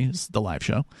other 3 is the live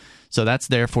show. So that's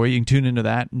there for you. You can tune into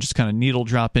that and just kind of needle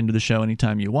drop into the show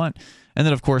anytime you want. And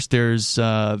then, of course, there's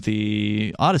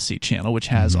the Odyssey channel, which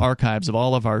has archives of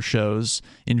all of our shows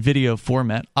in video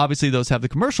format. Obviously, those have the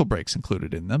commercial breaks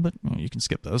included in them, but you can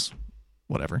skip those.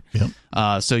 Whatever.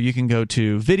 Yep. So you can go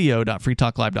to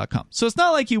video.freetalklive.com. So it's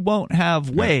not like you won't have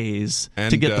ways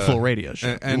to get the full radio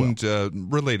show. And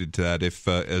related to that, if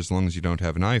as long as you don't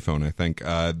have an iPhone, I think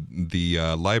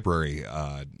the library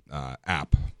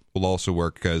app will also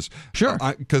work because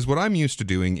what I'm used to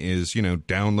doing is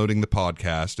downloading the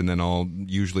podcast and then I'll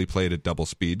usually play it at double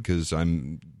speed because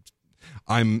I'm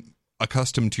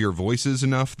accustomed to your voices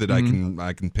enough that I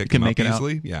can pick them up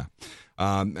easily. Yeah.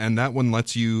 And that one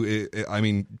lets you,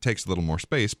 takes a little more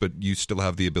space, but you still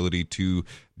have the ability to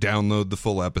download the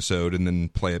full episode and then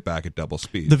play it back at double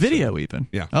speed. The video even.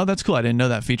 Yeah. Oh, that's cool. I didn't know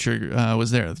that feature was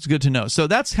there. That's good to know. So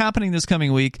that's happening this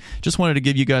coming week. Just wanted to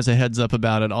give you guys a heads up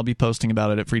about it. I'll be posting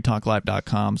about it at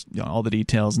freetalklive.com, all the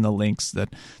details and the links that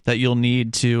you'll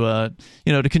need to,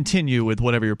 to continue with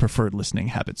whatever your preferred listening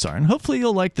habits are. And hopefully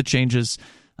you'll like the changes.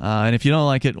 And if you don't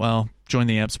like it, well, join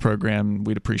the AMPS program.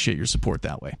 We'd appreciate your support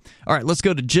that way. All right, let's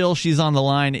go to Jill. She's on the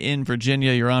line in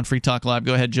Virginia. You're on Free Talk Live.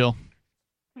 Go ahead, Jill.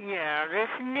 Yeah, this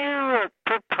new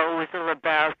proposal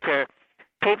about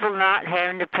people not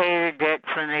having to pay their debts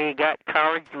when they got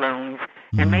college loans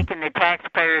and making the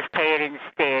taxpayers pay it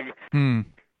instead.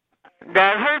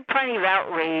 I've heard plenty of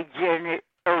outrage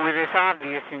over this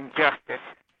obvious injustice.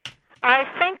 I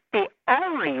think the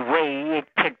only way it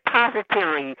could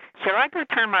positively... Shall I go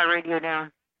turn my radio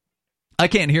down? I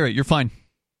can't hear it. You're fine.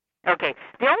 Okay.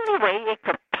 The only way it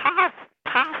could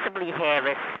possibly have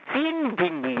a thin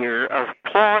veneer of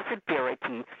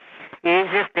plausibility is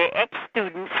if the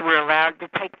ex-students were allowed to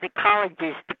take the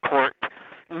colleges to court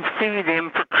and sue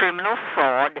them for criminal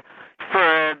fraud,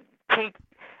 for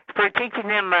teaching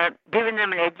them, giving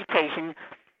them an education,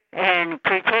 and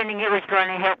pretending it was going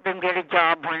to help them get a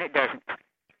job when it doesn't.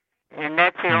 And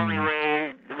that's the only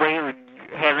way it would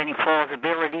have any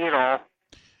plausibility at all.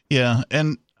 Yeah,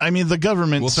 and I mean, the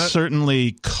government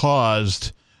certainly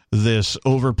caused this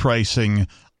overpricing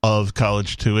of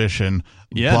college tuition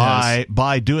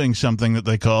by doing something that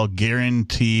they call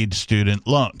guaranteed student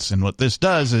loans. And what this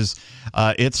does is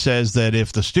it says that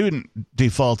if the student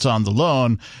defaults on the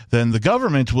loan, then the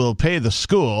government will pay the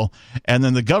school, and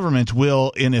then the government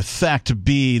will, in effect,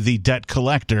 be the debt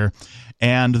collector.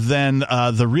 And then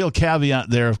the real caveat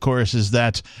there, of course, is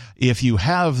that if you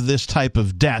have this type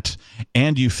of debt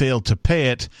and you fail to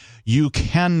pay it, you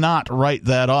cannot write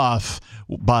that off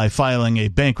by filing a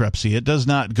bankruptcy. It does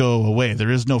not go away.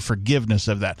 There is no forgiveness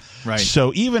of that. Right.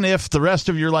 So even if the rest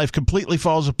of your life completely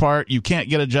falls apart, you can't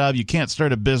get a job, you can't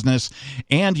start a business,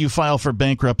 and you file for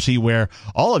bankruptcy where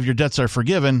all of your debts are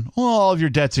forgiven, all of your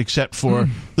debts except for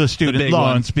the student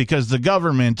loans, because the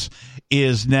government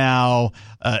is now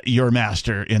your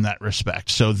master in that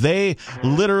respect. So they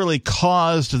literally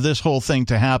caused this whole thing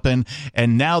to happen,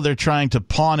 and now they're trying to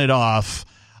pawn it off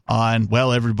on,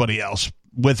 well, everybody else,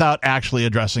 without actually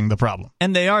addressing the problem.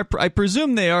 And they are, I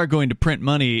presume they are going to print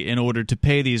money in order to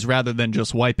pay these rather than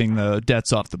just wiping the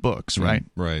debts off the books, right?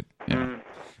 Right. Yeah.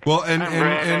 Well,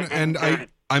 and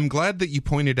I'm glad that you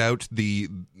pointed out the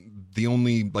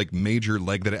only like major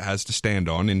leg that it has to stand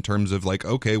on in terms of like,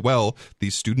 okay, well,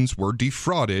 these students were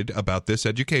defrauded about this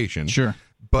education. Sure.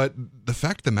 But the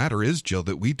fact of the matter is, Jill,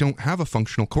 that we don't have a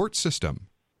functional court system.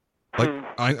 Like,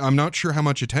 I'm not sure how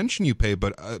much attention you pay,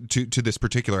 but to this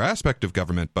particular aspect of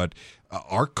government, but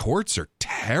our courts are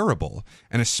terrible,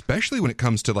 and especially when it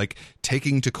comes to like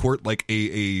taking to court like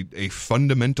a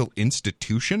fundamental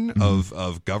institution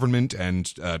of government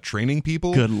and training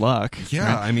people. Good luck.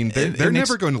 Yeah, right? I mean, they're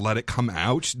never going to let it come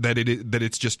out that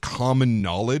it's just common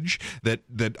knowledge that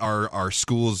our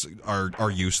schools are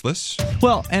useless.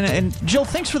 Well, and Jill,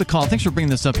 thanks for the call. Thanks for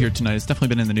bringing this up here tonight. It's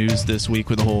definitely been in the news this week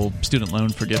with the whole student loan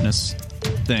forgiveness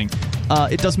thing.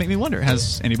 It does make me wonder,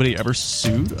 has anybody ever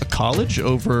sued a college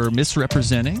over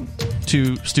misrepresenting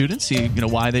to students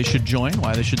why they should join,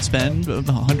 why they should spend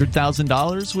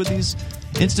 $100,000 with these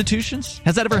institutions?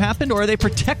 Has that ever happened, or are they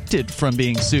protected from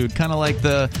being sued, kind of like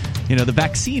the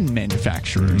vaccine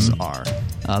manufacturers are?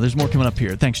 There's more coming up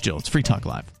here. Thanks, Jill. It's Free Talk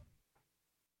Live.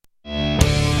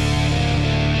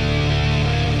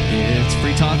 It's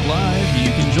Free Talk Live. You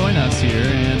can join us here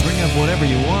and bring up whatever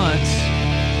you want.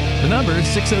 The number is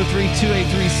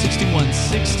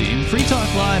 603-283-6160. Free Talk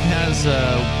Live has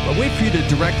a way for you to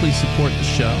directly support the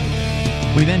show.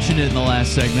 We mentioned it in the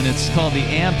last segment. It's called the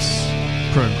AMPS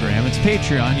program. It's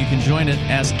Patreon. You can join it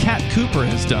as Kat Cooper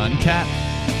has done. Kat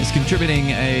is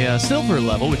contributing a silver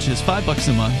level, which is $5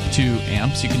 a month to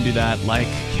AMPS. You can do that like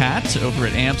Kat over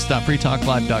at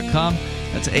amps.freetalklive.com.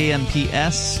 That's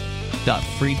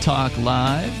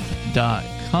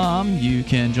amps.freetalklive.com. You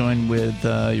can join with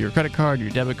your credit card, your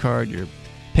debit card, your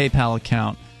PayPal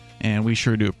account, and we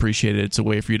sure do appreciate it. It's a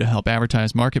way for you to help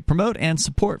advertise, market, promote, and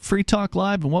support Free Talk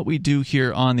Live and what we do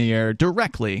here on the air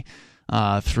directly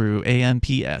through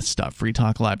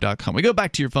amps.freetalklive.com. We go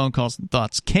back to your phone calls and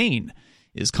thoughts. Kane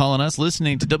is calling us,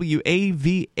 listening to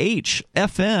WAVH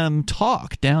FM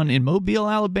Talk down in Mobile,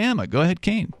 Alabama. Go ahead,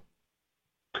 Kane.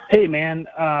 Hey, man.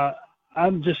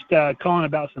 I'm just calling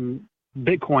about some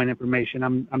Bitcoin information.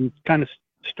 I'm kind of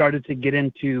started to get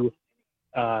into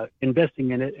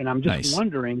investing in it, and I'm just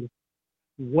wondering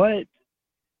what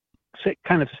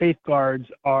kind of safeguards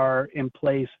are in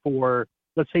place for,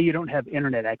 let's say you don't have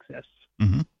internet access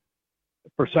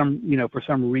for some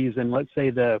reason. Let's say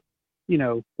the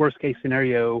worst case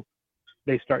scenario,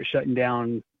 they start shutting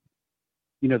down,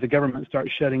 the government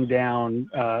starts shutting down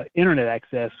internet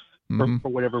access for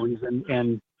whatever reason.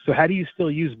 And so how do you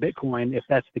still use Bitcoin if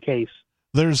that's the case?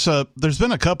 There's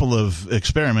been a couple of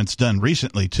experiments done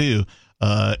recently, too,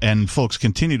 and folks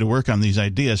continue to work on these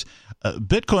ideas.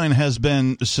 Bitcoin has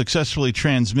been successfully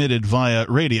transmitted via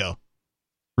radio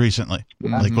recently,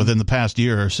 like within the past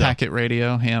year or so. Packet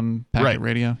radio, ham packet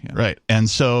radio. Yeah. Right. And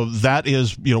so that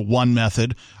is, one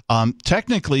method.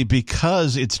 Technically,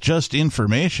 because it's just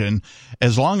information,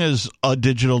 as long as a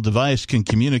digital device can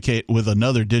communicate with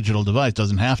another digital device,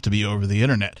 doesn't have to be over the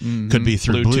internet. Could be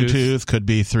through Bluetooth, could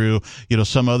be through,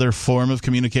 some other form of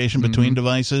communication between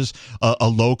devices, a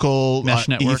local mesh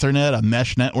network. Ethernet, a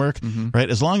mesh network, right?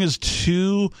 As long as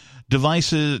two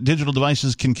digital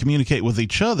devices can communicate with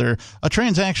each other, a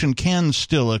transaction can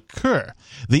still occur.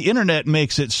 The internet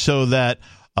makes it so that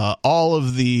all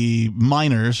of the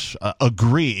miners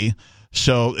agree,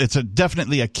 so it's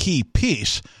definitely a key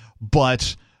piece,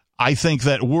 but I think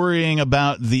that worrying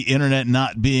about the internet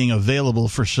not being available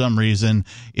for some reason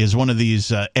is one of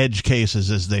these edge cases,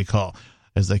 as they call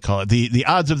it. The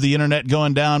odds of the internet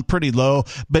going down pretty low,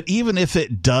 but even if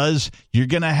it does, you're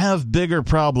going to have bigger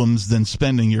problems than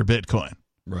spending your Bitcoin.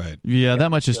 Right. Yeah, that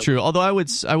much is true. Although I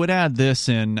would add this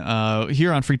in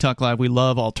here on Free Talk Live, we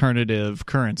love alternative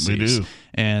currencies. We do.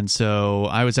 And so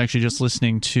I was actually just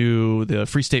listening to the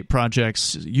Free State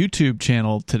Project's YouTube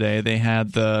channel today. They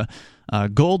had the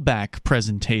Goldback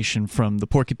presentation from the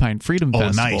Porcupine Freedom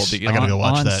Festival. Nice. The I gotta go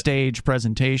watch that. On-stage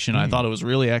presentation. I thought it was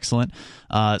really excellent.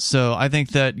 So I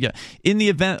think that, in the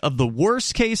event of the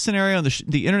worst case scenario,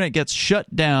 the internet gets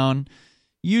shut down,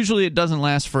 usually it doesn't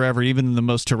last forever, even in the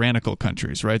most tyrannical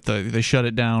countries, right? They shut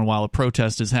it down while a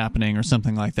protest is happening or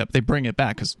something like that. But they bring it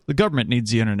back because the government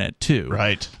needs the internet too.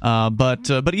 Right.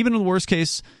 But even in the worst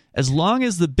case, as long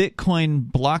as the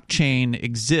Bitcoin blockchain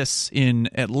exists in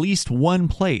at least one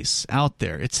place out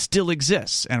there, it still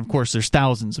exists. And of course, there's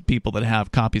thousands of people that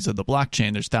have copies of the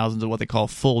blockchain. There's thousands of what they call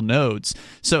full nodes.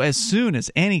 So as soon as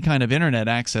any kind of internet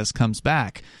access comes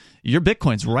back, your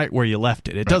Bitcoin's right where you left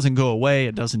it. It doesn't go away.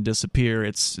 It doesn't disappear.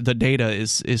 The data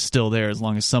is still there as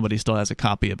long as somebody still has a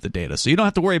copy of the data. So you don't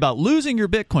have to worry about losing your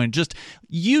Bitcoin. Just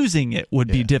using it would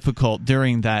be difficult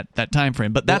during that time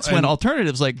frame. But that's when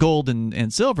alternatives like gold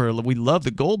and silver, we love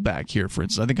the gold back here, for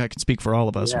instance. I think I can speak for all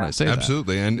of us when I say that.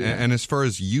 Absolutely. And as far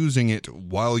as using it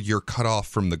while you're cut off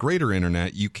from the greater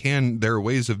internet, there are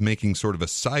ways of making sort of a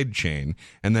side chain.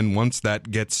 And then once that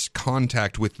gets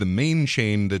contact with the main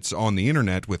chain that's on the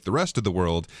internet with the rest of the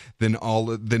world, then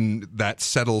that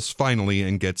settles finally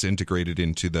and gets integrated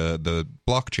into the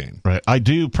blockchain. Right. I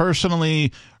do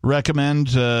personally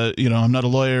recommend, I'm not a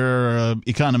lawyer or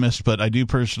economist, but I do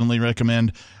personally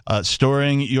recommend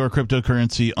storing your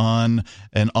cryptocurrency on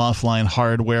an offline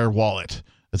hardware wallet.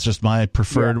 It's just my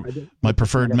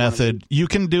preferred method. You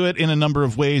can do it in a number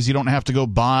of ways. You don't have to go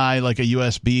buy like a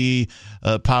USB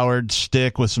powered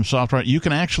stick with some software. You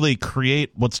can actually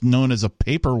create what's known as a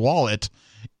paper wallet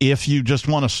if you just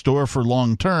want to store for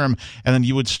long term, and then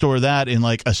you would store that in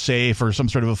like a safe or some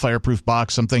sort of a fireproof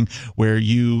box, something where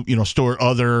you store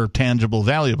other tangible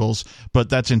valuables. But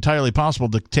that's entirely possible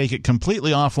to take it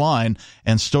completely offline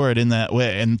and store it in that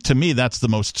way. And to me, that's the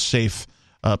most safe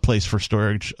place for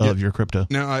storage of your crypto.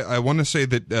 Now, I want to say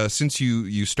that since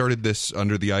you started this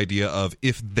under the idea of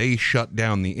if they shut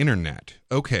down the internet,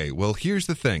 okay, well, here's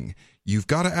the thing. You've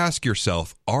got to ask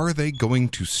yourself, are they going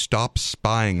to stop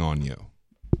spying on you?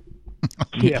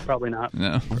 Yeah, probably not.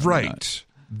 No, probably right. not.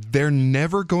 They're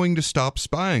never going to stop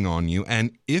spying on you,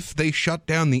 and if they shut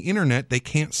down the internet, they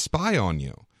can't spy on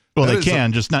you. Well, they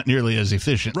can, just not nearly as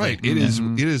efficiently. Right. It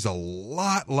is a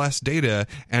lot less data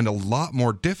and a lot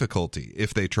more difficulty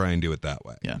if they try and do it that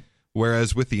way. Yeah.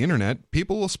 Whereas with the internet,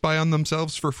 people will spy on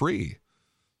themselves for free.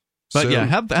 But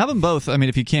have them both. I mean,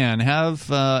 if you can, have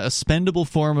a spendable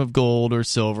form of gold or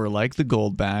silver like the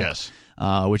Goldback. Yes.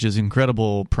 Which is an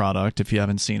incredible product. If you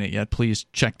haven't seen it yet, please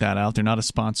check that out. They're not a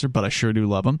sponsor, but I sure do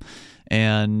love them.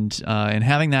 And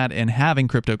having that and having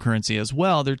cryptocurrency as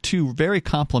well, they're two very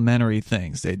complementary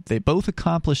things. They both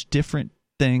accomplish different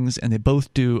things, and they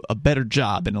both do a better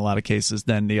job in a lot of cases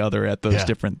than the other at those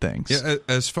different things. Yeah,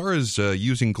 as far as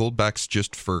using Goldbacks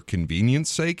just for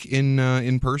convenience sake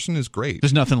in person is great.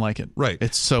 There's nothing like it. Right.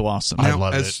 It's so awesome. Now, I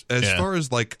love it. As far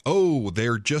as like,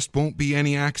 there just won't be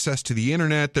any access to the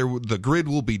internet, the grid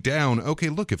will be down. Okay,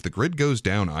 look, if the grid goes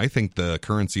down, I think the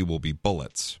currency will be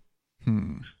bullets.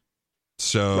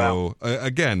 So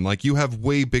again, like you have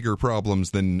way bigger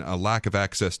problems than a lack of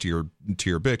access to your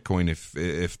Bitcoin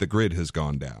if the grid has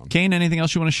gone down. Kane, anything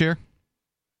else you want to share?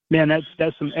 Man, that's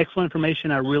some excellent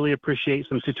information. I really appreciate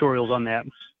some tutorials on that.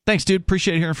 Thanks, dude.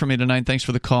 Appreciate hearing from you tonight. Thanks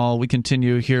for the call. We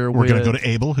continue here. We're going to go to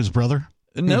Abel, his brother.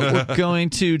 No, we're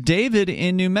going to David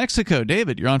in New Mexico.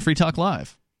 David, you're on Free Talk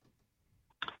Live.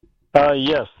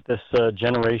 Yes, this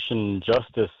Generation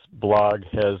Justice blog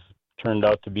has turned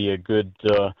out to be a good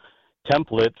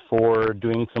template for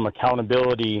doing some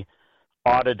accountability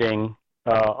auditing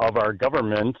of our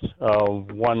government.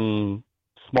 One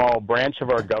small branch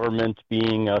of our government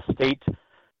being a state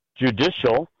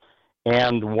judicial,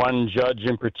 and one judge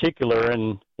in particular,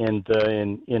 in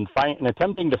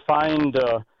attempting to find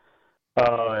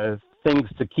things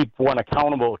to keep one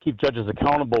accountable, keep judges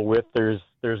accountable with. There's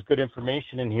good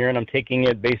information in here, and I'm taking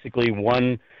it basically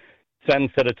one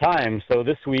sentence at a time. So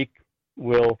this week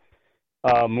we'll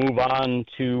move on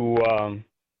to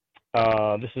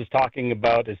this is talking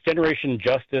about it's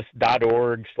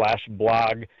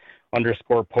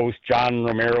generationjustice.org/blog_post John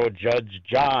Romero Judge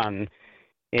John,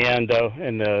 and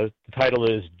the title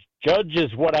is Judge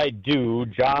is What I Do,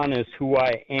 John is Who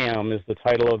I Am is the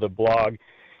title of the blog.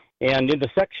 And in the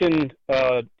section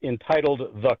entitled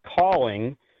The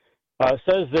Calling,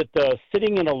 says that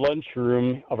sitting in a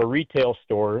lunchroom of a retail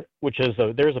store, which is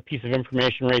there's a piece of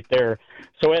information right there.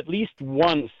 So at least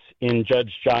once in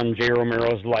Judge John J.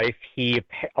 Romero's life, he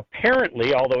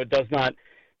apparently, although it does not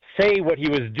say what he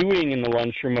was doing in the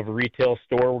lunchroom of a retail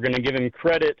store, we're going to give him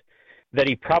credit that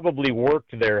he probably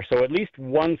worked there. So at least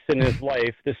once in his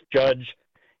life, this judge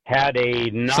had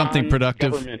a something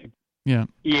productive. Yeah.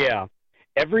 Yeah.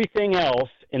 Everything else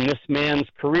in this man's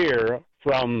career,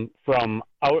 from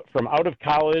out of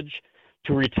college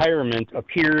to retirement,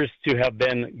 appears to have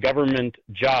been government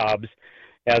jobs.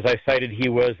 As I cited, he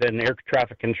was an air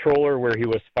traffic controller where he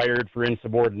was fired for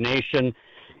insubordination.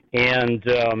 And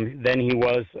then he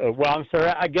was, I'm sorry,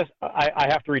 I guess I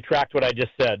have to retract what I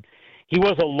just said. He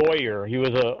was a lawyer. He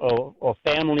was a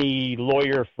family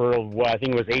lawyer for, I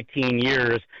think it was 18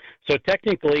 years. So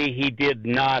technically he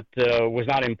was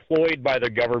not employed by the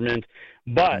government,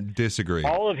 but disagree.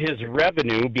 All of his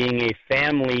revenue, being a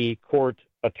family court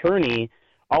attorney,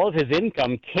 all of his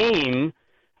income came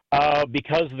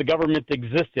because the government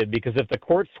existed. Because if the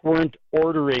courts weren't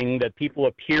ordering that people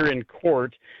appear in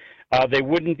court, they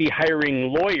wouldn't be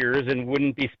hiring lawyers and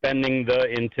wouldn't be spending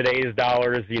in today's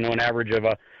dollars, an average of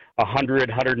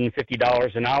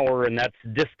 $150 an hour, and that's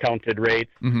discounted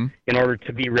rates in order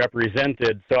to be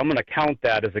represented. So I'm going to count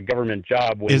that as a government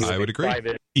job. I would agree.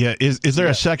 Private. Yeah. Is there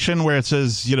a section where it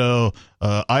says,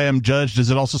 I am judge? Does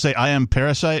it also say I am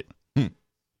parasite?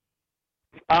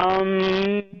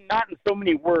 Not in so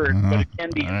many words, but it can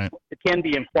be. Right. It can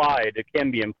be implied. It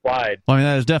can be implied. Well, I mean,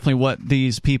 that is definitely what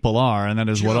these people are, and that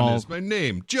is John what all. Is my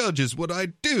name. Judge is what I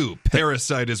do.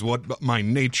 Parasite is what my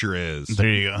nature is. There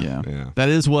you go. Yeah. That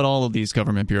is what all of these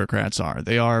government bureaucrats are.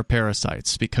 They are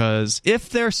parasites, because if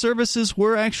their services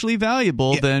were actually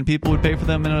valuable, then people would pay for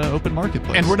them in an open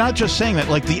marketplace. And we're not just saying that.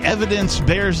 Like, the evidence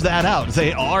bears that out.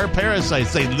 They are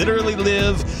parasites. They literally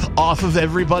live off of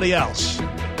everybody else.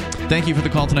 Thank you for the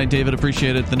call tonight, David.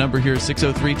 Appreciate it. The number here is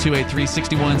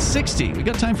 603-283-6160. We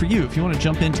got time for you if you want to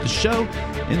jump into the show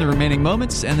in the remaining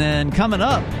moments. And then coming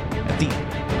up at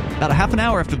about a half an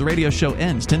hour after the radio show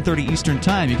ends, 10:30 Eastern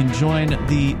Time, you can join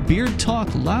the Beard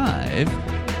Talk Live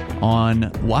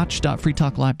on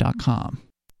watch.freetalklive.com.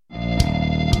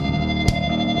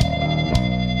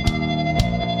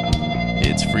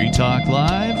 It's Free Talk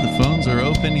Live. The phones are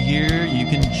open here. You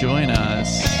can join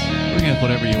us. Bring up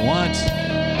whatever you want.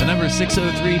 The number is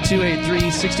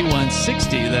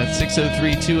 603-283-6160. That's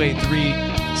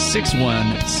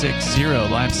 603-283-6160.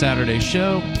 Live Saturday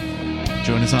show.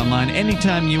 Join us online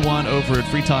anytime you want over at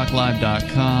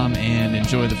freetalklive.com and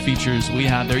enjoy the features we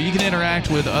have there. You can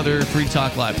interact with other Free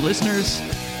Talk Live listeners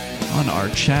on our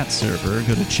chat server.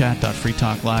 Go to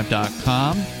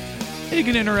chat.freetalklive.com. You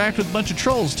can interact with a bunch of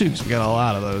trolls, too, because we got a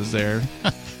lot of those there.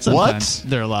 Sometimes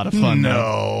they're a lot of fun.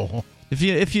 No.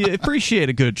 If you appreciate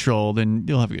a good troll, then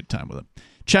you'll have a good time with them.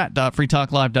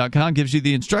 Chat.freetalklive.com gives you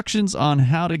the instructions on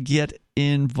how to get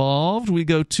involved. We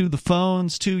go to the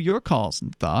phones to your calls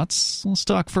and thoughts. Let's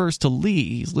talk first to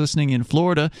Lee. He's listening in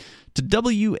Florida to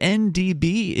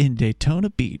WNDB in Daytona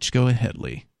Beach. Go ahead,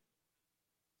 Lee.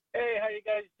 Hey, how you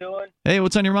guys doing? Hey,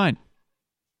 what's on your mind?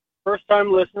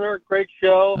 First-time listener. Great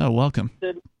show. Oh, welcome.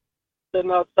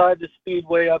 Sitting outside the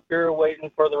Speedway up here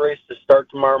waiting for the race to start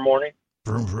tomorrow morning.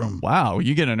 Vroom, vroom. Wow,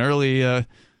 you get an early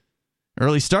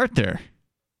start there.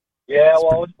 Yeah,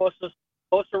 well, it was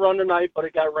supposed to run tonight, but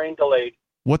it got rain delayed.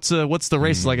 What's the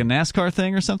race, like a NASCAR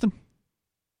thing or something?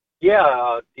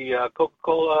 Yeah, the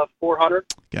Coca-Cola 400.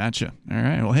 Gotcha. All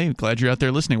right. Well, hey, glad you're out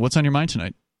there listening. What's on your mind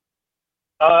tonight?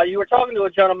 You were talking to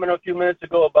a gentleman a few minutes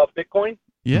ago about Bitcoin.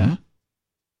 Yeah.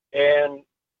 And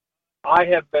I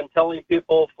have been telling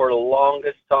people for the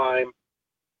longest time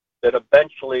that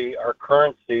eventually our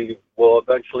currency will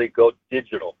eventually go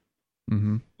digital.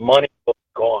 Mm-hmm. Money will be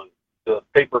gone. The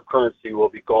paper currency will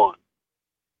be gone.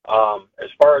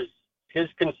 As far as his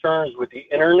concerns with the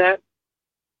internet,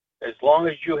 as long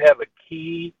as you have a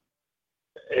key,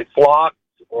 it's locked,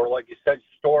 or like you said,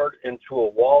 stored into a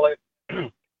wallet,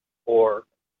 or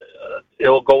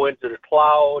it'll go into the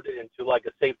cloud, into like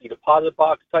a safety deposit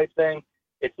box type thing,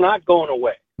 it's not going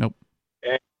away. Nope.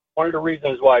 And one of the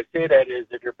reasons why I say that is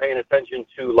if you're paying attention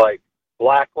to like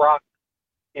BlackRock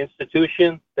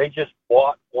institution, they just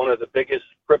bought one of the biggest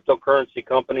cryptocurrency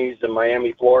companies in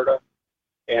Miami, Florida.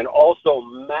 And also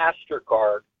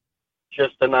MasterCard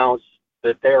just announced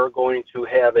that they are going to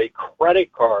have a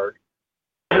credit card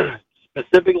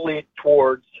specifically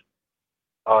towards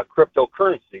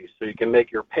cryptocurrency. So you can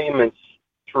make your payments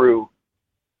through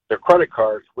their credit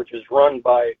cards, which is run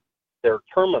by their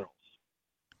terminals.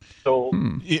 So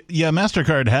yeah,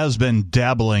 MasterCard has been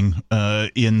dabbling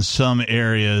in some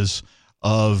areas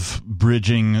of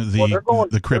bridging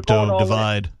the crypto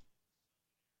divide.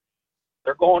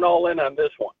 They're going all in on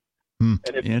this one. And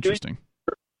if interesting. You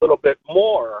do a little bit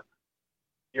more,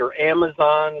 your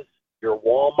Amazons, your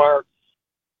Walmarts,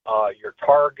 your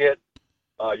Target,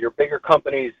 your bigger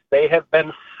companies, they have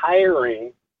been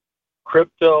hiring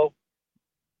crypto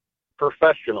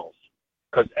professionals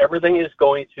because everything is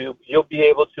you'll be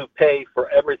able to pay for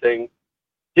everything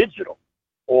digital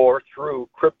or through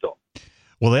crypto.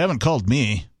 Well, they haven't called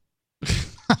me.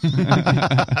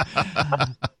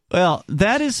 Well,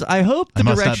 that is, I hope, the I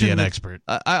must direction. not be an expert.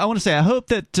 I want to say, I hope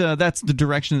that that's the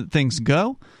direction that things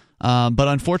go. But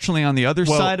unfortunately, on the other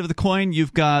side of the coin,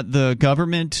 you've got the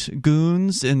government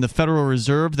goons in the Federal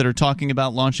Reserve that are talking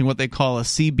about launching what they call a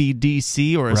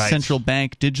CBDC, or a central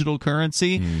bank digital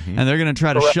currency, and they're going to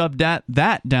try to shove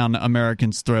that down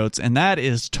Americans' throats, and that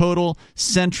is total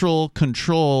central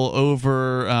control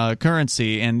over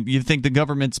currency. And you think the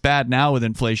government's bad now with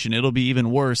inflation, it'll be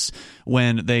even worse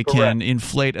when they can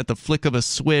inflate at the flick of a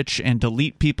switch and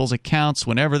delete people's accounts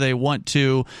whenever they want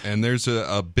to. And there's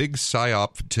a big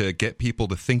psyop to get people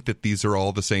to think that these are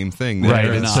all the same thing. Right.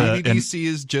 CBDC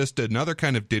is just another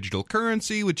kind of digital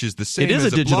currency, which is the same as a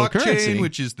digital blockchain, currency,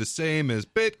 which is the same as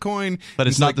Bitcoin. But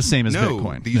it's not the same as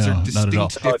Bitcoin. These are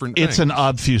distinct different things. It's an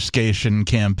obfuscation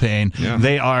campaign. Yeah.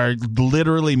 They are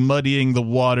literally muddying the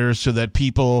waters so that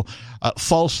people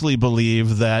falsely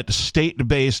believe that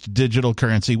state-based digital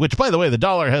currency, which, by the way, the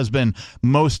dollar has been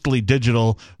mostly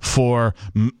digital for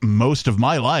most of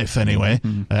my life anyway,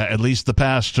 at least the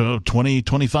past 20,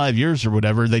 25 years or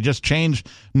whatever. They just change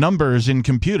numbers in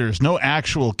computers. No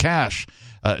actual cash.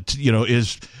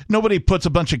 Is nobody puts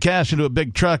a bunch of cash into a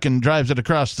big truck and drives it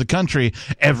across the country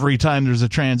every time there's a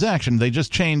transaction. They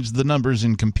just change the numbers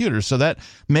in computers. So that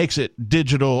makes it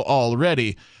digital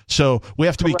already. So we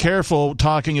have to be careful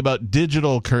talking about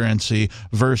digital currency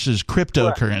versus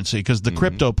cryptocurrency, because the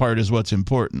crypto part is what's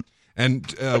important.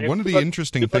 And one of the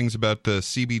interesting things about the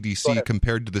CBDC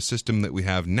compared to the system that we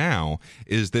have now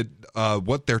is that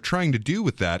what they're trying to do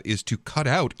with that is to cut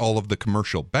out all of the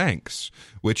commercial banks,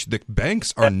 which the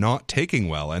banks are not taking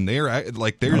well, and they're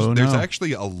like there's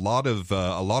actually a lot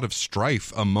of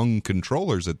strife among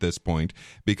controllers at this point,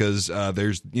 because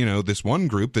there's this one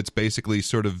group that's basically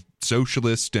sort of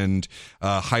socialist and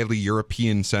highly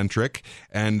European centric,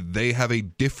 and they have a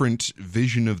different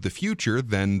vision of the future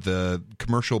than the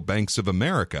commercial banks of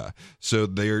America. So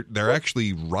they're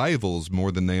actually rivals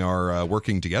more than they are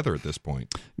working together at this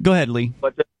point. Go ahead, Lee.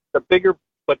 But the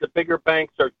bigger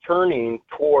banks are turning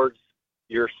towards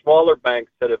your smaller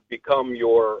banks that have become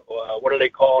your what are they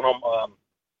calling them?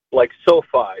 Like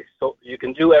SoFi. So you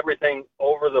can do everything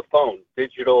over the phone.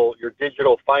 Your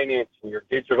digital financing, your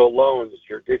digital loans,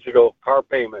 your digital car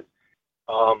payments.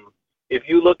 If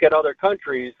you look at other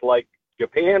countries like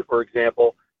Japan, for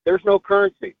example, there's no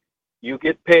currency. You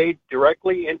get paid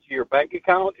directly into your bank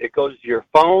account. It goes to your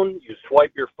phone. You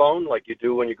swipe your phone like you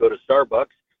do when you go to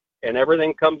Starbucks, and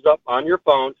everything comes up on your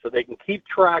phone, so they can keep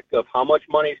track of how much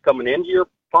money is coming into your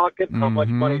pocket, how much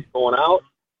money is going out,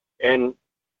 and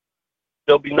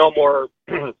there'll be no more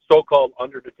so-called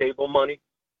under-the-table money.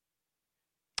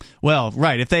 Well,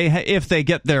 right, if they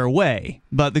get their way.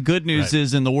 But the good news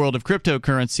is, in the world of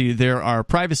cryptocurrency, there are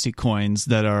privacy coins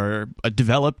that are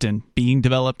developed and being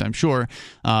developed, I'm sure,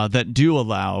 that do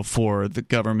allow for the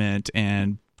government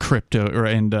and crypto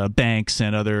and banks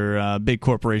and other big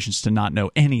corporations to not know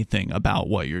anything about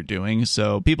what you're doing.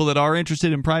 So people that are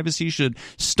interested in privacy should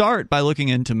start by looking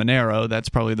into Monero. That's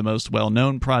probably the most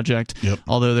well-known project,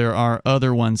 although there are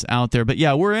other ones out there. But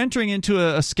yeah, we're entering into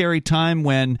a scary time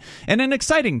and an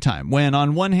exciting time when,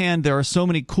 on one hand, there are so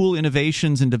many cool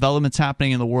innovations and developments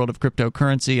happening in the world of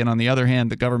cryptocurrency, and on the other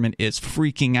hand, the government is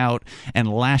freaking out and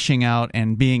lashing out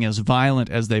and being as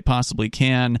violent as they possibly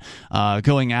can,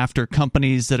 going after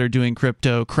companies that are doing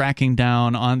crypto, cracking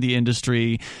down on the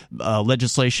industry.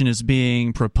 Legislation is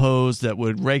being proposed that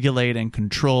would regulate and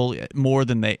control more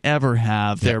than they ever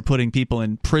have. They're putting people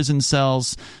in prison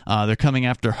cells. They're coming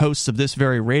after hosts of this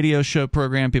very radio show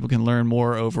program. People can learn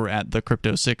more over at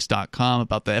thecrypto6.com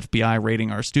about the FBI raiding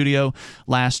our studio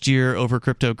last year over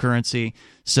cryptocurrency.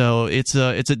 So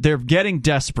they're getting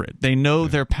desperate. They know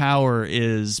their power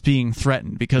is being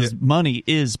threatened because money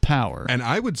is power. And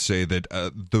I would say that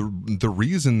the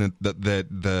reason that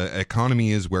the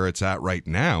economy is where it's at right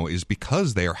now is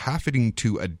because they are having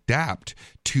to adapt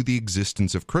to the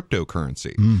existence of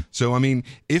cryptocurrency. So, I mean,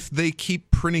 if they keep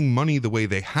printing money the way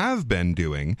they have been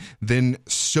doing, then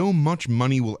so much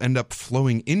money will end up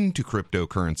flowing into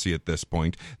cryptocurrency at this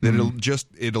point that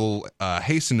it'll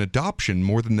hasten adoption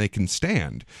more than they can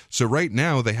stand. So right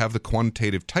now they have the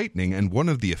quantitative tightening, and one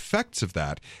of the effects of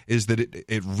that is that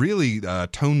it really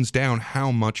tones down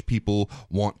how much people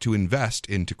want to invest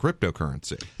into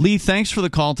cryptocurrency. Lee, thanks for the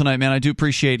call tonight, man. I do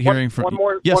appreciate hearing from you.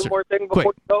 One more thing before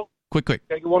you go. Quick.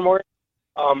 Take one more.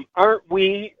 Aren't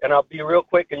we, and I'll be real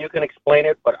quick and you can explain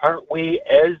it, but aren't we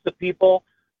as the people,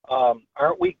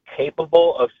 aren't we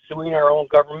capable of suing our own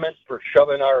governments for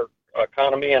shoving our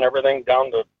economy and everything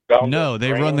down the No,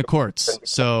 they run the courts.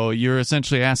 So you're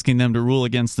essentially asking them to rule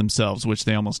against themselves, which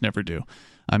they almost never do.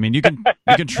 I mean, you can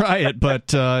try it,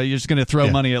 but you're just going to throw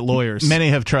money at lawyers. Many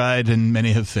have tried and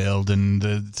many have failed, and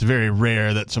it's very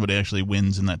rare that somebody actually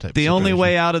wins in that type of situation. The only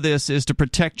way out of this is to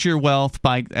protect your wealth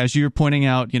by, as you're pointing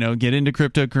out, get into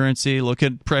cryptocurrency, look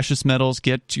at precious metals,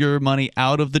 get your money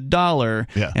out of the dollar,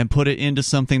 and put it into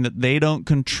something that they don't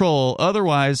control.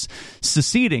 Otherwise,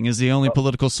 seceding is the only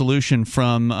political solution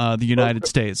from the United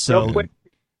States. So.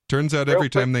 Turns out every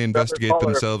time they investigate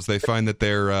themselves, they find that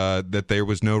there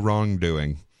was no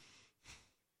wrongdoing.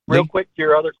 Real quick to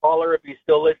your other caller, if he's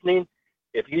still listening,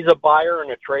 if he's a buyer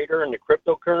and a trader in the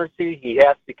cryptocurrency, he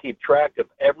has to keep track of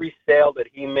every sale that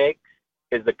he makes.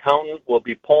 His accountant will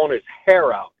be pulling his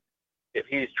hair out if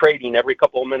he's trading every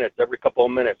couple of minutes,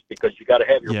 because you got to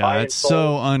have your buy and it's sold.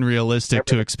 so unrealistic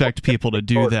to expect people to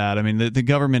do that. I mean, the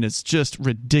government is just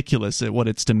ridiculous at what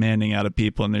it's demanding out of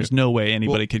people, and there's no way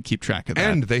anybody could keep track of that.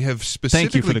 And they have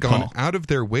specifically gone out of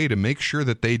their way to make sure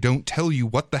that they don't tell you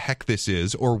what the heck this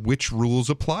is or which rules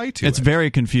apply to it. It's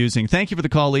very confusing. Thank you for the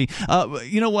call, Lee.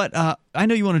 You know what? I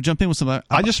know you want to jump in with something.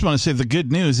 I just want to say the good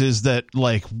news is that,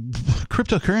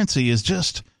 cryptocurrency is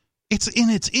just... It's in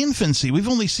its infancy. We've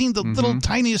only seen the little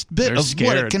tiniest bit of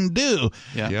what it can do.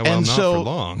 Not for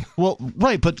long. Well,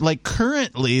 right, but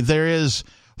currently there is,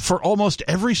 for almost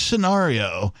every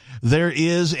scenario, there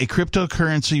is a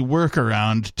cryptocurrency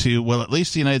workaround to, at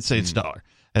least the United States dollar.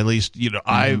 At least,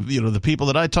 the people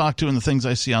that I talk to and the things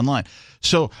I see online.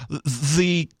 So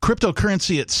the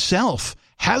cryptocurrency itself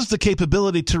has the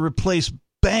capability to replace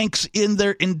banks in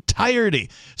their entirety.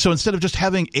 So instead of just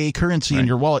having a currency in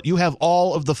your wallet, you have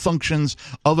all of the functions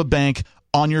of a bank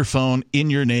on your phone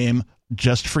in your name,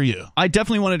 just for you. I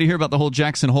definitely wanted to hear about the whole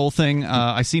Jackson Hole thing.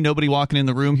 I see nobody walking in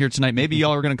the room here tonight. Maybe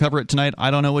y'all are going to cover it tonight.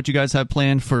 I don't know what you guys have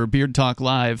planned for Beard Talk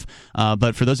Live,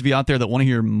 but for those of you out there that want to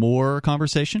hear more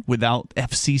conversation without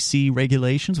FCC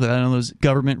regulations, without any of those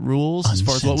government rules as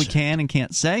far as what we can and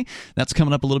can't say, that's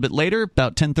coming up a little bit later,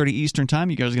 about 10:30 Eastern Time.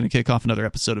 You guys are going to kick off another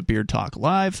episode of Beard Talk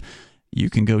Live. You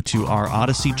can go to our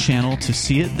Odyssey channel to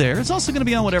see it there. It's also going to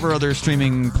be on whatever other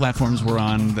streaming platforms we're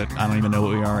on that I don't even know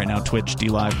what we are right now, Twitch,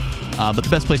 DLive. But the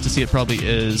best place to see it probably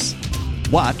is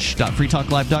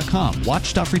watch.freetalklive.com.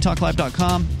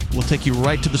 Watch.freetalklive.com will take you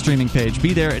right to the streaming page.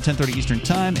 Be there at 10:30 Eastern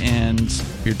Time, and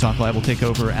Beard Talk Live will take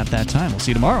over at that time. We'll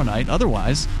see you tomorrow night,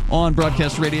 otherwise, on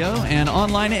broadcast radio and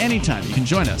online anytime. You can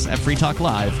join us at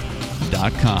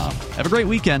freetalklive.com. Have a great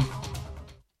weekend.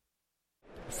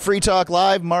 Free Talk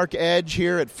Live, Mark Edge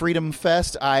here at Freedom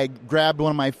Fest. I grabbed one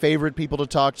of my favorite people to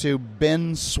talk to,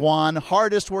 Ben Swann,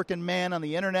 hardest working man on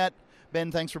the internet.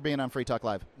 Ben, thanks for being on Free Talk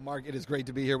Live. Mark, it is great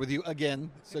to be here with you again.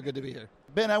 So good to be here.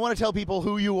 Ben, I want to tell people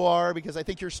who you are because I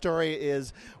think your story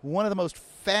is one of the most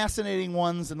fascinating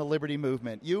ones in the liberty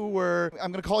movement. You were,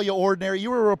 I'm going to call you ordinary, you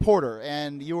were a reporter,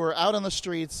 and you were out on the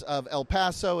streets of El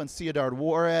Paso and Ciudad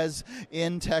Juarez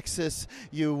in Texas.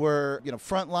 You were,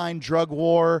 frontline drug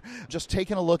war, just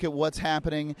taking a look at what's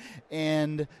happening.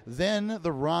 And then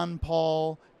the Ron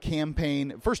Paul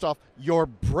campaign. First off, you're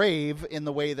brave in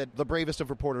the way that the bravest of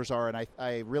reporters are, and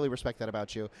I really respect that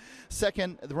about you.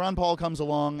 Second, Ron Paul comes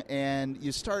along and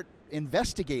you start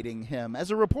investigating him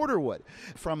as a reporter would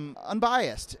from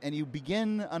unbiased, and you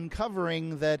begin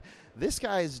uncovering that this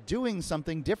guy's doing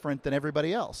something different than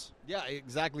everybody else. Yeah,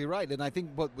 exactly right. And I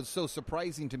think what was so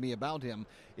surprising to me about him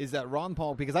is that Ron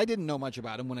Paul, because I didn't know much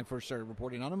about him when I first started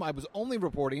reporting on him. I was only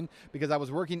reporting because I was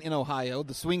working in Ohio,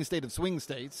 the swing state of swing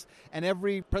states, and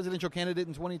every presidential candidate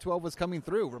in 2012 was coming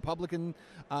through, Republican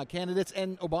candidates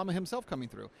and Obama himself coming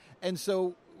through. And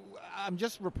so I'm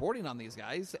just reporting on these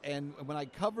guys, and when I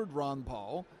covered Ron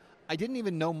Paul, I didn't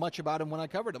even know much about him when I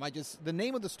covered him. The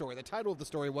name of the story, the title of the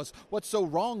story was, "What's so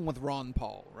wrong with Ron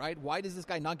Paul?" Right? Why does this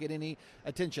guy not get any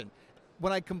attention?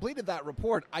 When I completed that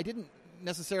report, I didn't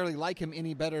necessarily like him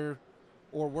any better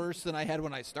or worse than I had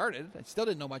when I started. I still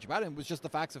didn't know much about him. It was just the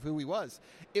facts of who he was.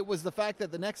 It was the fact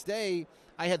that the next day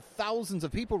I had thousands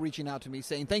of people reaching out to me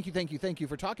saying, thank you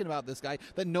for talking about this guy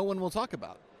that no one will talk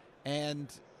about.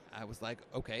 And I was like,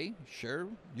 okay, sure,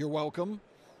 you're welcome.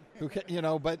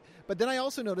 But then I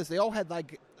also noticed they all had,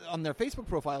 on their Facebook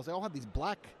profiles, they all had these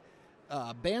black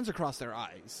bands across their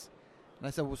eyes. And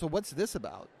I said, well, so what's this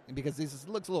about? Because this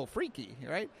looks a little freaky,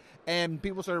 right? And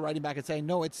people started writing back and saying,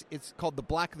 no, it's called the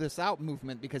Black This Out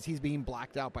movement because he's being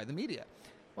blacked out by the media.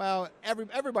 Well,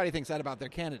 everybody thinks that about their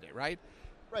candidate, right?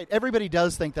 Right. Everybody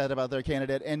does think that about their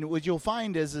candidate. And what you'll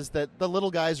find is that the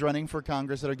little guys running for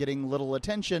Congress that are getting little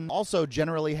attention also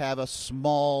generally have a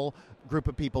small group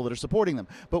of people that are supporting them.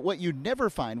 But what you never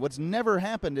find, what's never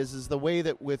happened is the way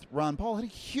that with Ron Paul had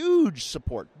huge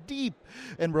support, deep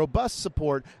and robust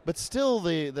support, but still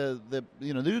the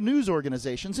news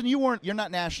organizations, and you're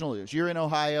not national news. You're in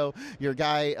Ohio. You're a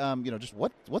guy, just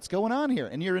what's going on here?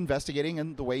 And you're investigating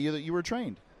in the way that you were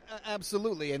trained.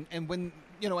 Absolutely. And when,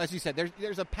 as you said,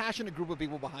 there's a passionate group of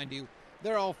people behind you.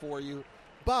 They're all for you.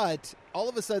 But all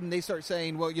of a sudden they start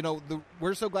saying, well,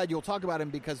 we're so glad you'll talk about him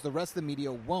because the rest of the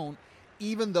media won't,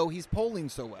 even though he's polling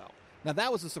so well. Now,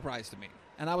 that was a surprise to me.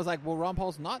 And I was like, well, Ron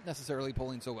Paul's not necessarily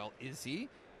polling so well. Is he?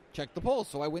 Check the polls.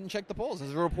 So I went and checked the polls,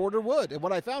 as a reporter would. And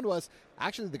what I found was,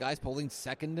 actually, the guy's polling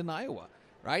second in Iowa,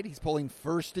 right? He's polling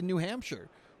first in New Hampshire.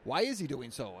 Why is he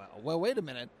doing so well? Well, wait a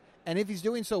minute. And if he's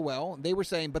doing so well, they were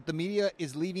saying, but the media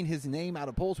is leaving his name out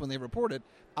of polls when they report it.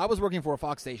 I was working for a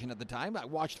Fox station at the time. I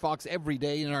watched Fox every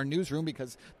day in our newsroom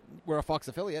because we're a Fox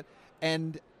affiliate.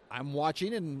 And I'm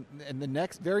watching, and the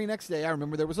very next day, I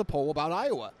remember there was a poll about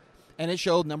Iowa. And it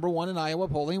showed number 1 in Iowa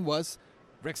polling was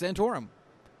Rick Santorum.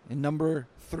 And number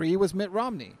 3 was Mitt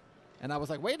Romney. And I was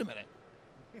like, wait a minute.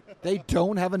 They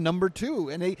don't have a number 2.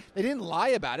 And they didn't lie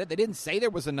about it. They didn't say there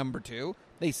was a number 2.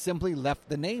 They simply left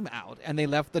the name out, and they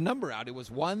left the number out. It was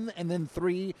 1 and then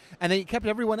 3, and they kept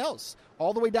everyone else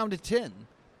all the way down to 10,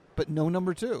 but no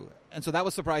number 2. And so that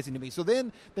was surprising to me. So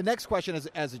then the next question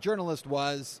as a journalist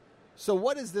was, so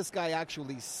what does this guy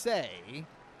actually say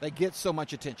that gets so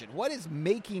much attention? What is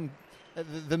making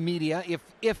the media,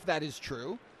 if that is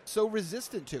true, so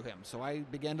resistant to him? So I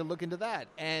began to look into that,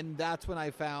 and that's when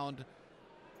I found,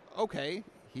 okay,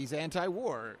 he's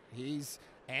anti-war. He's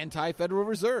anti-Federal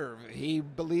Reserve. He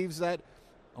believes that,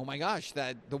 oh my gosh,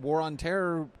 that the war on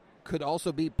terror could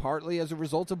also be partly as a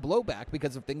result of blowback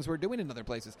because of things we're doing in other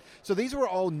places. So these were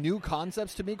all new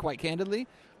concepts to me, quite candidly.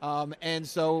 And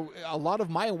so a lot of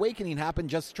my awakening happened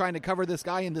just trying to cover this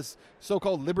guy in this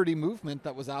so-called liberty movement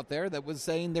that was out there that was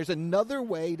saying there's another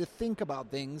way to think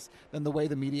about things than the way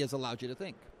the media has allowed you to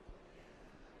think.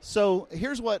 So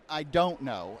here's what I don't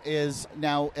know is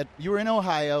now you were in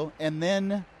Ohio, and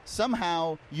then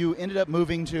somehow you ended up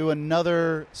moving to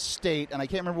another state, and I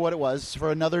can't remember what it was,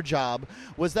 for another job.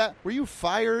 Were you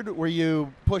fired? Were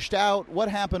you pushed out? What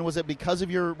happened? Was it because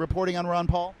of your reporting on Ron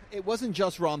Paul? It wasn't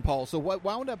just Ron Paul. So what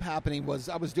wound up happening was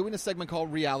I was doing a segment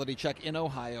called Reality Check in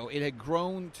Ohio. It had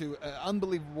grown to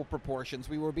unbelievable proportions.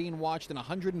 We were being watched in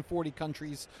 140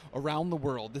 countries around the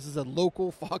world. This is a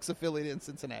local Fox affiliate in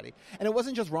Cincinnati. And it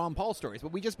wasn't just Ron Paul stories,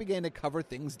 but we just began to cover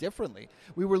things differently.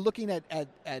 We were looking at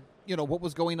what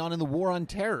was going on in the war on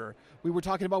terror. We were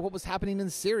talking about what was happening in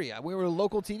Syria. We were a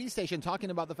local TV station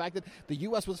talking about the fact that the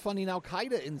U.S. was funding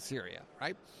Al-Qaeda in Syria,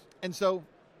 right? And so,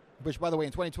 which, by the way,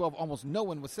 in 2012, almost no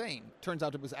one was saying. Turns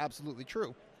out it was absolutely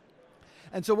true.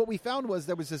 And so what we found was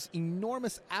there was this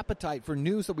enormous appetite for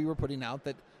news that we were putting out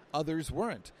that others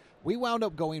weren't. We wound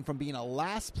up going from being a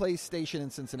last place station in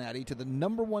Cincinnati to the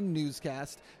number 1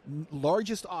 newscast,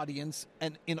 largest audience,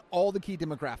 and in all the key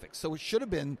demographics. So it should have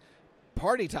been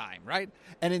party time, right?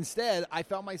 And instead, I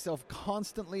found myself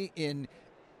constantly in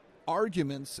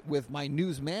arguments with my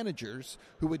news managers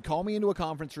who would call me into a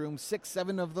conference room, 6,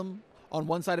 7 of them on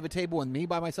one side of a table and me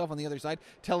by myself on the other side,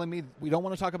 telling me, we don't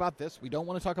want to talk about this, we don't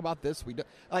want to talk about this,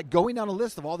 like going down a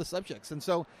list of all the subjects. And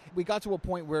so we got to a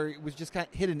point where it was just kind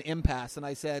of hit an impasse, and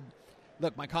I said,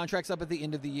 look, my contract's up at the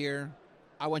end of the year.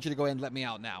 I want you to go ahead and let me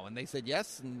out now. And they said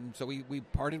yes, and so we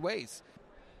parted ways.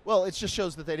 Well, it just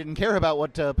shows that they didn't care about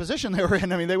what position they were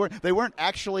in. I mean, they weren't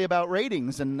actually about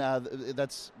ratings, and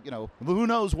that's, who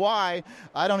knows why.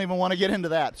 I don't even want to get into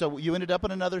that. So you ended up in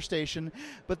another station,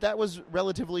 but that was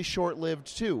relatively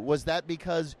short-lived too. Was that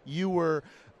because you were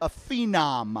a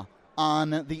phenom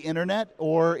on the internet,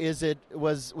 or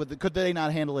could they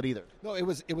not handle it either? No, it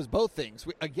was both things.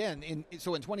 In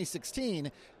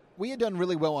 2016. We had done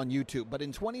really well on YouTube, but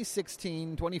in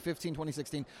 2015,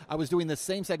 2016, I was doing the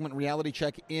same segment, Reality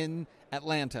Check, in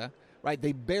Atlanta, right?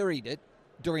 They buried it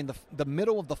during the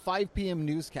middle of the 5 p.m.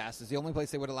 newscast is the only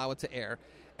place they would allow it to air.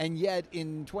 And yet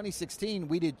in 2016,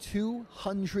 we did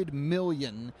 200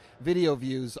 million video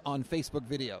views on Facebook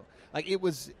video. Like it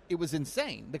was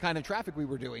insane, the kind of traffic we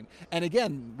were doing. And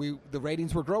again, the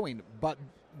ratings were growing, but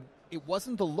it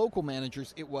wasn't the local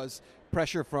managers. It was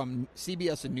pressure from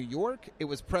CBS in New York. It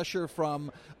was pressure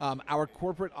from our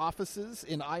corporate offices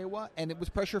in Iowa. And it was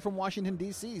pressure from Washington,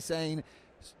 D.C. saying,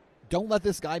 don't let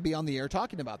this guy be on the air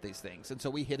talking about these things. And so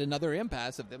we hit another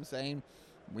impasse of them saying,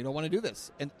 we don't want to do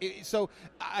this. And so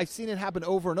I've seen it happen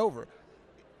over and over.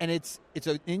 And it's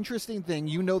an interesting thing.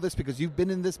 You know this because you've been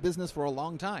in this business for a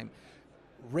long time.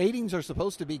 ratings are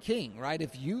supposed to be king, right?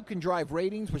 If you can drive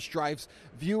ratings, which drives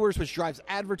viewers, which drives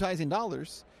advertising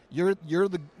dollars, you're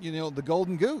the the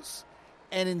golden goose.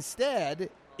 And instead,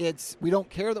 we don't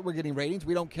care that we're getting ratings.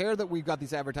 We don't care that we've got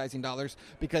these advertising dollars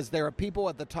because there are people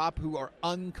at the top who are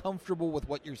uncomfortable with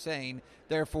what you're saying.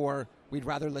 Therefore, we'd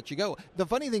rather let you go. The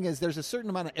funny thing is there's a certain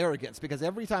amount of arrogance because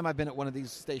every time I've been at one of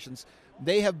these stations,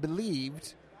 they have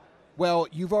believed, well,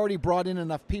 you've already brought in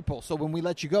enough people, so when we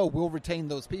let you go, we'll retain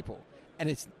those people. And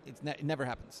it never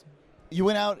happens. You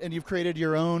went out and you've created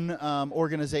your own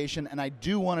organization, and I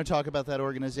do want to talk about that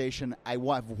organization. I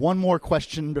have one more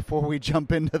question before we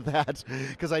jump into that,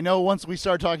 because I know once we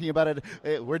start talking about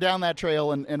it, we're down that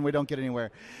trail and we don't get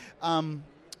anywhere.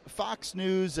 Fox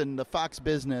News and the Fox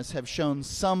business have shown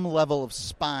some level of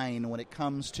spine when it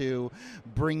comes to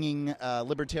bringing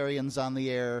libertarians on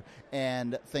the air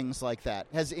and things like that.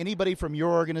 Has anybody from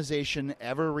your organization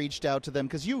ever reached out to them?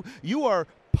 Because you are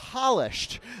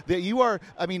polished. That you are,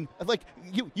 I mean, like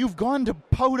you've gone to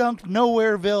Podunk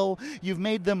Nowhereville. You've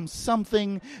made them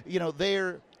something.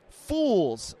 They're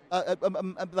fools,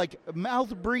 like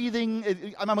mouth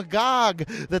breathing. I'm agog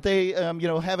that they,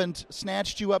 haven't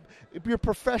snatched you up. You're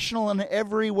professional in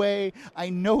every way. I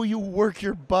know you work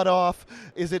your butt off.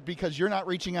 Is it because you're not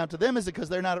reaching out to them? Is it because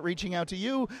they're not reaching out to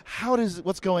you?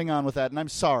 What's going on with that? And I'm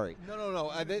sorry. No.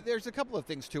 There's a couple of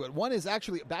things to it. One is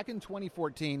actually back in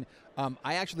 2014,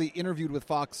 I actually interviewed with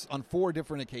Fox on 4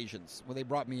 different occasions where they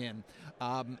brought me in.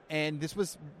 And this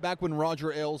was back when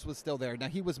Roger Ailes was still there. Now,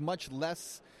 he was much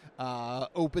less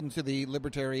open to the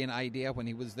libertarian idea when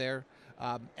he was there.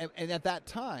 And at that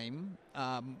time,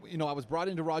 I was brought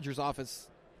into Roger's office.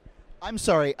 I'm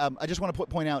sorry. I just want to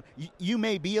point out, you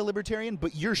may be a libertarian,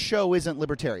 but your show isn't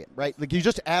libertarian, right? Like you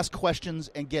just ask questions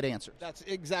and get answers. That's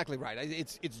exactly right.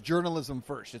 It's journalism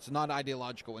first. It's not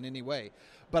ideological in any way.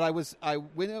 But I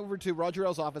went over to Roger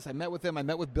Ailes' office. I met with him. I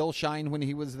met with Bill Shine when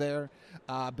he was there.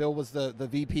 Bill was the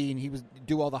VP, and he was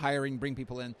do all the hiring, bring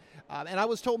people in. And I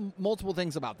was told multiple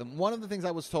things about them. One of the things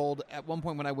I was told at one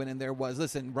point when I went in there was,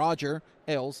 listen, Roger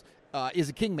Ailes is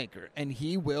a kingmaker, and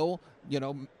he will,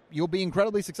 you'll be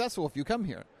incredibly successful if you come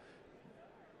here.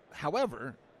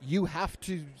 However, you have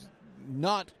to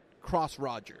not cross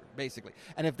Roger, basically.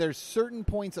 And if there's certain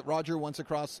points that Roger wants to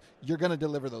cross, you're going to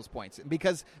deliver those points.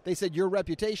 Because they said your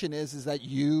reputation is that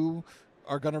you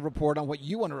are going to report on what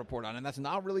you want to report on, and that's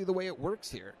not really the way it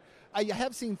works here. I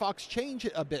have seen Fox change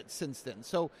a bit since then.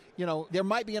 So, there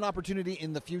might be an opportunity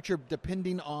in the future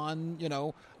depending on,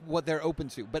 what they're open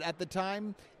to. But at the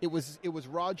time, it was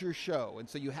Roger's show, and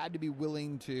so you had to be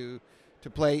willing to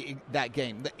play that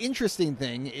game. The interesting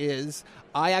thing is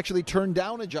I actually turned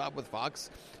down a job with Fox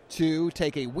to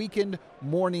take a weekend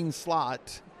morning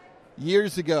slot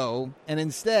years ago, and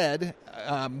instead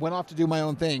went off to do my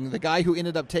own thing. The guy who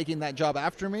ended up taking that job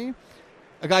after me,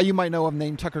 a guy you might know of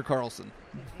named Tucker Carlson.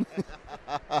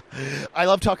 I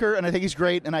love Tucker, and I think he's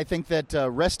great, and I think that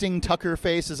resting Tucker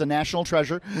face is a national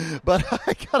treasure. But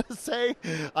I gotta say,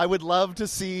 I would love to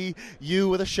see you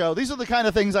with a show. These are the kind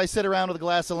of things I sit around with a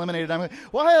glass of lemonade, and I'm like,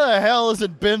 why the hell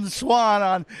isn't Ben Swan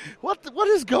on? What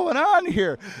is going on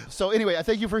here? So anyway, I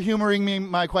thank you for humoring me,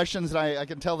 my questions, and I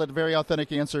can tell that very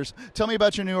authentic answers. Tell me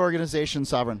about your new organization,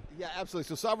 Sovereign. Yeah, absolutely.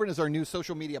 So Sovereign is our new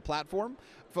social media platform.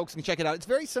 Folks can check it out. It's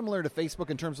very similar to Facebook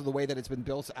in terms of the way that it's been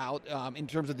built out, in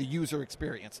terms of the user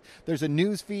experience. There's a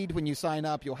news feed when you sign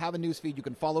up. You'll have a news feed. You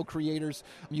can follow creators.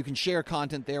 You can share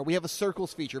content there. We have a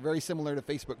circles feature, very similar to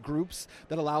Facebook groups,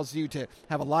 that allows you to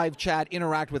have a live chat,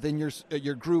 interact within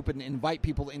your group, and invite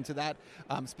people into that,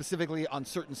 specifically on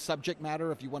certain subject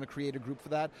matter if you want to create a group for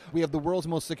that. We have the world's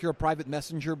most secure private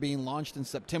messenger being launched in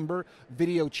September,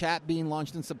 video chat being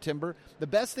launched in September. The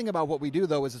best thing about what we do,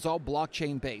 though, is it's all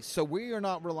blockchain-based. So we are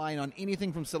not relying on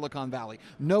anything from Silicon Valley.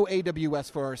 No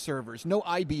AWS for our servers, no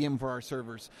IBM for our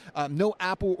servers, no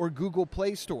Apple or Google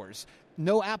Play stores,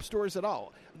 no app stores at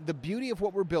all. The beauty of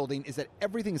what we're building is that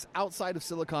everything is outside of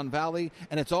Silicon Valley,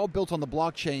 and it's all built on the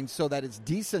blockchain so that it's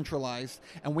decentralized,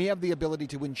 and we have the ability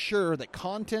to ensure that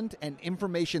content and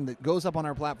information that goes up on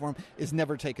our platform is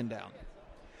never taken down.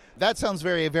 That sounds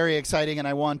very, very exciting, and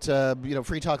I want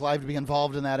Free Talk Live to be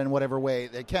involved in that in whatever way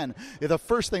they can. The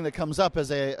first thing that comes up as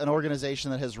an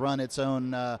organization that has run its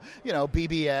own,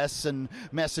 BBS and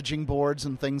messaging boards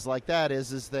and things like that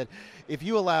is that if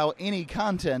you allow any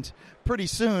content, pretty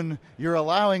soon you're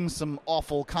allowing some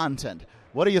awful content.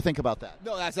 What do you think about that?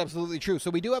 No, that's absolutely true. So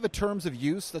we do have a terms of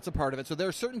use that's a part of it. So there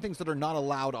are certain things that are not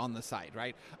allowed on the site,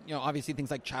 right? Obviously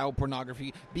things like child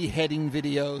pornography, beheading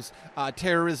videos,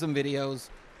 terrorism videos.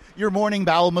 Your morning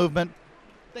bowel movement.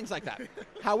 Things like that.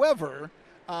 However,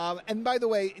 and by the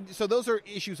way, so those are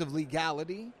issues of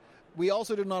legality. we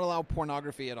also do not allow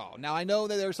pornography at all. Now, I know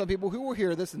that there are some people who will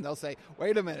hear this and they'll say,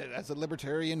 wait a minute, as a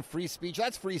libertarian, free speech,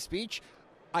 that's free speech.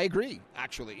 I agree,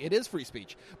 actually. It is free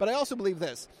speech. But I also believe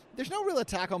this. There's no real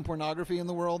attack on pornography in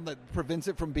the world that prevents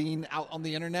it from being out on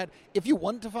the internet. If you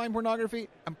want to find pornography,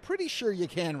 I'm pretty sure you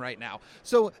can right now.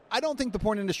 So I don't think the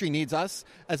porn industry needs us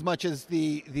as much as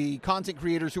the content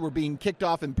creators who are being kicked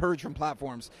off and purged from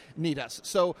platforms need us.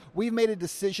 So we've made a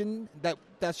decision that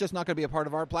that's just not going to be a part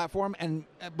of our platform. And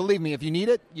believe me, if you need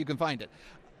it, you can find it.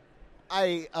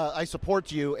 I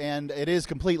support you, and it is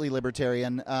completely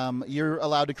libertarian. You're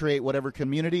allowed to create whatever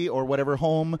community or whatever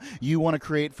home you want to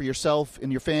create for yourself and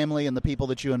your family and the people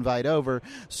that you invite over.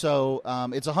 So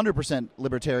it's 100%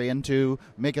 libertarian to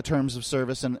make a terms of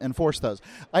service and enforce those.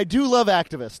 I do love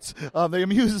activists. They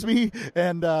amuse me.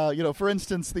 And, for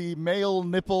instance, the male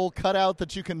nipple cutout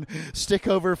that you can stick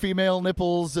over female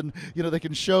nipples and, they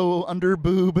can show under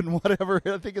boob and whatever.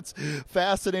 I think it's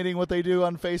fascinating what they do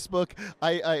on Facebook.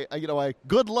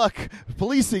 Good luck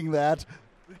policing that.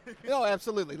 No,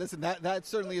 absolutely. Listen, that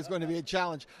certainly is going to be a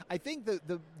challenge. I think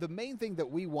the main thing that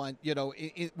we want,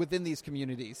 within these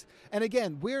communities, and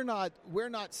again, we're not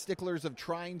sticklers of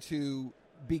trying to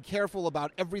be careful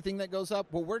about everything that goes up.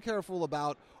 What we're careful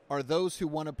about are those who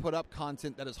want to put up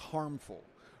content that is harmful.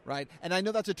 Right? And I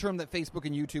know that's a term that Facebook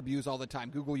and YouTube use all the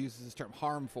time. Google uses this term,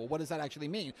 harmful. What does that actually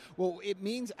mean? Well, it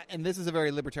means, and this is a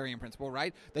very libertarian principle,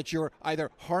 right? That you're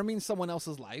either harming someone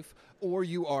else's life or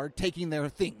you are taking their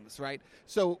things, right?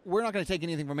 So we're not going to take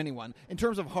anything from anyone. In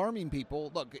terms of harming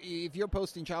people, look, if you're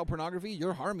posting child pornography,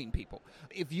 you're harming people.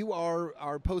 If you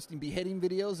are posting beheading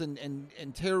videos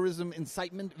and terrorism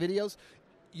incitement videos,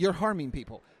 you're harming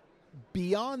people.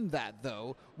 Beyond that,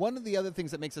 though, one of the other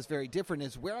things that makes us very different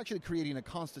is we're actually creating a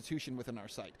constitution within our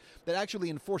site that actually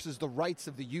enforces the rights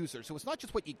of the user. So it's not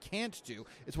just what you can't do,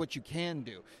 it's what you can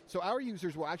do. So our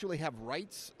users will actually have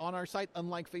rights on our site,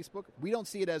 unlike Facebook. We don't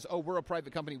see it as, we're a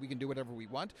private company, we can do whatever we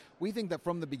want. We think that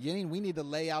from the beginning, we need to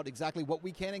lay out exactly what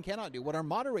we can and cannot do, what our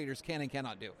moderators can and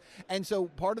cannot do. And so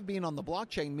part of being on the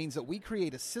blockchain means that we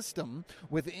create a system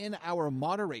within our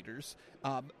moderators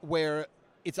where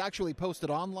it's actually posted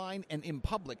online and in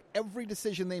public. Every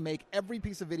decision they make, every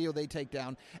piece of video they take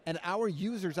down, and our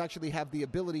users actually have the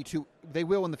ability to, they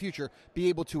will in the future, be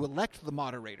able to elect the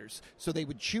moderators. So they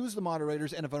would choose the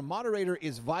moderators, and if a moderator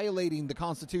is violating the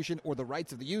Constitution or the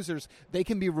rights of the users, they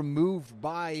can be removed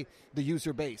by the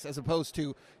user base, as opposed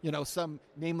to, some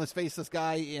nameless, faceless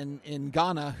guy in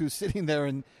Ghana who's sitting there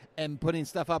and putting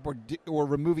stuff up or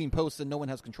removing posts and no one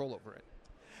has control over it.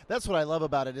 That's what I love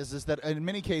about it is that in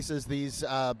many cases these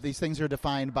things are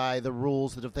defined by the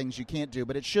rules of the things you can't do,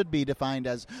 but it should be defined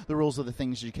as the rules of the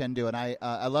things you can do. And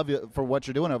I love you for what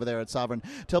you're doing over there at Sovren.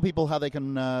 Tell people how they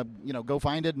can go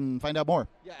find it and find out more.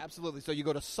 Yeah, absolutely. So you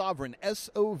go to Sovren,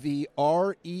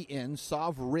 SOVREN,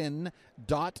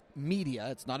 Sovren.media.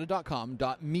 It's not a .com,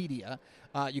 .media.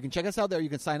 You can check us out there. You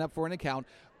can sign up for an account.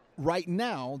 Right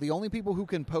now, the only people who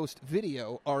can post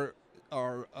video are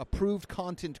approved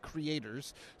content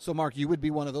creators. So, Mark, you would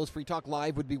be one of those. Free Talk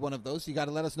Live would be one of those. So you got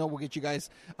to let us know. We'll get you guys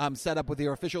set up with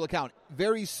your official account.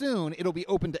 Very soon, it'll be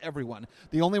open to everyone.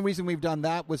 The only reason we've done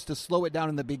that was to slow it down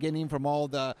in the beginning from all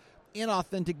the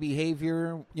inauthentic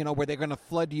behavior, where they're going to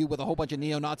flood you with a whole bunch of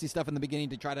neo-Nazi stuff in the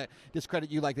beginning to try to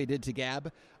discredit you like they did to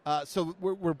Gab. So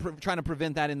we're trying to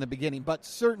prevent that in the beginning. But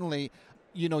certainly,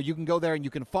 you can go there and you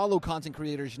can follow content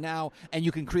creators now, and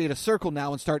you can create a circle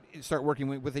now and start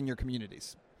working within your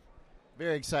communities.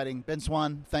 Very exciting. Ben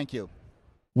Swan, thank you.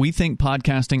 We think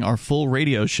podcasting our full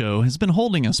radio show has been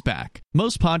holding us back.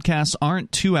 Most podcasts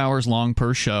aren't 2 hours long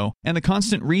per show, and the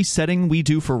constant resetting we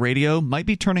do for radio might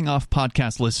be turning off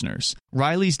podcast listeners.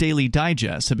 Riley's Daily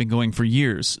Digests have been going for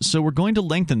years, so we're going to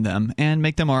lengthen them and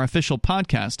make them our official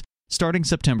podcast starting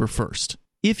September 1st.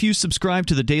 If you subscribe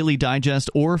to the Daily Digest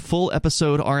or full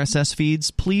episode RSS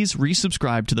feeds, please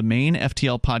resubscribe to the main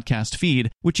FTL podcast feed,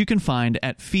 which you can find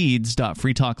at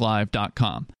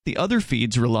feeds.freetalklive.com. The other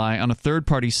feeds rely on a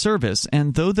third-party service,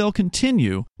 and though they'll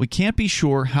continue, we can't be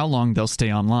sure how long they'll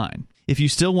stay online. If you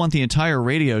still want the entire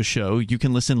radio show, you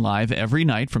can listen live every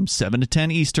night from 7 to 10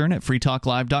 Eastern at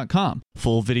freetalklive.com.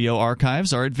 Full video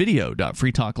archives are at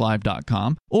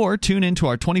video.freetalklive.com, or tune into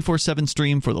our 24/7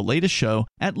 stream for the latest show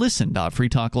at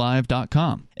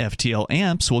listen.freetalklive.com. FTL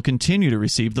Amps will continue to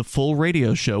receive the full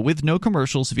radio show with no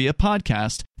commercials via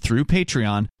podcast through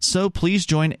Patreon, so please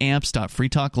join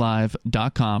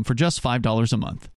amps.freetalklive.com for just $5 a month.